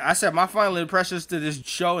 But yeah, I said my final impressions to this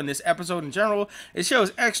show and this episode in general, it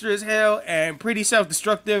shows extra as hell and pretty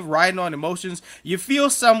self-destructive, riding on emotions. You feel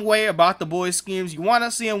some way about the boys' schemes. You want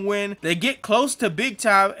to see them win. They get close to big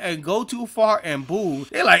time and go too far and boom.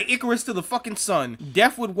 They're like Icarus to the fucking sun.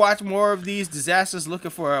 Def would watch more of these disasters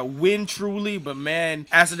looking for a win truly, but man,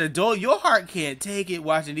 as an adult, your heart can't take it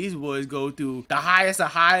watching these boys go through the highest of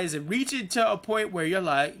highs and reaching to a point where you're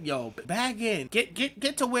like, yo, bag in.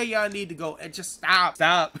 Get to where y'all need to go and just stop.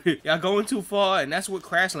 Y'all going too far, and that's what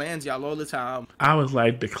crash lands y'all all the time. I was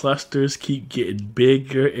like, the clusters keep getting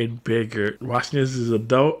bigger and bigger. Watching this as an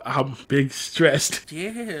adult, I'm big stressed.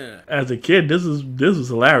 Yeah. As a kid, this was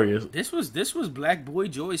hilarious. This was Black Boy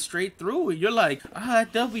Joy straight through. You're like,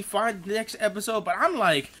 they'll be fine the next episode, but I'm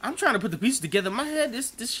like, I'm trying to put the pieces together in my head.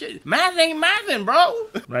 This shit, math ain't mathing, bro.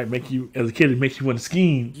 Right, as a kid, it makes you want to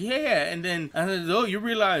scheme. Yeah, and then though you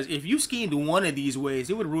realize if you schemed one of these ways,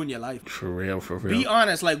 it would ruin your life. For real. Be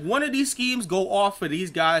honest, like one of these schemes go off for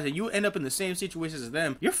these guys, and you end up in the same situations as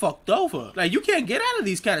them. You're fucked over. Like you can't get out of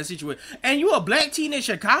these kind of situations. And you a black teen in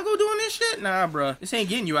Chicago doing this shit? Nah, bro, this ain't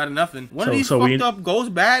getting you out of nothing. One of these fucked up goes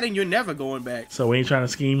bad, and you're never going back. So we ain't trying to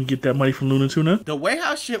scheme and get that money from Luna Tuna. The way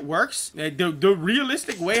how shit works, the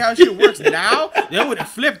realistic way how shit works now, they would have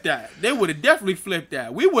flipped that. They would have definitely flipped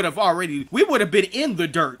that. We would have been in the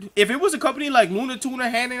dirt. If it was a company like Luna Tuna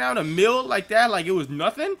handing out a meal like that, like it was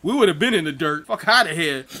nothing, we would have been in the dirt. Fuck out of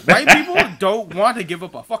here. White people don't want to give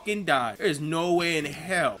up a fucking dime. There's no way in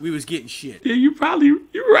hell we was getting shit. Yeah, you're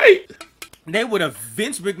right. They would have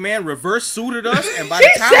Vince McMahon reverse suited us, and by the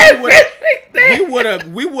time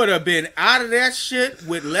we would have been out of that shit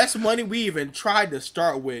with less money we even tried to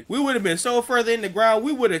start with. We would have been so further in the ground,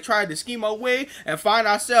 we would have tried to scheme our way and find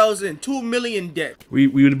ourselves in $2 million debt. We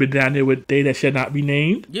would have been down there with They That Shall Not Be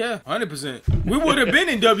Named. Yeah, 100%. We would have been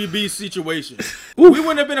in WB's situation. We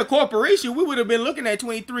wouldn't have been a corporation. We would have been looking at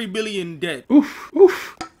 $23 billion debt.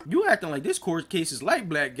 Oof. You acting like this court case is like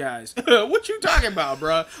black guys. What you talking about,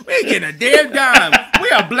 bro? We ain't getting a damn dime. We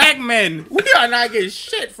are black men. We are not getting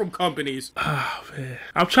shit from companies. Oh, man.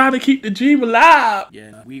 I'm trying to keep the dream alive.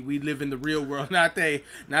 Yeah, we live in the real world. Not they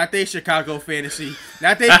Chicago fantasy.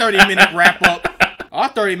 Not they 30-minute wrap up. Our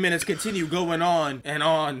 30 minutes continue going on and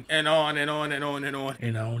on and on and on and on and on.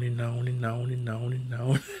 And on and on and on and on and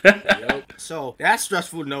on. Yep. So, that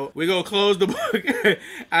stressful note, we're going to close the book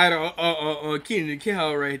out on Kenan and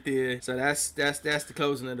Kel right there. So, that's the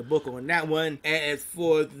closing of the book on that one. And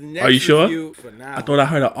for the next Are you sure? review, for now. I thought I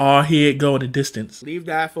heard an all head go in the distance. Leave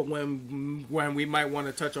that for when we might want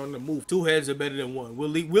to touch on the move. 2 heads are better than 1. We'll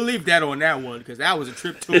leave that on that one because that was a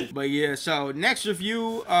trip too. But yeah, so next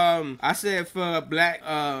review, I said for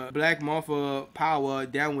Black Martha Power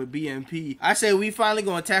down with BMP. I said we finally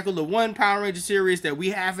gonna tackle the one Power Ranger series that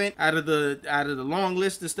we haven't out of the long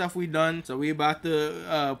list of stuff we done. So we about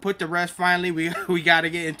to put the rest finally. We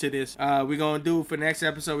gotta get into this. We gonna do for next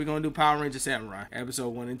episode. We gonna do Power Ranger Samurai episode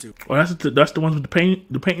 1 and 2. Oh, that's the ones with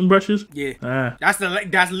the painting brushes. Yeah, that's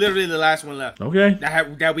literally the last one left. Okay,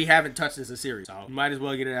 that we haven't touched as a series. So might as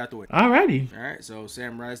well get it out the way. Alrighty. All right, so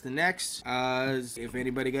Samurai's the next. If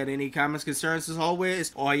anybody got any comments, concerns, as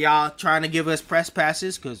always, or y'all trying to give us press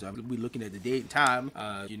passes, because we looking at the date and time.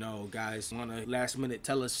 Guys want to last minute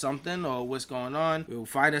tell us something or what's going on. You'll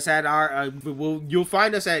find us at you'll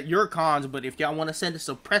find us at your cons. But if y'all want to send us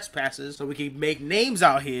some press passes so we can make names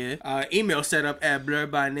out here, email set up at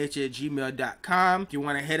blurredbynature@gmail.com. If you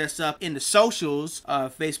want to hit us up in the socials,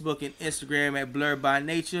 Facebook and Instagram at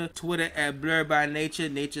blurredbynature, Twitter at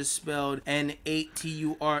blurredbynature, nature spelled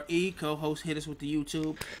N8TURE. Co-host, hit us with the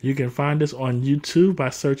YouTube. You can find us on YouTube by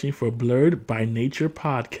searching for Blurred by Nature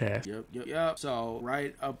Podcast. Yep. So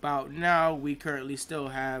right about now, we currently still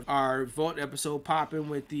have our vote episode popping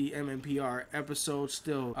with the MMPR episode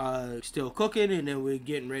still cooking, and then we're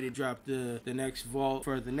getting ready to drop the next vote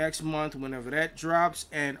for the next month whenever that drops.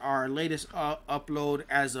 And our latest upload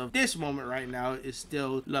as of this moment right now is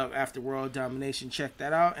still Love After World Domination. Check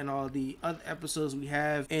that out, and all the other episodes we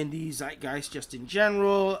have in the Zeitgeist just in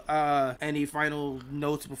general. Any final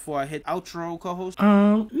notes before I hit outro, co-host?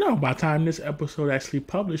 No, by the time this episode actually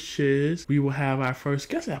publishes, we will have our first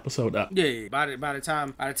guest episode up. Yeah. By the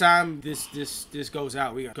time this goes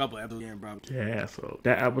out, we got a couple episodes in, bro. Yeah, so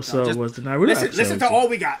that episode was the night. Listen to all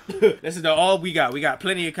we got. Listen to all we got. We got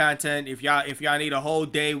plenty of content. If y'all need a whole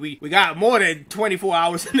day, we got more than 24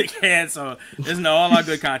 hours in the can, so listen to all our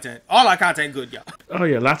good content. All our content good, y'all. Oh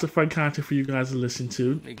yeah, lots of fun content for you guys to listen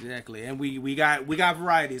to. Exactly. And we got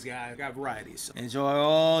varieties, guys. We got varieties. So enjoy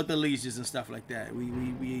all the leashes and stuff like that.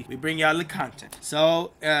 We bring y'all the content.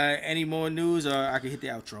 So any more news, or I can hit the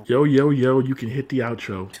outro? Yo, you can hit the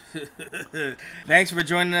outro. Thanks for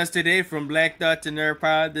joining us today from Black Thought to Nerd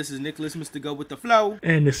Pod. This is Nicholas, Mr. Go With The Flow.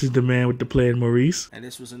 And this is the man with the plan, Maurice. And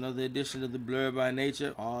this was another edition of the Blurred by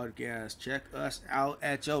Nature podcast. Check us out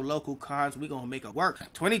at your local cons. We're going to make it work.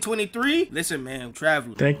 2023, listen, man, I'm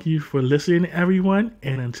traveling. Thank you for listening, everyone.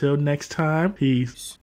 And until next time, peace.